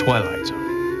The Twilight Zone.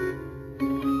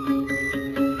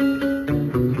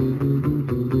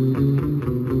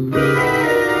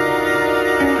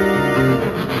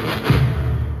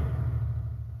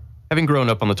 Having grown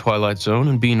up on The Twilight Zone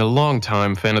and being a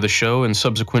longtime fan of the show and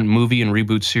subsequent movie and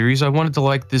reboot series, I wanted to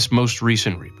like this most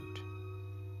recent reboot.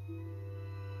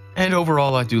 And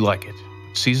overall, I do like it.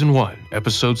 Season 1,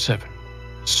 Episode 7.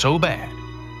 So bad,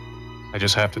 I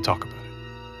just have to talk about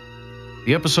it.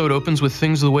 The episode opens with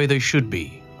things the way they should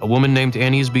be. A woman named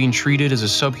Annie is being treated as a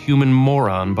subhuman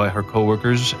moron by her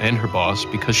coworkers and her boss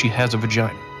because she has a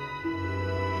vagina.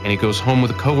 Annie goes home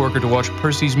with a coworker to watch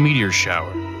Percy's meteor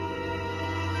shower.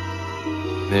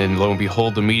 Then, lo and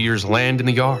behold, the meteors land in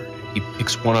the yard. He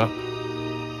picks one up.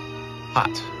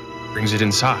 Hot. Brings it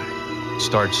inside.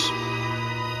 Starts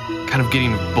kind of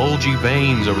getting bulgy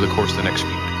veins over the course of the next few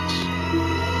minutes.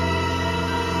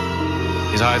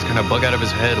 His eyes kind of bug out of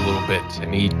his head a little bit,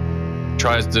 and he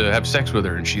tries to have sex with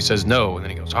her, and she says no, and then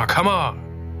he goes, "Oh, come on."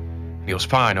 And he goes,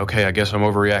 "Fine, okay, I guess I'm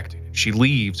overreacting." She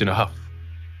leaves in a huff.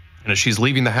 And as she's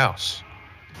leaving the house,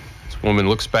 this woman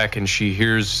looks back and she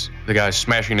hears the guy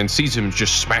smashing and sees him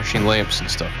just smashing lamps and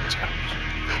stuff in his house.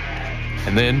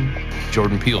 And then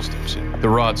Jordan Peele steps in, the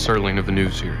Rod Serling of the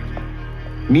new series.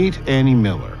 Meet Annie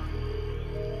Miller.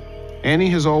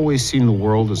 Annie has always seen the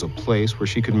world as a place where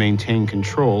she could maintain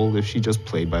control if she just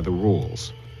played by the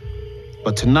rules.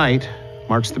 But tonight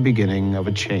marks the beginning of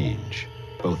a change,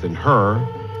 both in her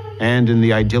and in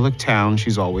the idyllic town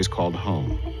she's always called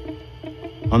home.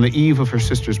 On the eve of her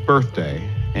sister's birthday,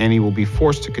 Annie will be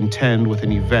forced to contend with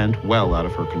an event well out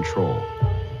of her control,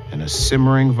 and a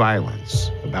simmering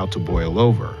violence about to boil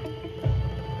over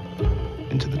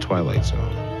into the Twilight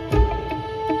Zone.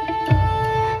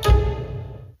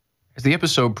 As the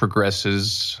episode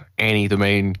progresses, Annie, the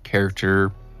main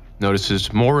character,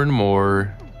 notices more and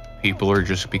more people are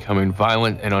just becoming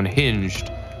violent and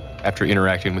unhinged after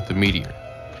interacting with the meteor.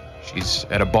 She's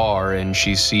at a bar and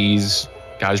she sees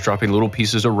guys dropping little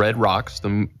pieces of red rocks,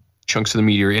 the chunks of the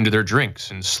meteor, into their drinks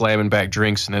and slamming back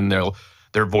drinks, and then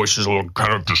their voices will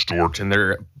kind of distort and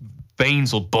their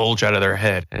veins will bulge out of their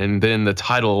head. And then the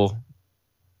title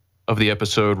of the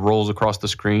episode rolls across the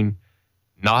screen,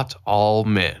 "Not All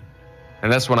Men."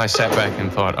 And that's when I sat back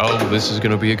and thought, oh, this is going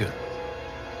to be a good one.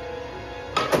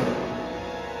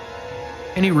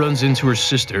 Annie runs into her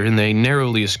sister and they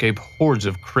narrowly escape hordes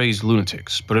of crazed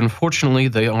lunatics, but unfortunately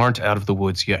they aren't out of the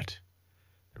woods yet.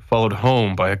 They're followed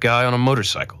home by a guy on a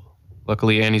motorcycle.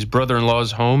 Luckily, Annie's brother-in-law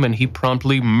is home and he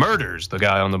promptly murders the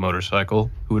guy on the motorcycle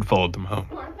who had followed them home.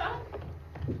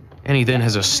 Annie then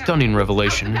has a stunning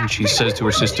revelation and she says to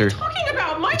her sister,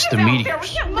 "It's the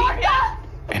meteors.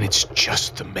 And it's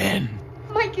just the men."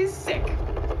 Mike is sick.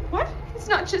 What? It's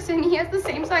not just him. He has the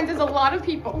same signs as a lot of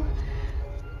people.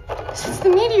 It's the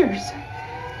meteors.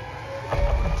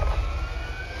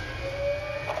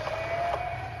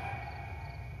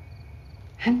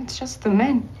 And it's just the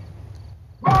men.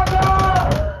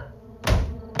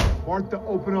 Martha,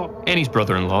 open up. Annie's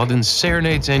brother-in-law then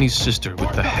serenades Annie's sister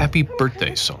with the happy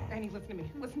birthday song.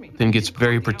 Then gets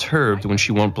very perturbed when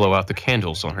she won't blow out the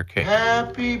candles on her cake.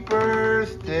 Happy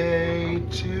birthday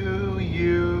to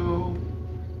you.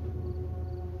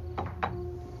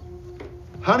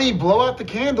 Honey, blow out the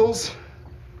candles,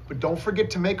 but don't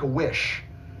forget to make a wish.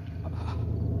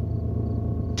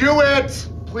 Do it,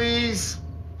 please.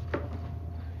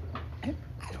 I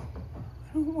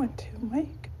don't want to,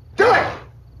 Mike. Do it!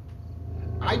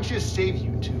 I just saved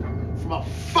you two from a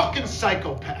fucking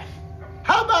psychopath.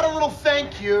 How about a little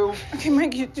thank you? Okay,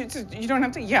 Mike, you don't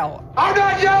have to yell. I'm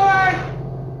not yelling!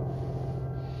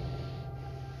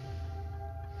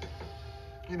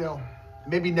 You know,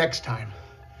 maybe next time,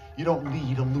 you don't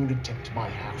lead a lunatic to my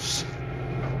house.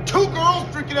 2 girls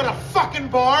drinking at a fucking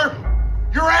bar?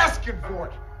 You're asking for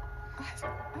it.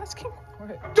 Asking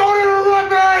for it. Don't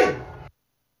interrupt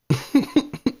me!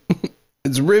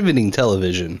 It's riveting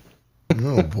television.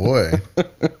 Oh boy.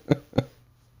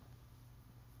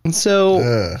 And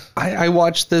so I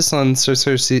watched this on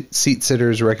Sir Seat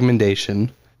Sitter's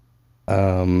recommendation.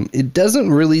 It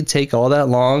doesn't really take all that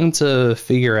long to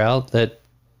figure out that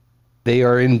they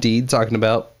are indeed talking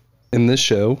about in this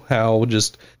show how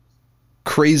just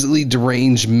crazily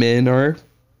deranged men are.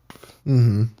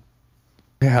 Mm-hmm.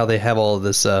 How they have all of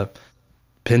this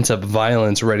pent up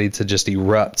violence ready to just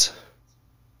erupt.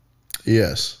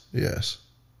 Yes, yes.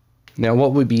 Now,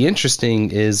 what would be interesting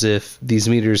is if these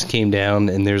meters came down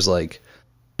and there's like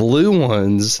blue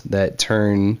ones that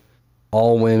turn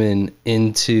all women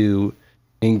into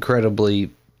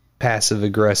incredibly passive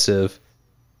aggressive.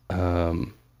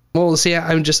 Well, see,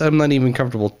 I'm not even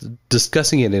comfortable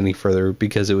discussing it any further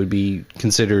because it would be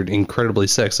considered incredibly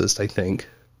sexist, I think.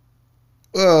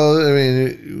 Well, I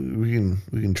mean,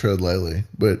 we can tread lightly,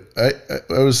 but I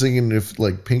was thinking if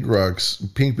like pink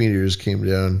meters came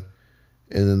down,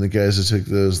 and then the guys that took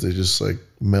those, they just like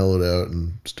mellowed out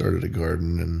and started a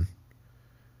garden and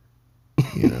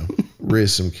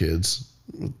raised some kids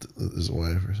with his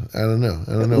wife or something. I don't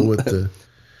know what the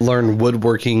learn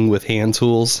woodworking with hand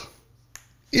tools.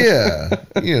 Yeah,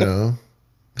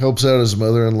 helps out his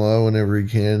mother-in-law whenever he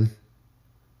can.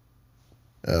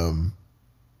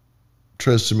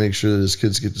 Tries to make sure that his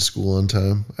kids get to school on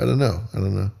time. I don't know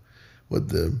what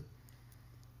the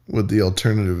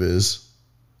alternative is.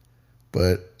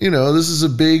 But, this is a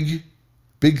big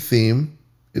theme.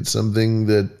 It's something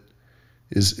that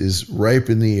is ripe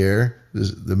in the air.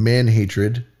 There's the man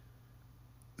hatred.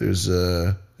 There's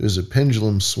a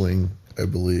pendulum swing, I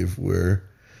believe, where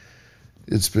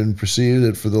it's been perceived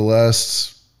that for the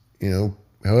last,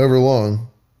 however long,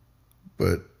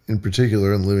 but in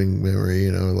particular in living memory,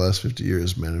 the last 50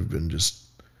 years, men have been just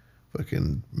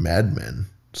fucking madmen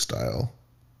style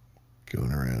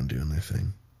going around doing their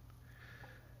thing.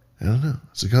 I don't know.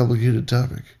 It's a complicated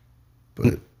topic,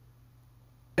 but.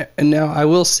 And now I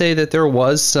will say that there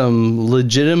was some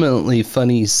legitimately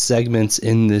funny segments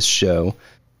in this show.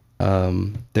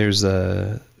 There's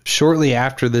shortly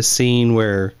after this scene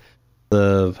where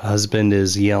the husband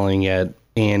is yelling at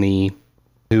Annie,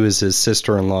 who is his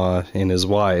sister-in-law and his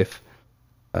wife.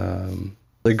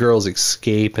 The girls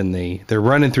escape and they're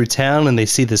running through town and they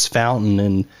see this fountain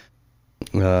and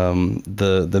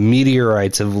the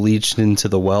meteorites have leached into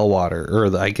the well water,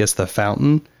 or I guess the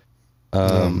fountain.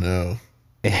 Oh no.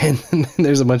 And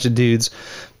there's a bunch of dudes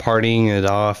partying it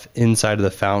off inside of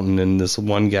the fountain, and this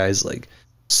one guy's like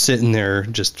sitting there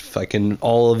just fucking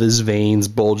all of his veins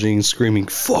bulging, screaming,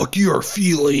 "Fuck your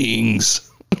feelings."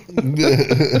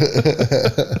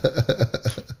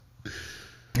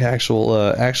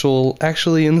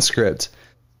 Actually in the script.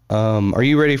 Are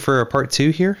you ready for a part 2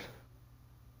 here?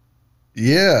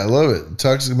 Yeah, I love it.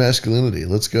 Toxic masculinity.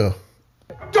 Let's go.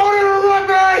 Don't interrupt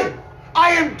me!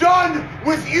 I am done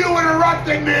with you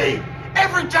interrupting me!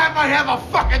 Every time I have a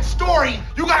fucking story,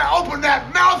 you gotta open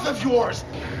that mouth of yours!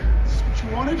 Is this what you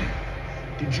wanted?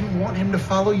 Did you want him to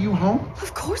follow you home?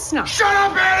 Of course not. Shut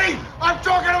up, Annie! I'm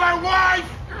talking to my wife!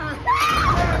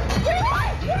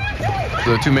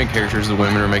 The two main characters, the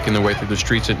women, are making their way through the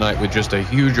streets at night with just a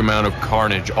huge amount of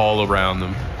carnage all around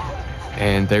them.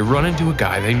 And they run into a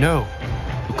guy they know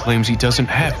who claims he doesn't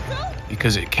have it,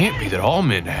 because it can't be that all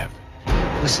men have it.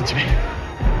 Listen to me.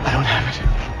 I don't have it.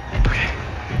 Okay?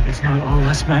 It's not all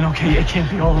us men, okay? It can't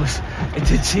be all of us. It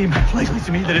did seem likely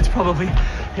to me that it's probably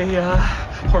a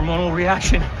hormonal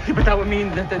reaction. Yeah, but that would mean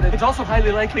that it's also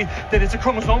highly likely that it's a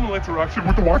chromosomal interaction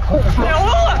with the white hole.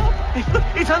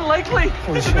 It's unlikely.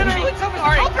 There's a minute.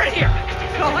 Sorry. Culprit here.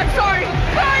 No, I'm sorry.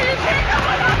 Sorry, you can't go.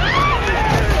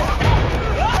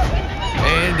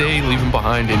 And they leave him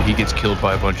behind and he gets killed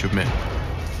by a bunch of men.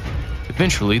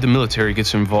 Eventually, the military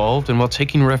gets involved, and while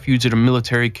taking refuge at a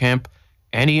military camp,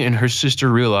 Annie and her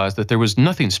sister realized that there was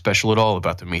nothing special at all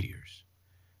about the meteors.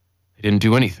 They didn't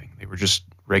do anything. They were just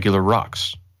regular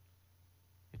rocks.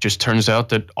 It just turns out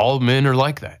that all men are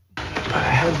like that. I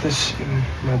had this in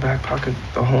my back pocket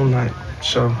the whole night,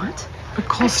 so... What? But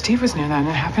Cole Steve was near that and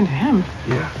it happened to him.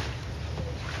 Yeah.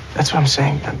 That's what I'm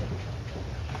saying.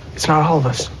 It's not all of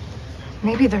us.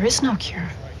 Maybe there is no cure.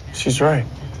 She's right.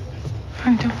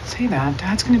 Honey, don't say that.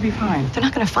 Dad's gonna be fine. They're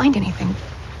not gonna find anything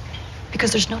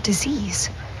because there's no disease.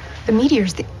 The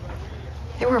meteors, they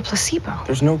were a placebo.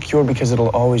 There's no cure because it'll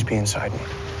always be inside me.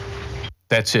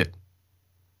 That's it.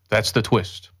 That's the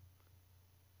twist.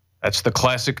 That's the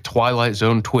classic Twilight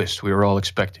Zone twist we were all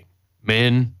expecting.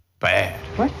 Men, bad.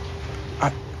 What?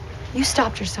 You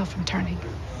stopped yourself from turning.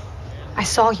 I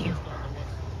saw you.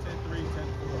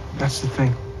 That's the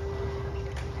thing.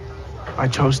 I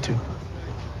chose to.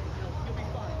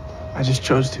 I just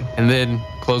chose to. And then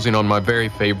closing on my very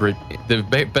favorite, the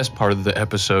best part of the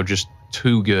episode, just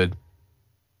too good.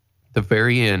 The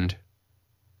very end,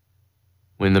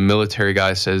 when the military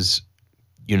guy says,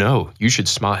 you know, you should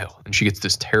smile. And she gets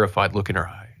this terrified look in her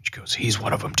eye. She goes, he's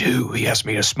one of them too. He asked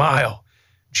me to smile.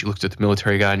 She looks at the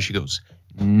military guy and she goes,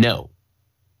 no.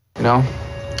 You know,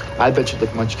 I bet you'd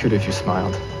look much cuter if you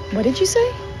smiled. What did you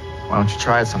say? Why don't you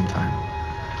try it sometime?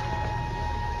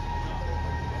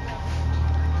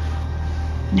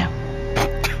 No.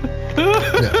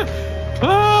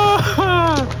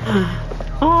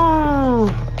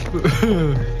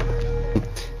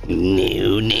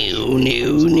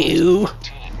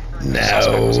 The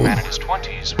suspect was a man in his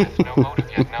 20s with no motive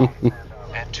yet known.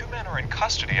 And 2 men are in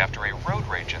custody after a road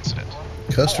rage incident.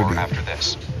 Custody? More after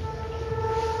this.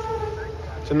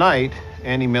 Tonight,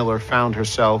 Annie Miller found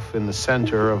herself in the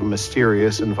center of a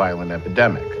mysterious and violent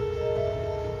epidemic.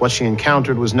 What she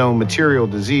encountered was no material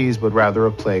disease, but rather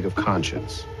a plague of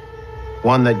conscience.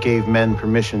 One that gave men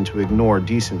permission to ignore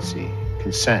decency,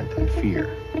 consent, and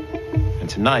fear. And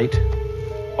tonight,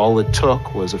 all it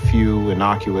took was a few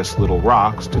innocuous little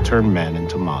rocks to turn men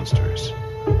into monsters.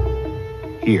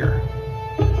 Here,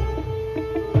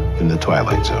 in the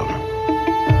Twilight Zone.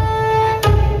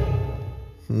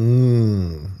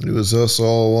 It was us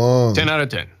all along. 10 out of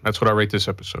 10. That's what I rate this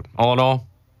episode. All in all,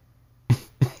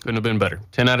 couldn't have been better.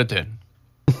 10 out of 10.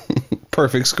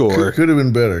 Perfect score. Could have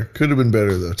been better. Could have been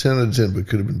better, though. 10 out of 10, but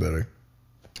could have been better.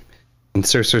 And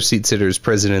Sir Seat Sitter is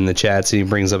present in the chats, and he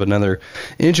brings up another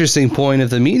interesting point.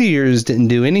 If the meteors didn't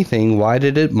do anything, why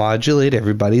did it modulate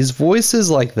everybody's voices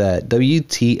like that?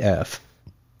 WTF.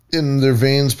 And their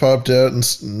veins popped out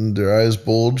and their eyes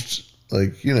bulged.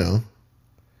 Like, you know.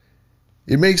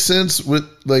 It makes sense with,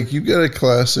 like, you got a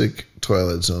classic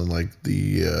Twilight Zone, like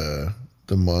the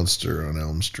monster on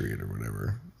Elm Street or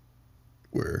whatever,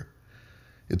 where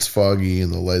it's foggy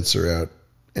and the lights are out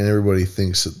and everybody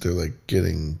thinks that they're, like,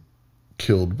 getting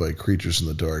killed by creatures in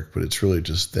the dark, but it's really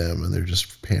just them and they're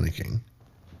just panicking.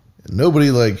 And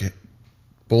nobody, like,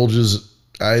 bulges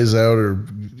eyes out, or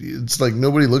it's like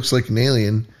nobody looks like an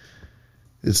alien.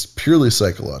 It's purely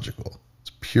psychological.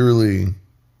 It's purely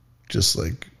just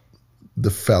like the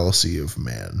fallacy of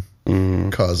man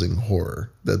causing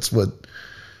horror. That's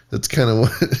kind of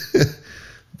what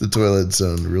the Twilight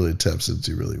Zone really taps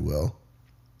into really well.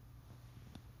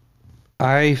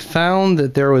 I found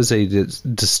that there was a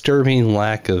disturbing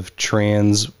lack of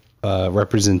trans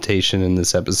representation in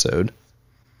this episode.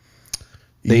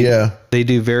 They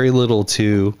do very little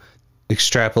to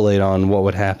extrapolate on what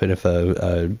would happen if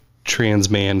a trans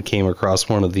man came across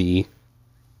one of the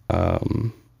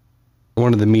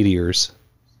meteors.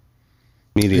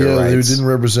 They didn't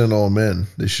represent all men.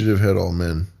 They should have had all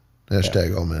men.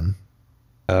 Hashtag all men.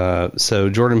 So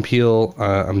Jordan Peele,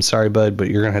 I'm sorry, bud, but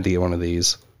you're gonna have to get one of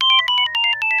these.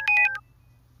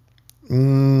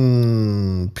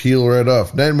 Peel right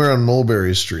off. Nightmare on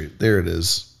Mulberry Street. There it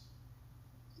is.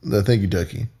 Thank you,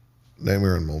 Ducky.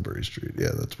 Nightmare on Mulberry Street.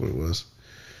 Yeah, that's what it was.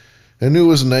 I knew it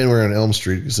was a Nightmare on Elm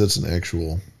Street because that's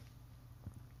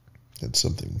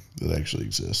something that actually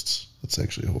exists. It's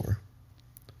actually a horror.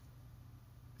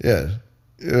 Yeah.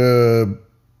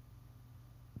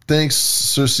 Thanks,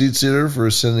 Sir Seat Sitter, for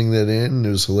sending that in. It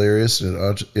was hilarious, and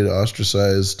it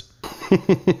ostracized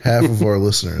half of our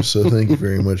listeners. So thank you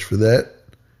very much for that.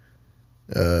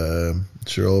 I'm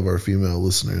sure all of our female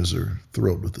listeners are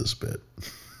thrilled with this bit.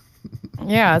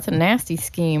 Yeah, it's a nasty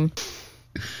scheme.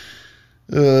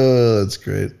 Oh, that's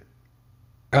great.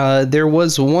 There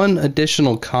was one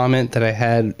additional comment that I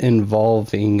had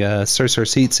involving Sir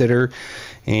Seat Sitter,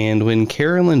 and when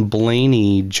Carolyn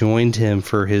Blaney joined him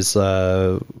for his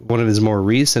one of his more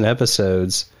recent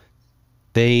episodes,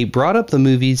 they brought up the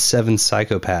movie Seven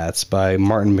Psychopaths by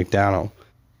Martin McDonagh,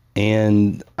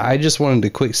 and I just wanted to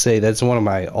quick say that's one of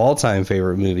my all-time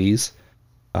favorite movies.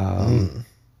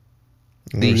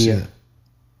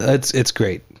 It's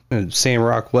great. Sam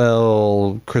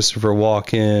Rockwell, Christopher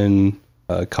Walken,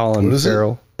 Colin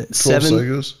Farrell. Seven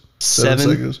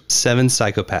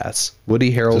Psychopaths.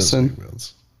 Woody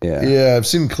Harrelson. Yeah, I've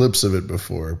seen clips of it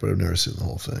before, but I've never seen the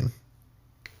whole thing.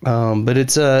 But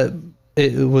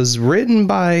it was written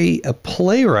by a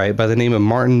playwright by the name of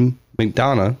Martin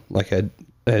McDonagh, like I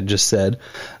had just said.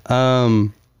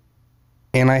 And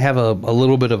I have a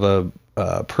little bit of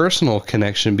a personal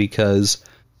connection because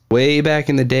way back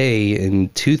in the day in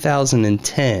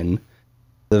 2010,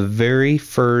 the very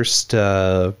first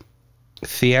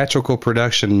theatrical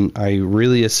production I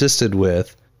really assisted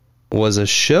with was a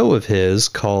show of his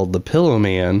called The Pillow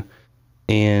Man,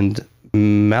 and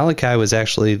Malachi was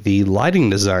actually the lighting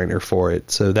designer for it.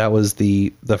 So that was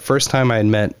the first time I had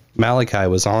met Malachi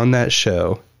was on that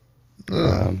show,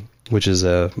 which is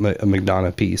a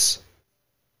McDonough piece.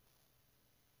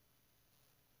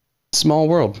 Small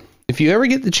world. If you ever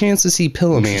get the chance to see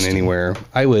Pillow Man anywhere,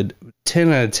 I would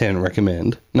 10 out of 10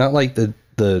 recommend. Not like the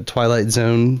Twilight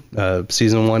Zone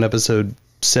season 1 episode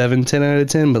 7 10 out of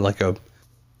 10, but like a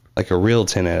real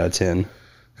 10 out of 10.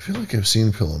 I feel like I've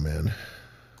seen Pillow Man.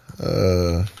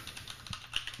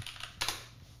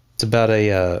 It's about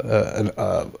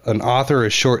an author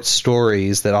of short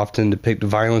stories that often depict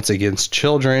violence against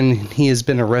children. He has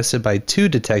been arrested by 2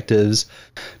 detectives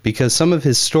because some of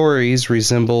his stories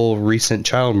resemble recent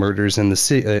child murders in the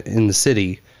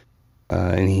city.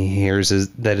 And he hears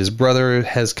that his brother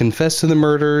has confessed to the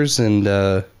murders, and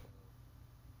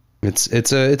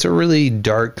it's a really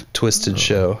dark, twisted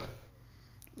show.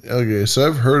 Okay, so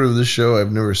I've heard of this show.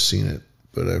 I've never seen it,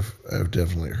 but I've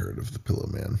definitely heard of The Pillow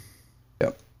Man.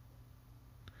 Yep.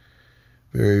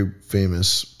 Very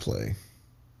famous play.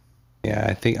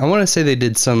 Yeah, I want to say they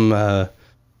did some a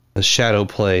shadow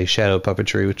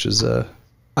puppetry, which is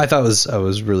I thought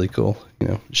was really cool. You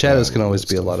know, shadows can always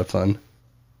be a lot of fun.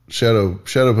 Shadow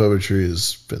puppetry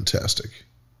is fantastic.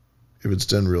 If it's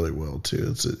done really well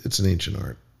too, it's an ancient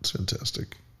art. It's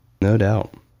fantastic. No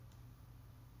doubt.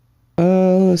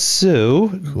 So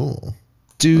cool.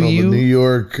 The New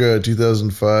York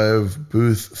 2005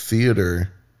 Booth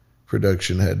Theater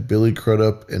production had Billy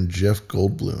Crudup and Jeff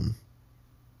Goldblum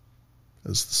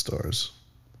as the stars.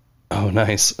 Oh,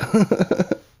 nice.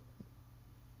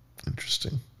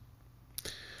 Interesting.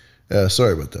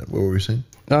 Sorry about that. What were we saying?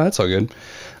 No, that's all good.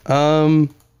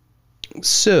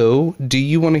 So do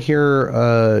you want to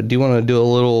hear, do you want to do a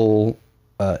little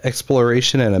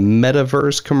exploration at a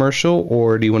metaverse commercial,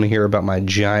 or do you want to hear about my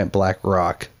giant black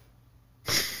rock?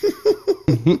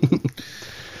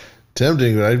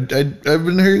 Tempting, but I've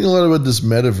been hearing a lot about this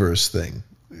metaverse thing.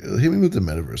 Hit me with the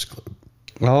metaverse clip.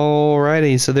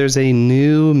 Alrighty, so there's a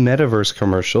new metaverse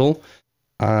commercial.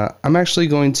 I'm actually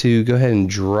going to go ahead and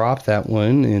drop that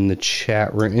one in the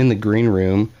chat room, in the green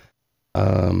room.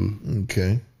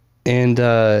 Okay. And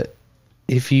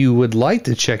if you would like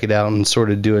to check it out and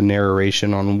sort of do a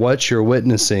narration on what you're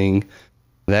witnessing,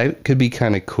 that could be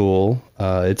kind of cool.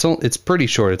 It's pretty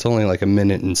short. It's only like a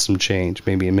minute and some change,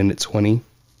 maybe a minute 20.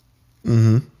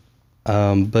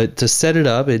 Mm-hmm. But to set it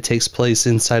up, it takes place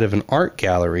inside of an art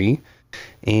gallery,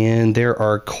 and there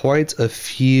are quite a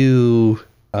few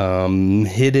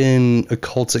hidden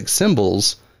occultic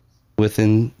symbols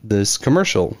within this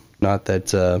commercial. Not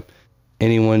that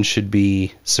anyone should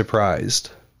be surprised,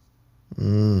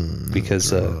 because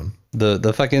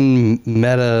the fucking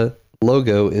Meta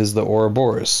logo is the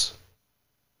Ouroboros.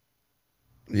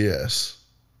 Yes,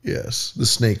 the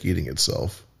snake eating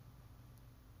itself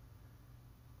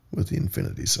with the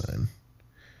infinity sign.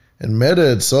 And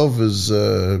Meta itself is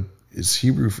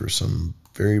Hebrew for some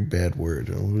very bad word.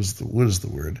 What is the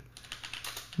word?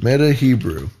 Meta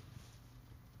Hebrew.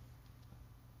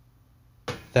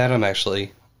 That I'm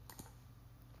actually.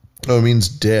 Oh, it means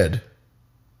dead.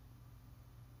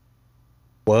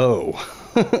 Whoa.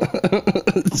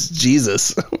 It's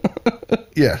Jesus.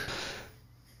 Yeah.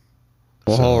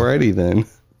 Well, alrighty then.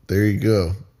 There you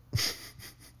go.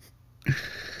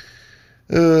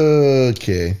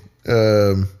 Okay.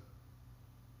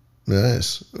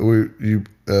 Nice. Are you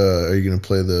going to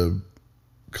play the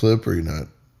clip, or are you not?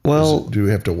 Well, do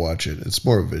we have to watch it? It's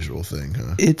more of a visual thing,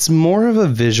 huh? It's more of a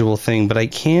visual thing, but I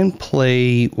can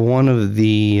play one of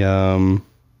the. Let's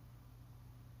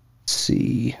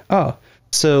see. Oh,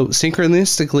 so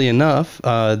synchronistically enough,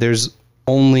 there's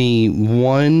only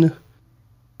one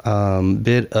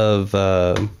bit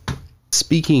of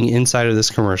speaking inside of this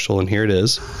commercial, and here it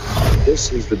is.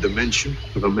 This is the dimension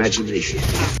of imagination.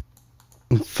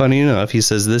 Funny enough, he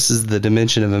says this is the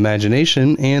dimension of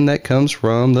imagination, and that comes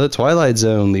from the Twilight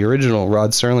Zone, the original Rod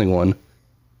Serling one.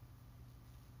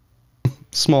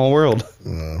 Small world.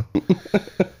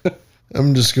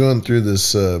 I'm just going through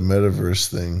this metaverse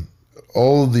thing.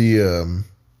 All the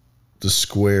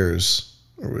squares,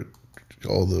 or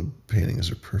all the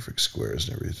paintings are perfect squares,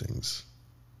 and everything's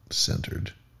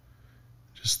centered.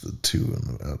 Just the two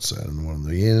on the outside and the one on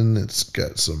the in. It's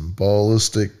got some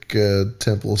ballistic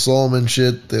Temple of Solomon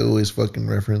shit they always fucking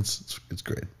reference. It's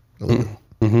great. I love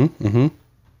it.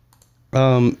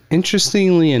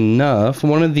 Interestingly enough,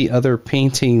 one of the other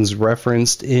paintings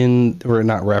referenced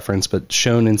not referenced, but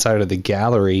shown inside of the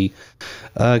gallery,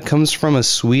 comes from a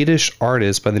Swedish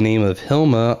artist by the name of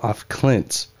Hilma af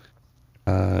Klint.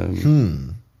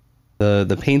 The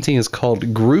painting is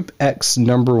called Group X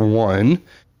 #1,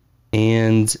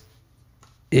 and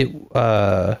it,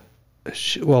 well,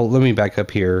 let me back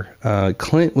up here.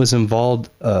 Klint was involved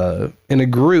in a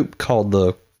group called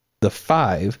the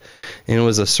Five, and it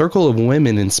was a circle of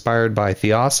women inspired by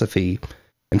theosophy,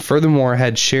 and furthermore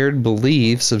had shared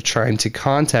beliefs of trying to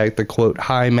contact the quote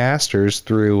high masters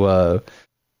through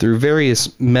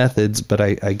various methods, but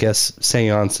I guess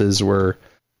seances were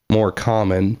more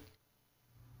common.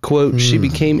 Quote, she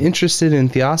became interested in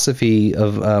theosophy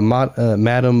of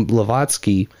Madame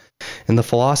Blavatsky and the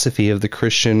philosophy of the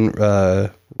Christian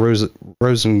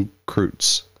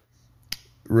Rosencreutz.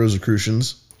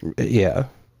 Rosicrucians? Yeah.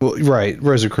 Well, right,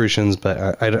 Rosicrucians,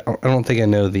 but I don't think I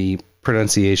know the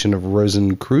pronunciation of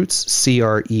Rosencreutz.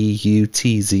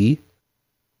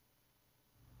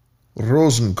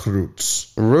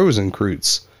 Creutz.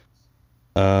 Rosencreutz.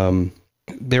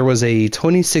 There was a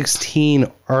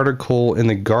 2016 article in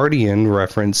The Guardian in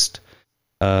reference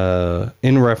to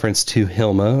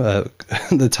Hilma.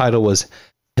 The title was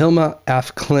Hilma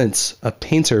af Klint, a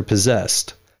painter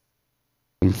possessed.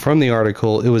 And from the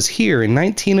article, it was here in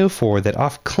 1904 that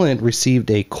af Klint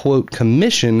received a, quote,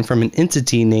 commission from an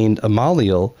entity named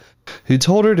Amaliel, who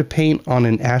told her to paint on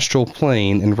an astral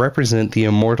plane and represent the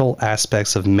immortal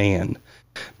aspects of man.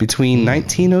 Between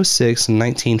 1906 and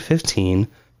 1915,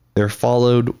 there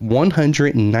followed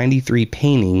 193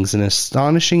 paintings, an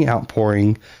astonishing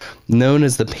outpouring known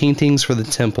as the Paintings for the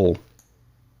Temple.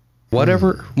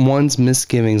 Whatever one's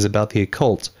misgivings about the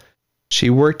occult, she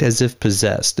worked as if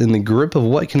possessed, in the grip of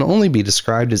what can only be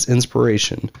described as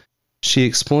inspiration. She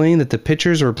explained that the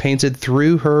pictures were painted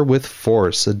through her with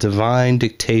force, a divine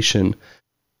dictation.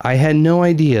 I had no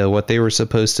idea what they were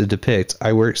supposed to depict.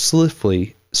 I worked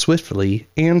swiftly,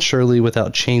 and surely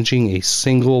without changing a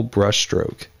single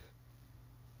brushstroke.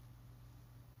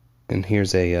 And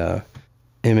here's a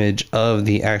image of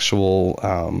the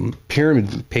actual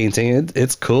pyramid painting.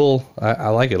 It's cool. I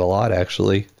like it a lot,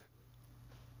 actually.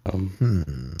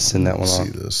 Send that one on. See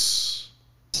this.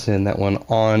 Send that one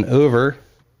on over.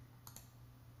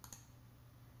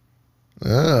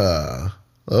 Ah,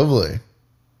 lovely.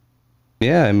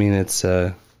 Yeah, I mean it's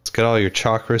got all your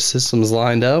chakra systems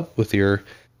lined up with your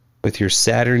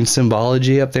Saturn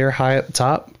symbology up there high up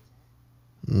top.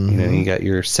 You know, you got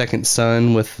your second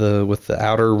sun with the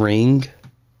outer ring.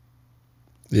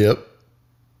 Yep.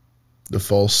 The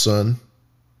false sun.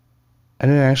 I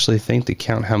didn't actually think to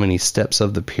count how many steps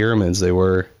of the pyramids they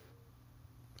were.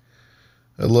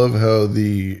 I love how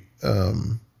the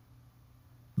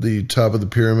top of the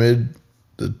pyramid,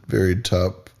 the very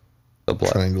top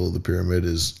triangle of the pyramid,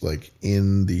 is like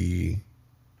in the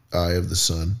eye of the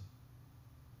sun.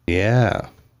 Yeah,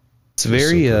 it's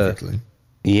very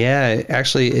yeah.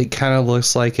 Actually, it kind of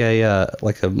looks like a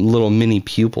little mini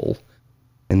pupil,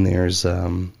 and there's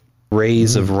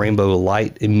rays of rainbow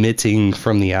light emitting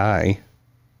from the eye.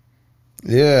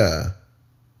 Yeah.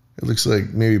 It looks like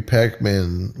maybe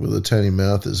Pac-Man with a tiny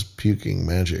mouth is puking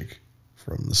magic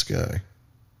from the sky.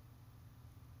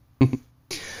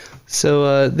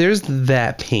 So there's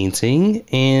that painting.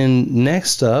 And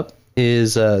next up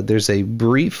is there's a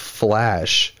brief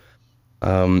flash.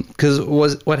 Because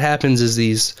what happens is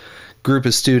these group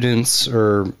of students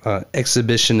or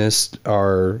exhibitionists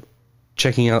are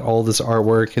checking out all this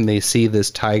artwork, and they see this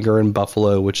tiger and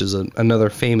buffalo, which is another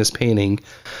famous painting,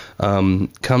 come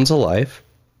to life,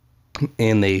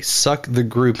 and they suck the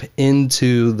group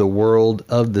into the world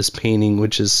of this painting,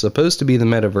 which is supposed to be the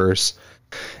metaverse,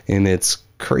 and it's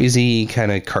crazy,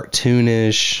 kind of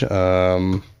cartoonish.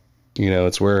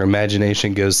 It's where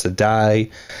imagination goes to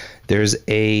die. There's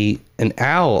an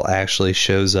owl actually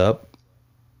shows up,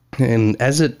 and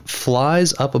as it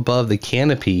flies up above the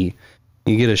canopy,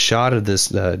 you get a shot of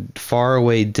this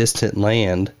faraway, distant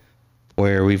land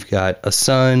where we've got a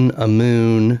sun, a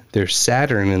moon, there's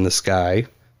Saturn in the sky,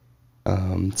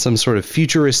 some sort of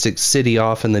futuristic city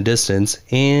off in the distance,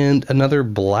 and another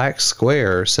black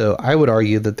square. So I would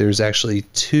argue that there's actually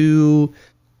two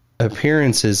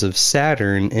appearances of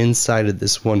Saturn inside of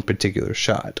this one particular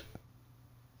shot.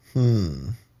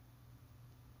 Oh,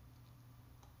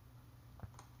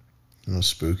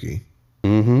 spooky.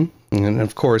 And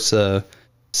of course,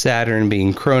 Saturn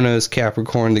being Kronos,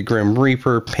 Capricorn, the Grim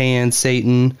Reaper, Pan,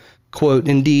 Satan. Quote,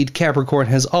 indeed, Capricorn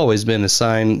has always been a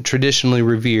sign traditionally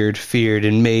revered, feared,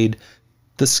 and made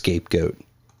the scapegoat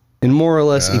in more or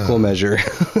less equal measure.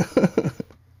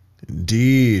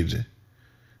 Indeed.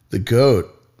 The GOAT.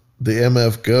 The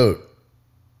MF GOAT.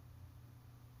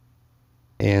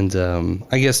 And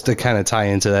I guess to kind of tie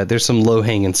into that, there's some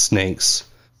low-hanging snakes,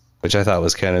 which I thought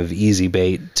was kind of easy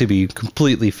bait, to be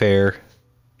completely fair.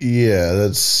 Yeah,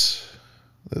 that's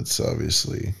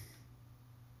obviously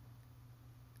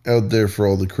out there for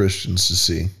all the Christians to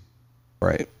see.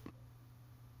 Right.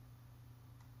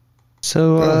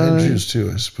 So, and Jews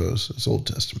too, I suppose. It's Old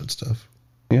Testament stuff.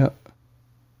 Yeah.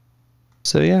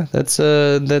 So yeah, that's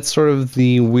sort of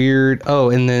the weird. Oh,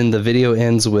 and then the video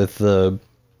ends with the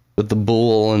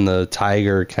bull and the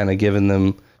tiger kind of giving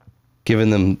them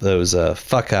those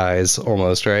fuck eyes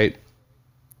almost, right?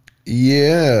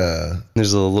 Yeah.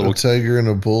 There's a little tiger and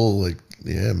a bull,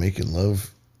 making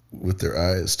love with their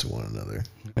eyes to one another.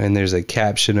 And there's a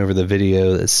caption over the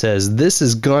video that says, "This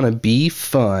is gonna be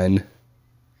fun."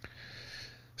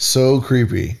 So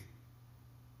creepy.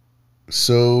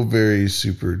 So very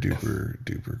super duper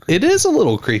duper creepy. It is a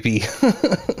little creepy.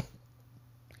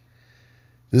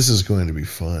 This is going to be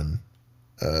fun.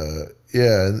 The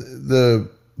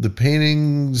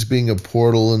paintings being a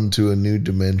portal into a new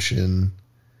dimension.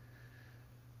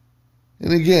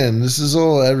 And again, this is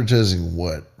all advertising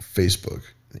what? Facebook,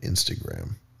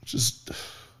 Instagram.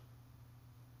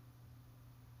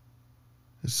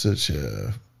 It's such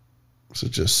a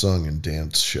song and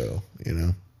dance show, you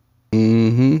know?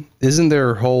 Mm-hmm. Isn't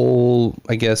their whole,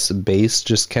 I guess, base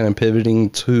just kind of pivoting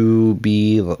to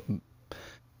be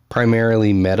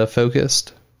primarily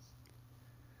meta-focused?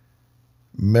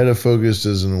 Meta-focused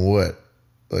as in what?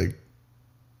 Like...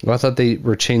 Well, I thought they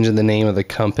were changing the name of the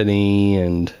company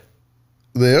and...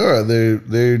 They are.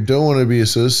 They don't want to be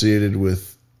associated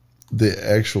with the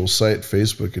actual site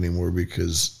Facebook anymore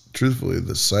because, truthfully,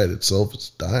 the site itself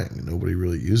is dying and nobody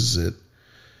really uses it.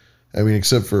 I mean,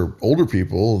 except for older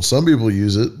people. Some people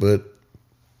use it, but,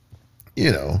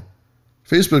 you know,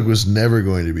 Facebook was never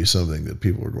going to be something that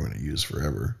people are going to use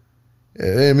forever.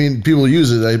 I mean, people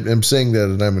use it. I'm saying that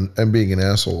and I'm being an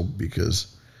asshole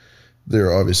because there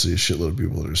are obviously a shitload of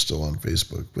people that are still on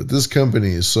Facebook. But this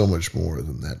company is so much more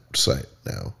than that site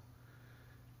now.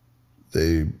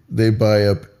 They buy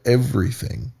up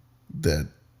everything that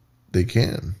they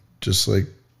can, just like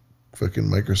fucking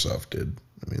Microsoft did.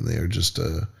 I mean, they are just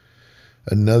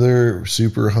another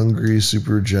super hungry,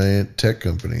 super giant tech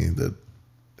company that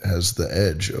has the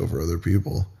edge over other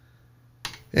people.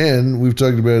 And we've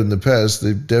talked about it in the past,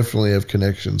 they definitely have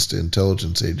connections to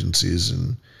intelligence agencies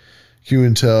and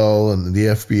QIntel and the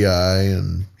FBI,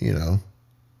 and, you know,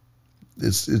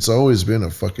 it's always been a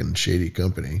fucking shady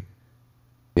company.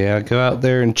 Yeah, go out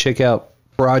there and check out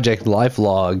Project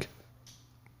LifeLog.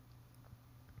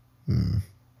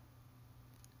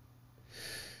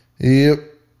 Yep.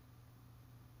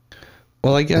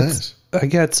 Well, I got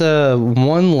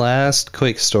one last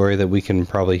quick story that we can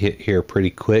probably hit here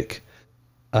pretty quick.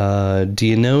 Do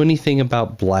you know anything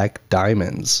about black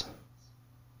diamonds?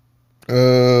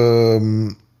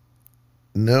 No,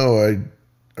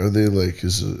 are they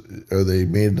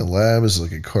made in a lab? Is it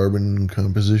like a carbon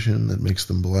composition that makes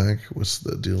them black? What's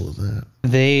the deal with that?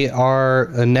 They are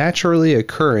naturally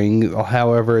occurring.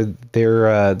 However,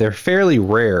 they're fairly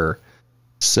rare.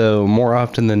 So more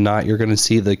often than not, you're going to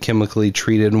see the chemically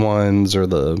treated ones, or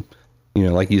the, you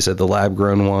know, like you said, the lab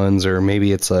grown ones, or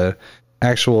maybe it's a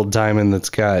actual diamond that's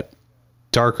got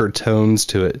darker tones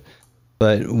to it.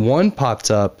 But one popped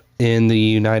up in the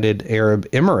United Arab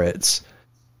Emirates,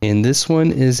 and this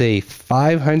one is a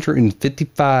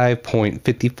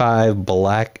 555.55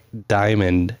 black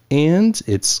diamond, and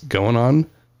it's going on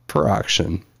for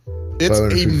auction. It's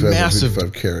a massive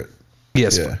 5 carat.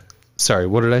 Yes. Yeah. Sorry,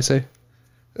 what did I say?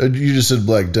 You just said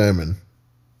black diamond.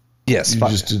 Yes. You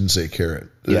just didn't say carat.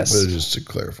 Yes. But just to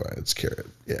clarify, it's carat.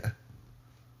 Yeah.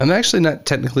 I'm actually not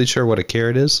technically sure what a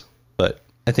carat is, but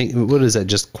I think, what is that,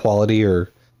 just quality or?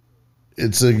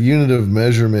 It's a unit of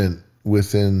measurement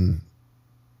within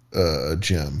a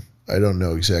gem. I don't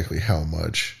know exactly how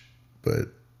much, but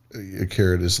a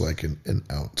carat is like an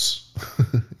ounce.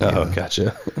 Oh,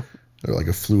 gotcha. Or like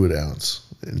a fluid ounce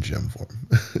in gem form.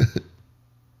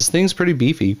 This thing's pretty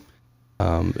beefy.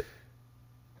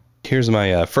 Here's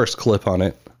my first clip on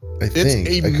it. I think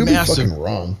I could be fucking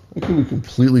wrong. I could be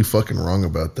completely fucking wrong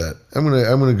about that. I'm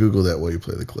gonna Google that while you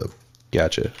play the clip.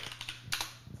 Gotcha.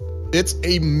 It's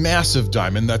a massive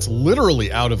diamond that's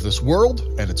literally out of this world,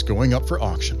 and it's going up for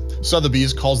auction.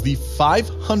 Sotheby's calls the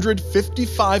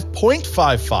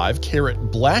 555.55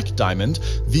 carat black diamond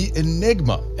the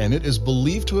Enigma, and it is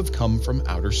believed to have come from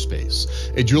outer space.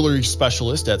 A jewelry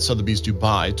specialist at Sotheby's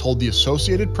Dubai told the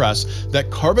Associated Press that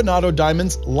Carbonado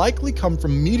diamonds likely come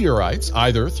from meteorites,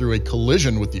 either through a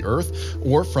collision with the Earth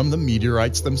or from the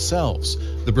meteorites themselves.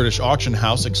 The British auction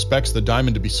house expects the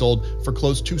diamond to be sold for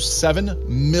close to $7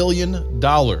 million.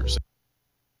 It's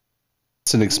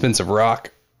an expensive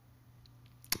rock.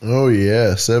 Oh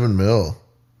yeah, $7 million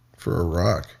for a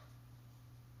rock.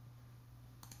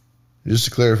 Just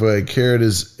to clarify, a carat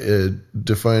is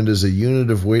defined as a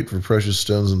unit of weight for precious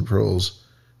stones and pearls,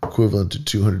 equivalent to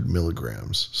 200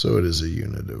 milligrams. So it is a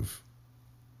unit of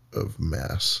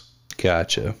mass.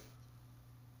 Gotcha.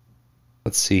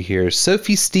 Let's see here.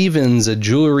 Sophie Stevens, a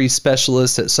jewelry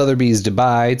specialist at Sotheby's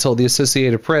Dubai, told the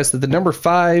Associated Press that the number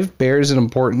 5 bears an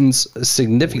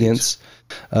significance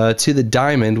to the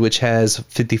diamond, which has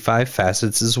 55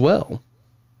 facets as well.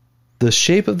 The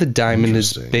shape of the diamond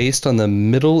is based on the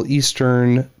Middle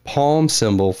Eastern palm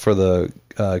symbol for the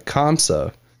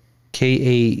Khamsa,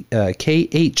 Khamsa,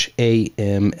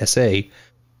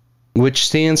 which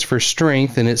stands for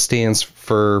strength, and it stands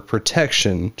for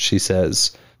protection, she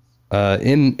says.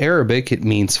 In Arabic, it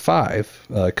means 5,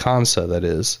 Khamsa, that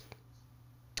is.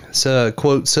 So,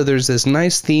 quote, so there's this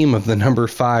nice theme of the number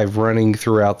 5 running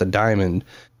throughout the diamond.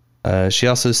 She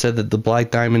also said that the black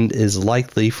diamond is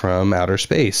likely from outer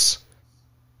space,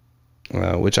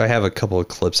 which I have a couple of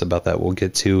clips about that we'll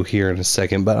get to here in a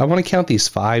second. But I want to count these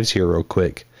 5s here real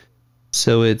quick.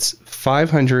 So it's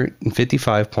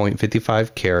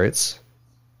 555.55 carats,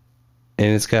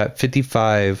 and it's got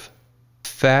 55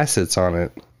 facets on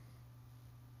it.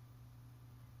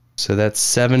 So that's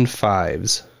 7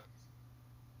 5s.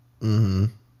 Mm-hmm.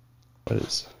 What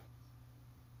is...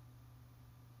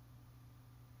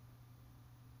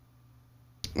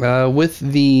 with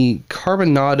the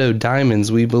Carbonado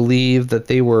diamonds, we believe that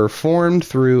they were formed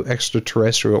through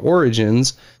extraterrestrial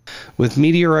origins, with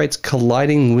meteorites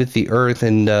colliding with the Earth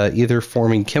and either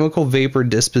forming chemical vapor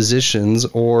dispositions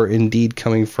or indeed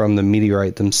coming from the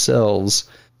meteorite themselves.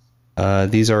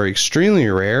 These are extremely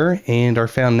rare and are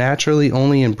found naturally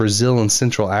only in Brazil and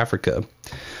Central Africa.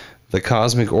 The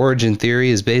cosmic origin theory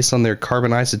is based on their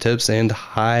carbon isotopes and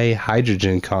high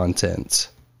hydrogen content.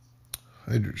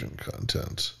 Hydrogen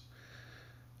content.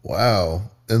 Wow.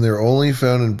 And they're only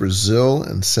found in Brazil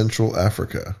and Central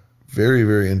Africa. Very,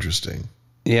 very interesting.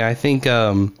 Yeah, I think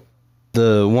one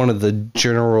of the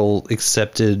general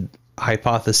accepted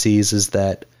hypotheses is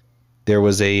that there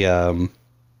was a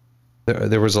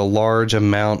large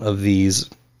amount of these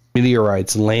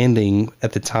meteorites landing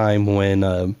at the time when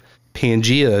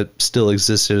Pangea still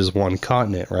existed as one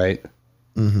continent, right?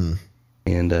 Mm-hmm.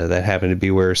 And that happened to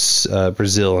be where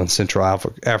Brazil and Central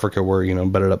Africa were,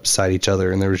 butted up beside each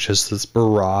other, and there was just this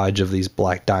barrage of these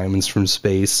black diamonds from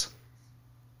space.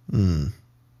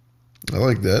 I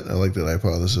like that. I like that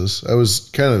hypothesis. I was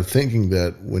kind of thinking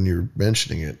that when you're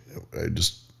mentioning it. I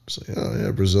just say, oh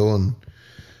yeah, Brazil and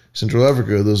Central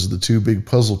Africa, those are the two big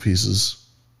puzzle pieces.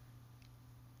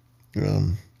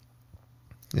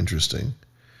 Interesting.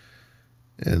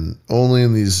 And only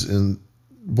in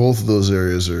both of those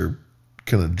areas are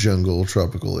kind of jungle,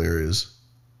 tropical areas.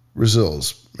 Brazil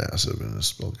is massive and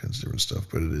it's all kinds of different stuff,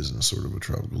 but it is in a sort of a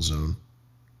tropical zone.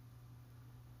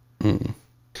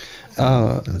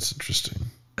 That's interesting.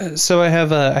 So I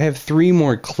have 3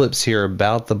 more clips here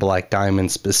about the black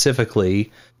diamond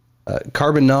specifically.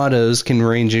 Carbonados can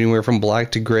range anywhere from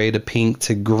black to gray to pink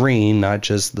to green, not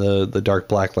just the dark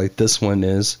black like this one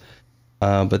is.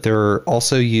 But they're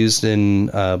also used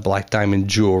in black diamond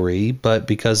jewelry, but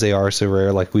because they are so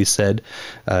rare, like we said,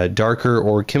 darker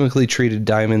or chemically treated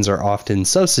diamonds are often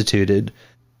substituted.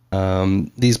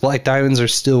 These black diamonds are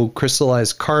still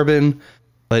crystallized carbon,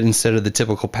 but instead of the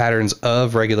typical patterns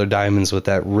of regular diamonds with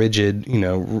that rigid,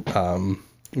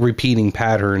 repeating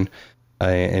pattern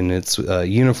and its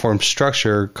uniform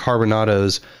structure,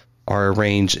 Carbonados are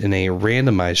arranged in a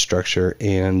randomized structure,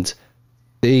 and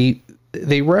they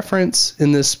reference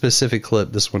in this specific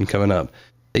clip, this one coming up,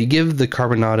 they give the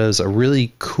Carbonados a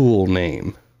really cool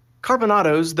name.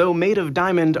 Carbonados, though made of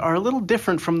diamond, are a little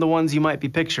different from the ones you might be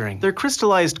picturing. They're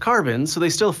crystallized carbon, so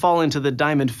they still fall into the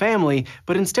diamond family,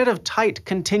 but instead of tight,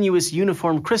 continuous,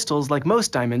 uniform crystals like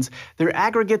most diamonds, they're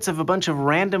aggregates of a bunch of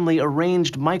randomly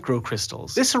arranged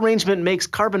microcrystals. This arrangement makes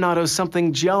carbonados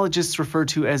something geologists refer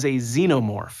to as a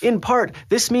xenomorph. In part,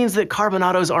 this means that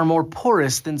carbonados are more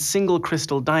porous than single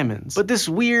crystal diamonds. But this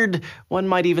weird, one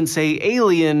might even say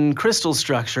alien, crystal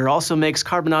structure also makes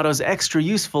carbonados extra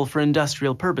useful for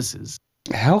industrial purposes.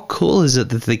 How cool is it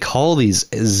that they call these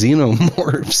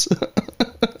xenomorphs?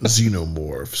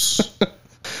 Xenomorphs.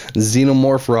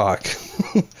 Xenomorph rock.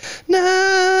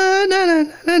 Na na na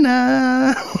na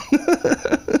na.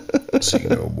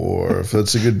 Xenomorph.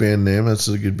 That's a good band name. That's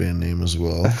a good band name as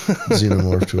well.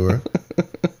 Xenomorph Tour.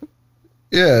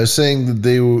 Yeah, saying that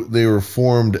they were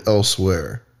formed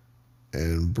elsewhere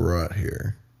and brought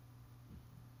here.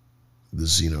 The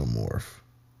Xenomorph.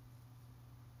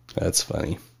 That's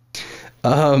funny.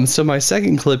 So my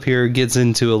second clip here gets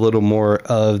into a little more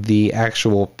of the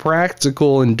actual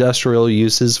practical industrial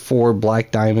uses for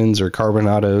black diamonds or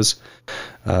carbonados.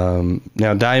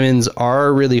 Now, diamonds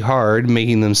are really hard,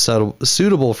 making them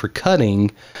suitable for cutting,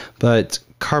 but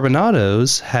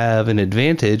carbonados have an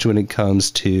advantage when it comes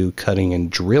to cutting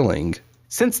and drilling.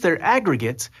 Since they're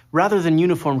aggregates, rather than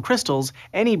uniform crystals,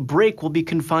 any break will be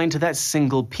confined to that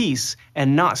single piece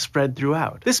and not spread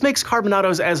throughout. This makes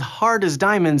carbonados as hard as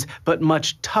diamonds, but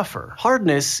much tougher.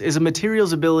 Hardness is a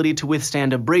material's ability to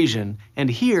withstand abrasion, and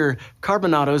here,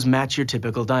 carbonados match your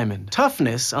typical diamond.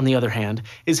 Toughness, on the other hand,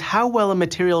 is how well a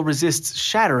material resists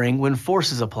shattering when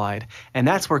force is applied, and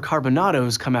that's where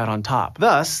carbonados come out on top.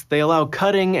 Thus, they allow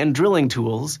cutting and drilling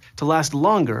tools to last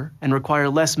longer and require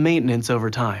less maintenance over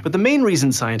time. But the main reason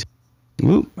scientists...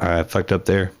 Ooh, I fucked up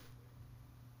there.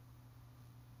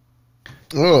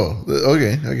 Oh,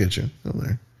 okay. I get you. I'm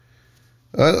there.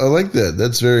 I like that.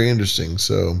 That's very interesting.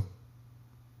 So,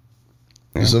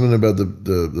 something about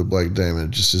the black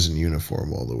diamond just isn't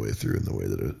uniform all the way through in the way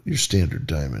that your standard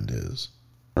diamond is.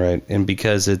 Right, and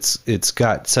because it's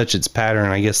got such its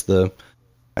pattern, I guess the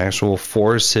actual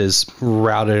force is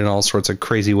routed in all sorts of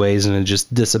crazy ways, and it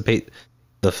just dissipates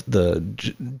the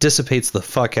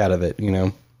fuck out of it, you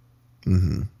know.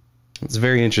 Mm-hmm. It's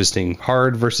very interesting.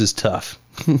 Hard versus tough.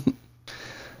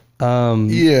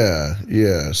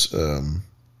 Yes.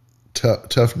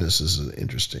 Toughness is an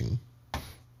interesting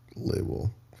label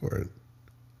for it.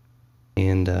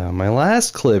 And my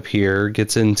last clip here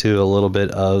gets into a little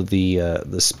bit of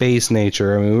the space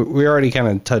nature. I mean, we already kind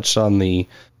of touched on the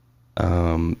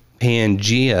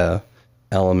Pangea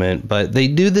element, but they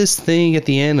do this thing at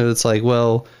the end, and it's like,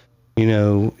 well, you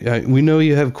know, we know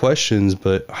you have questions,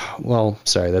 but, well,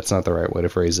 sorry, that's not the right way to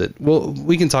phrase it. Well,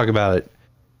 we can talk about it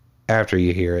after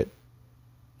you hear it.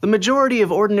 The majority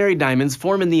of ordinary diamonds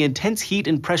form in the intense heat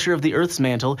and pressure of the Earth's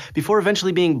mantle before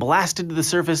eventually being blasted to the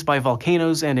surface by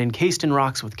volcanoes and encased in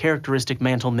rocks with characteristic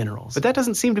mantle minerals. But that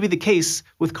doesn't seem to be the case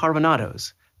with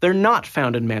carbonados. They're not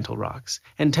found in mantle rocks,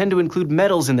 and tend to include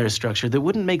metals in their structure that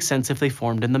wouldn't make sense if they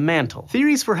formed in the mantle.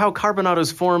 Theories for how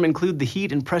carbonados form include the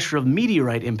heat and pressure of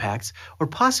meteorite impacts, or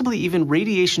possibly even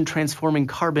radiation transforming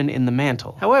carbon in the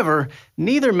mantle. However,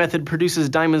 neither method produces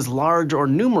diamonds large or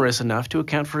numerous enough to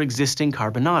account for existing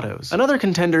carbonados. Another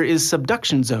contender is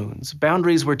subduction zones,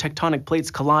 boundaries where tectonic plates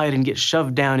collide and get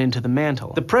shoved down into the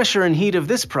mantle. The pressure and heat of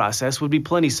this process would be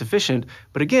plenty sufficient,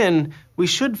 but again, we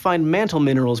should find mantle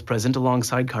minerals present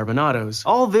alongside carbonados.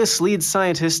 All this leads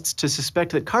scientists to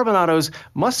suspect that carbonados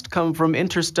must come from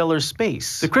interstellar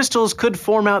space. The crystals could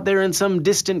form out there in some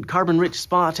distant carbon-rich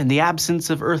spot in the absence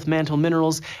of Earth mantle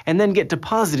minerals and then get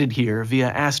deposited here via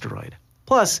asteroid.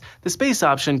 Plus, the space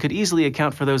option could easily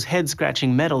account for those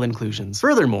head-scratching metal inclusions.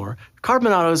 Furthermore,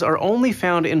 carbonados are only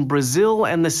found in Brazil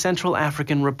and the Central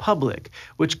African Republic,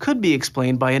 which could be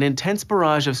explained by an intense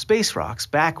barrage of space rocks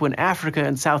back when Africa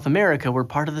and South America were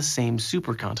part of the same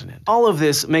supercontinent. All of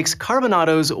this makes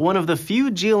carbonados one of the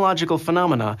few geological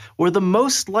phenomena where the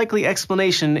most likely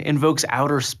explanation invokes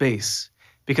outer space.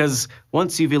 Because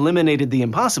once you've eliminated the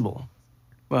impossible,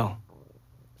 well,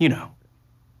 you know.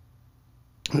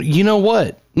 You know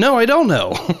what? No, I don't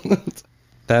know.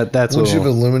 That's once you've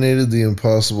eliminated the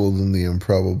impossible, then the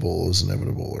improbable is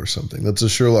inevitable or something. That's a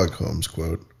Sherlock Holmes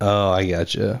quote. Oh, I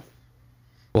gotcha.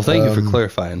 Well, thank you for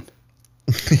clarifying.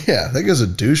 Yeah, that guy's a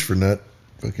douche for not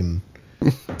fucking...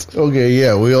 Okay,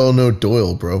 yeah, we all know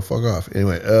Doyle, bro. Fuck off.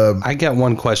 Anyway, I got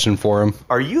one question for him.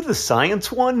 Are you the science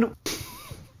one?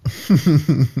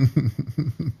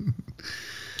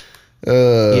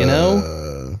 You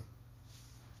know?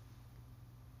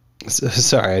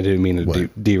 Sorry, I didn't mean to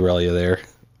derail you there.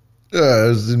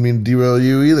 I didn't mean to derail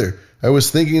you either. I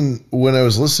was thinking when I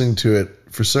was listening to it,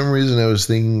 for some reason I was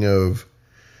thinking of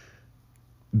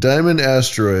diamond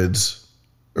asteroids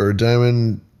or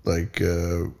diamond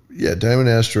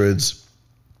asteroids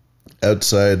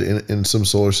outside in some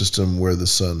solar system where the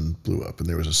sun blew up and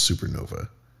there was a supernova.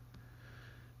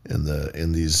 And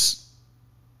these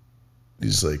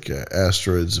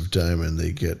asteroids of diamond,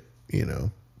 they get,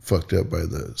 fucked up by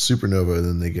the supernova, and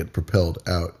then they get propelled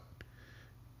out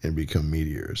and become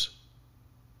meteors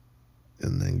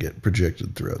and then get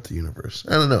projected throughout the universe.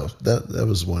 I don't know. That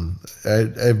was one.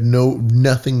 I have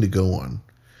nothing to go on.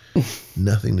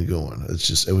 Nothing to go on. I was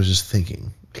just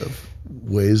thinking of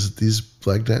ways that these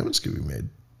black diamonds could be made.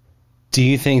 Do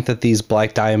you think that these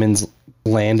black diamonds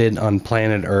landed on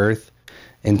planet Earth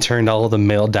and turned all of the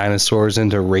male dinosaurs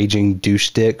into raging douche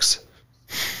dicks?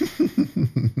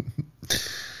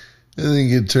 I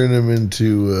think it turned them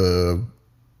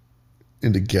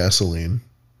into gasoline.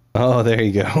 Oh, there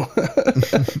you go.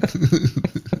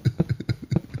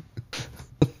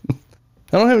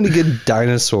 I don't have any good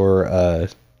dinosaur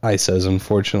ISOs,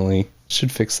 unfortunately.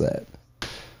 Should fix that.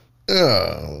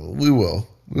 Oh, we will.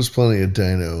 There's plenty of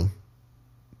dino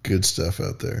good stuff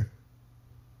out there.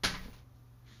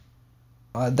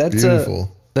 That's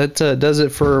beautiful. That does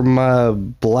it for my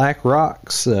black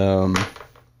rocks. I'm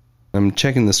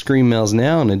checking the screen mails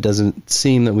now, and it doesn't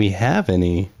seem that we have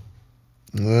any.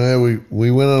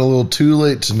 We went on a little too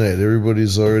late tonight.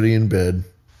 Everybody's already in bed.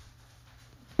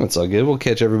 That's all good. We'll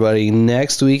catch everybody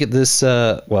next week at this,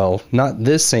 not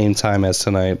this same time as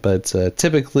tonight, but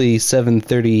typically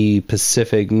 7:30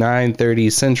 Pacific,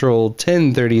 9:30 Central,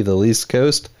 10:30 the East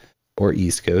Coast, or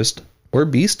East Coast, or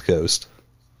Beast Coast.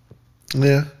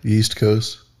 Yeah, East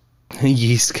Coast.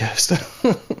 Yeast Coast.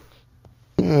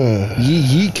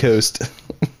 Yee Coast.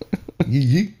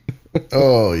 Yee.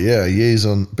 Oh yeah, Ye's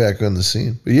back on the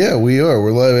scene. But yeah, we are.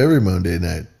 We're live every Monday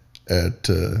night at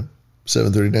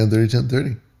 7:30, 9:30,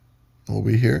 10:30. We'll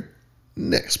be here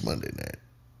next Monday night.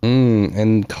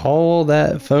 And call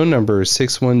that phone number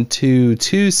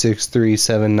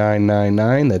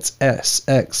 612-263-7999. That's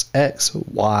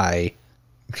SXXY.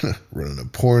 Running a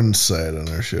porn site on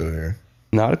our show here.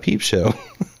 Not a peep show.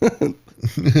 I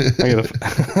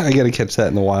gotta catch that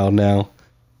in the wild now.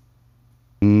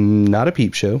 Not a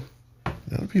peep show.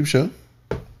 Not a peep show.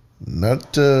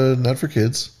 Not for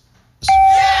kids.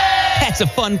 That's a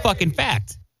fun fucking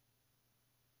fact.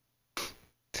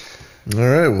 All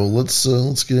right, well let's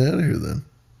get out of here then.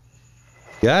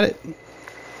 Got it.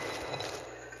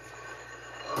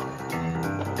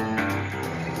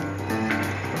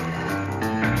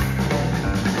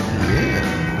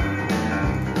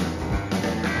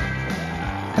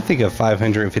 I think a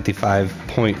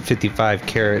 555.55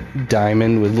 carat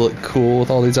diamond would look cool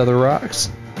with all these other rocks.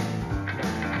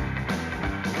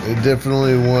 I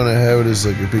definitely want to have it as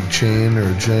like a big chain or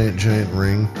a giant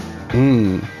ring.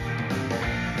 And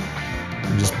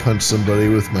just punch somebody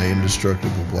with my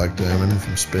indestructible black diamond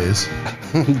from space.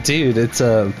 Dude, it's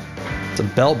a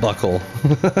belt buckle.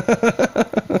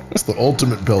 It's the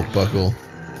ultimate belt buckle.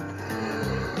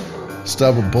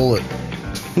 Stop a bullet.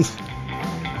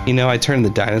 You know, I turned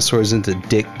the dinosaurs into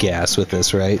dick gas with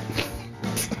this, right?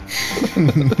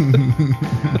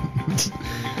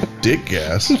 Dick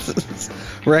gas?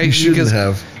 Right? You shouldn't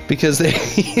have. Because they...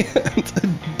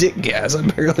 dick gas, I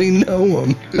barely know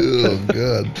them. Oh,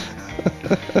 God.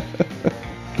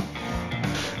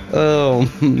 Oh.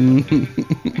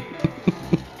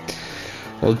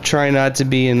 Well, try not to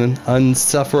be an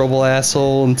unsufferable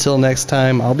asshole. Until next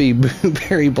time, I'll be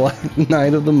Blueberry Black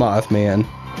Knight of the Mothman.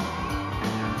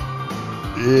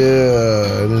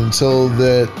 Yeah, and until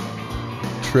that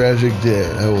tragic day,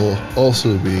 I will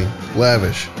also be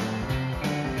lavish.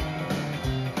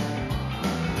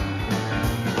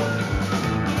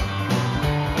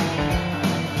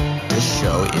 This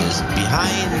show is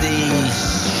behind the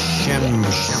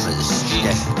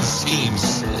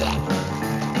schemes.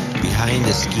 Behind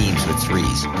the schemes with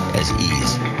threes as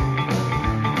E's.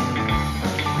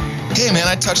 Hey man,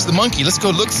 I touched the monkey. Let's go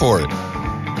look for it.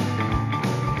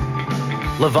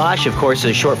 Lavash, of course,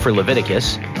 is short for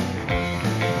Leviticus.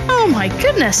 Oh my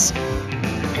goodness.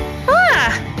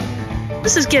 Ah!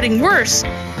 This is getting worse.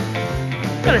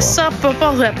 Gotta sop up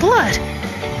all that blood.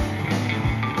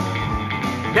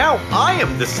 Now I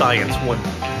am the science one.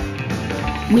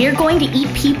 We're going to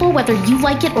eat people whether you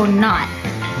like it or not.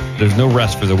 There's no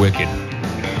rest for the wicked.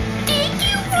 Thank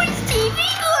you for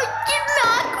saving our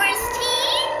democracy.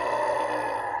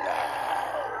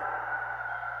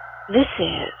 This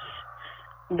is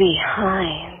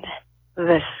Behind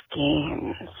the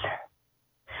Schemes.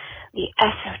 The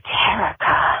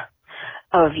esoterica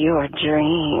of your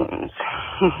dreams.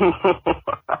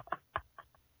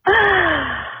 Ah!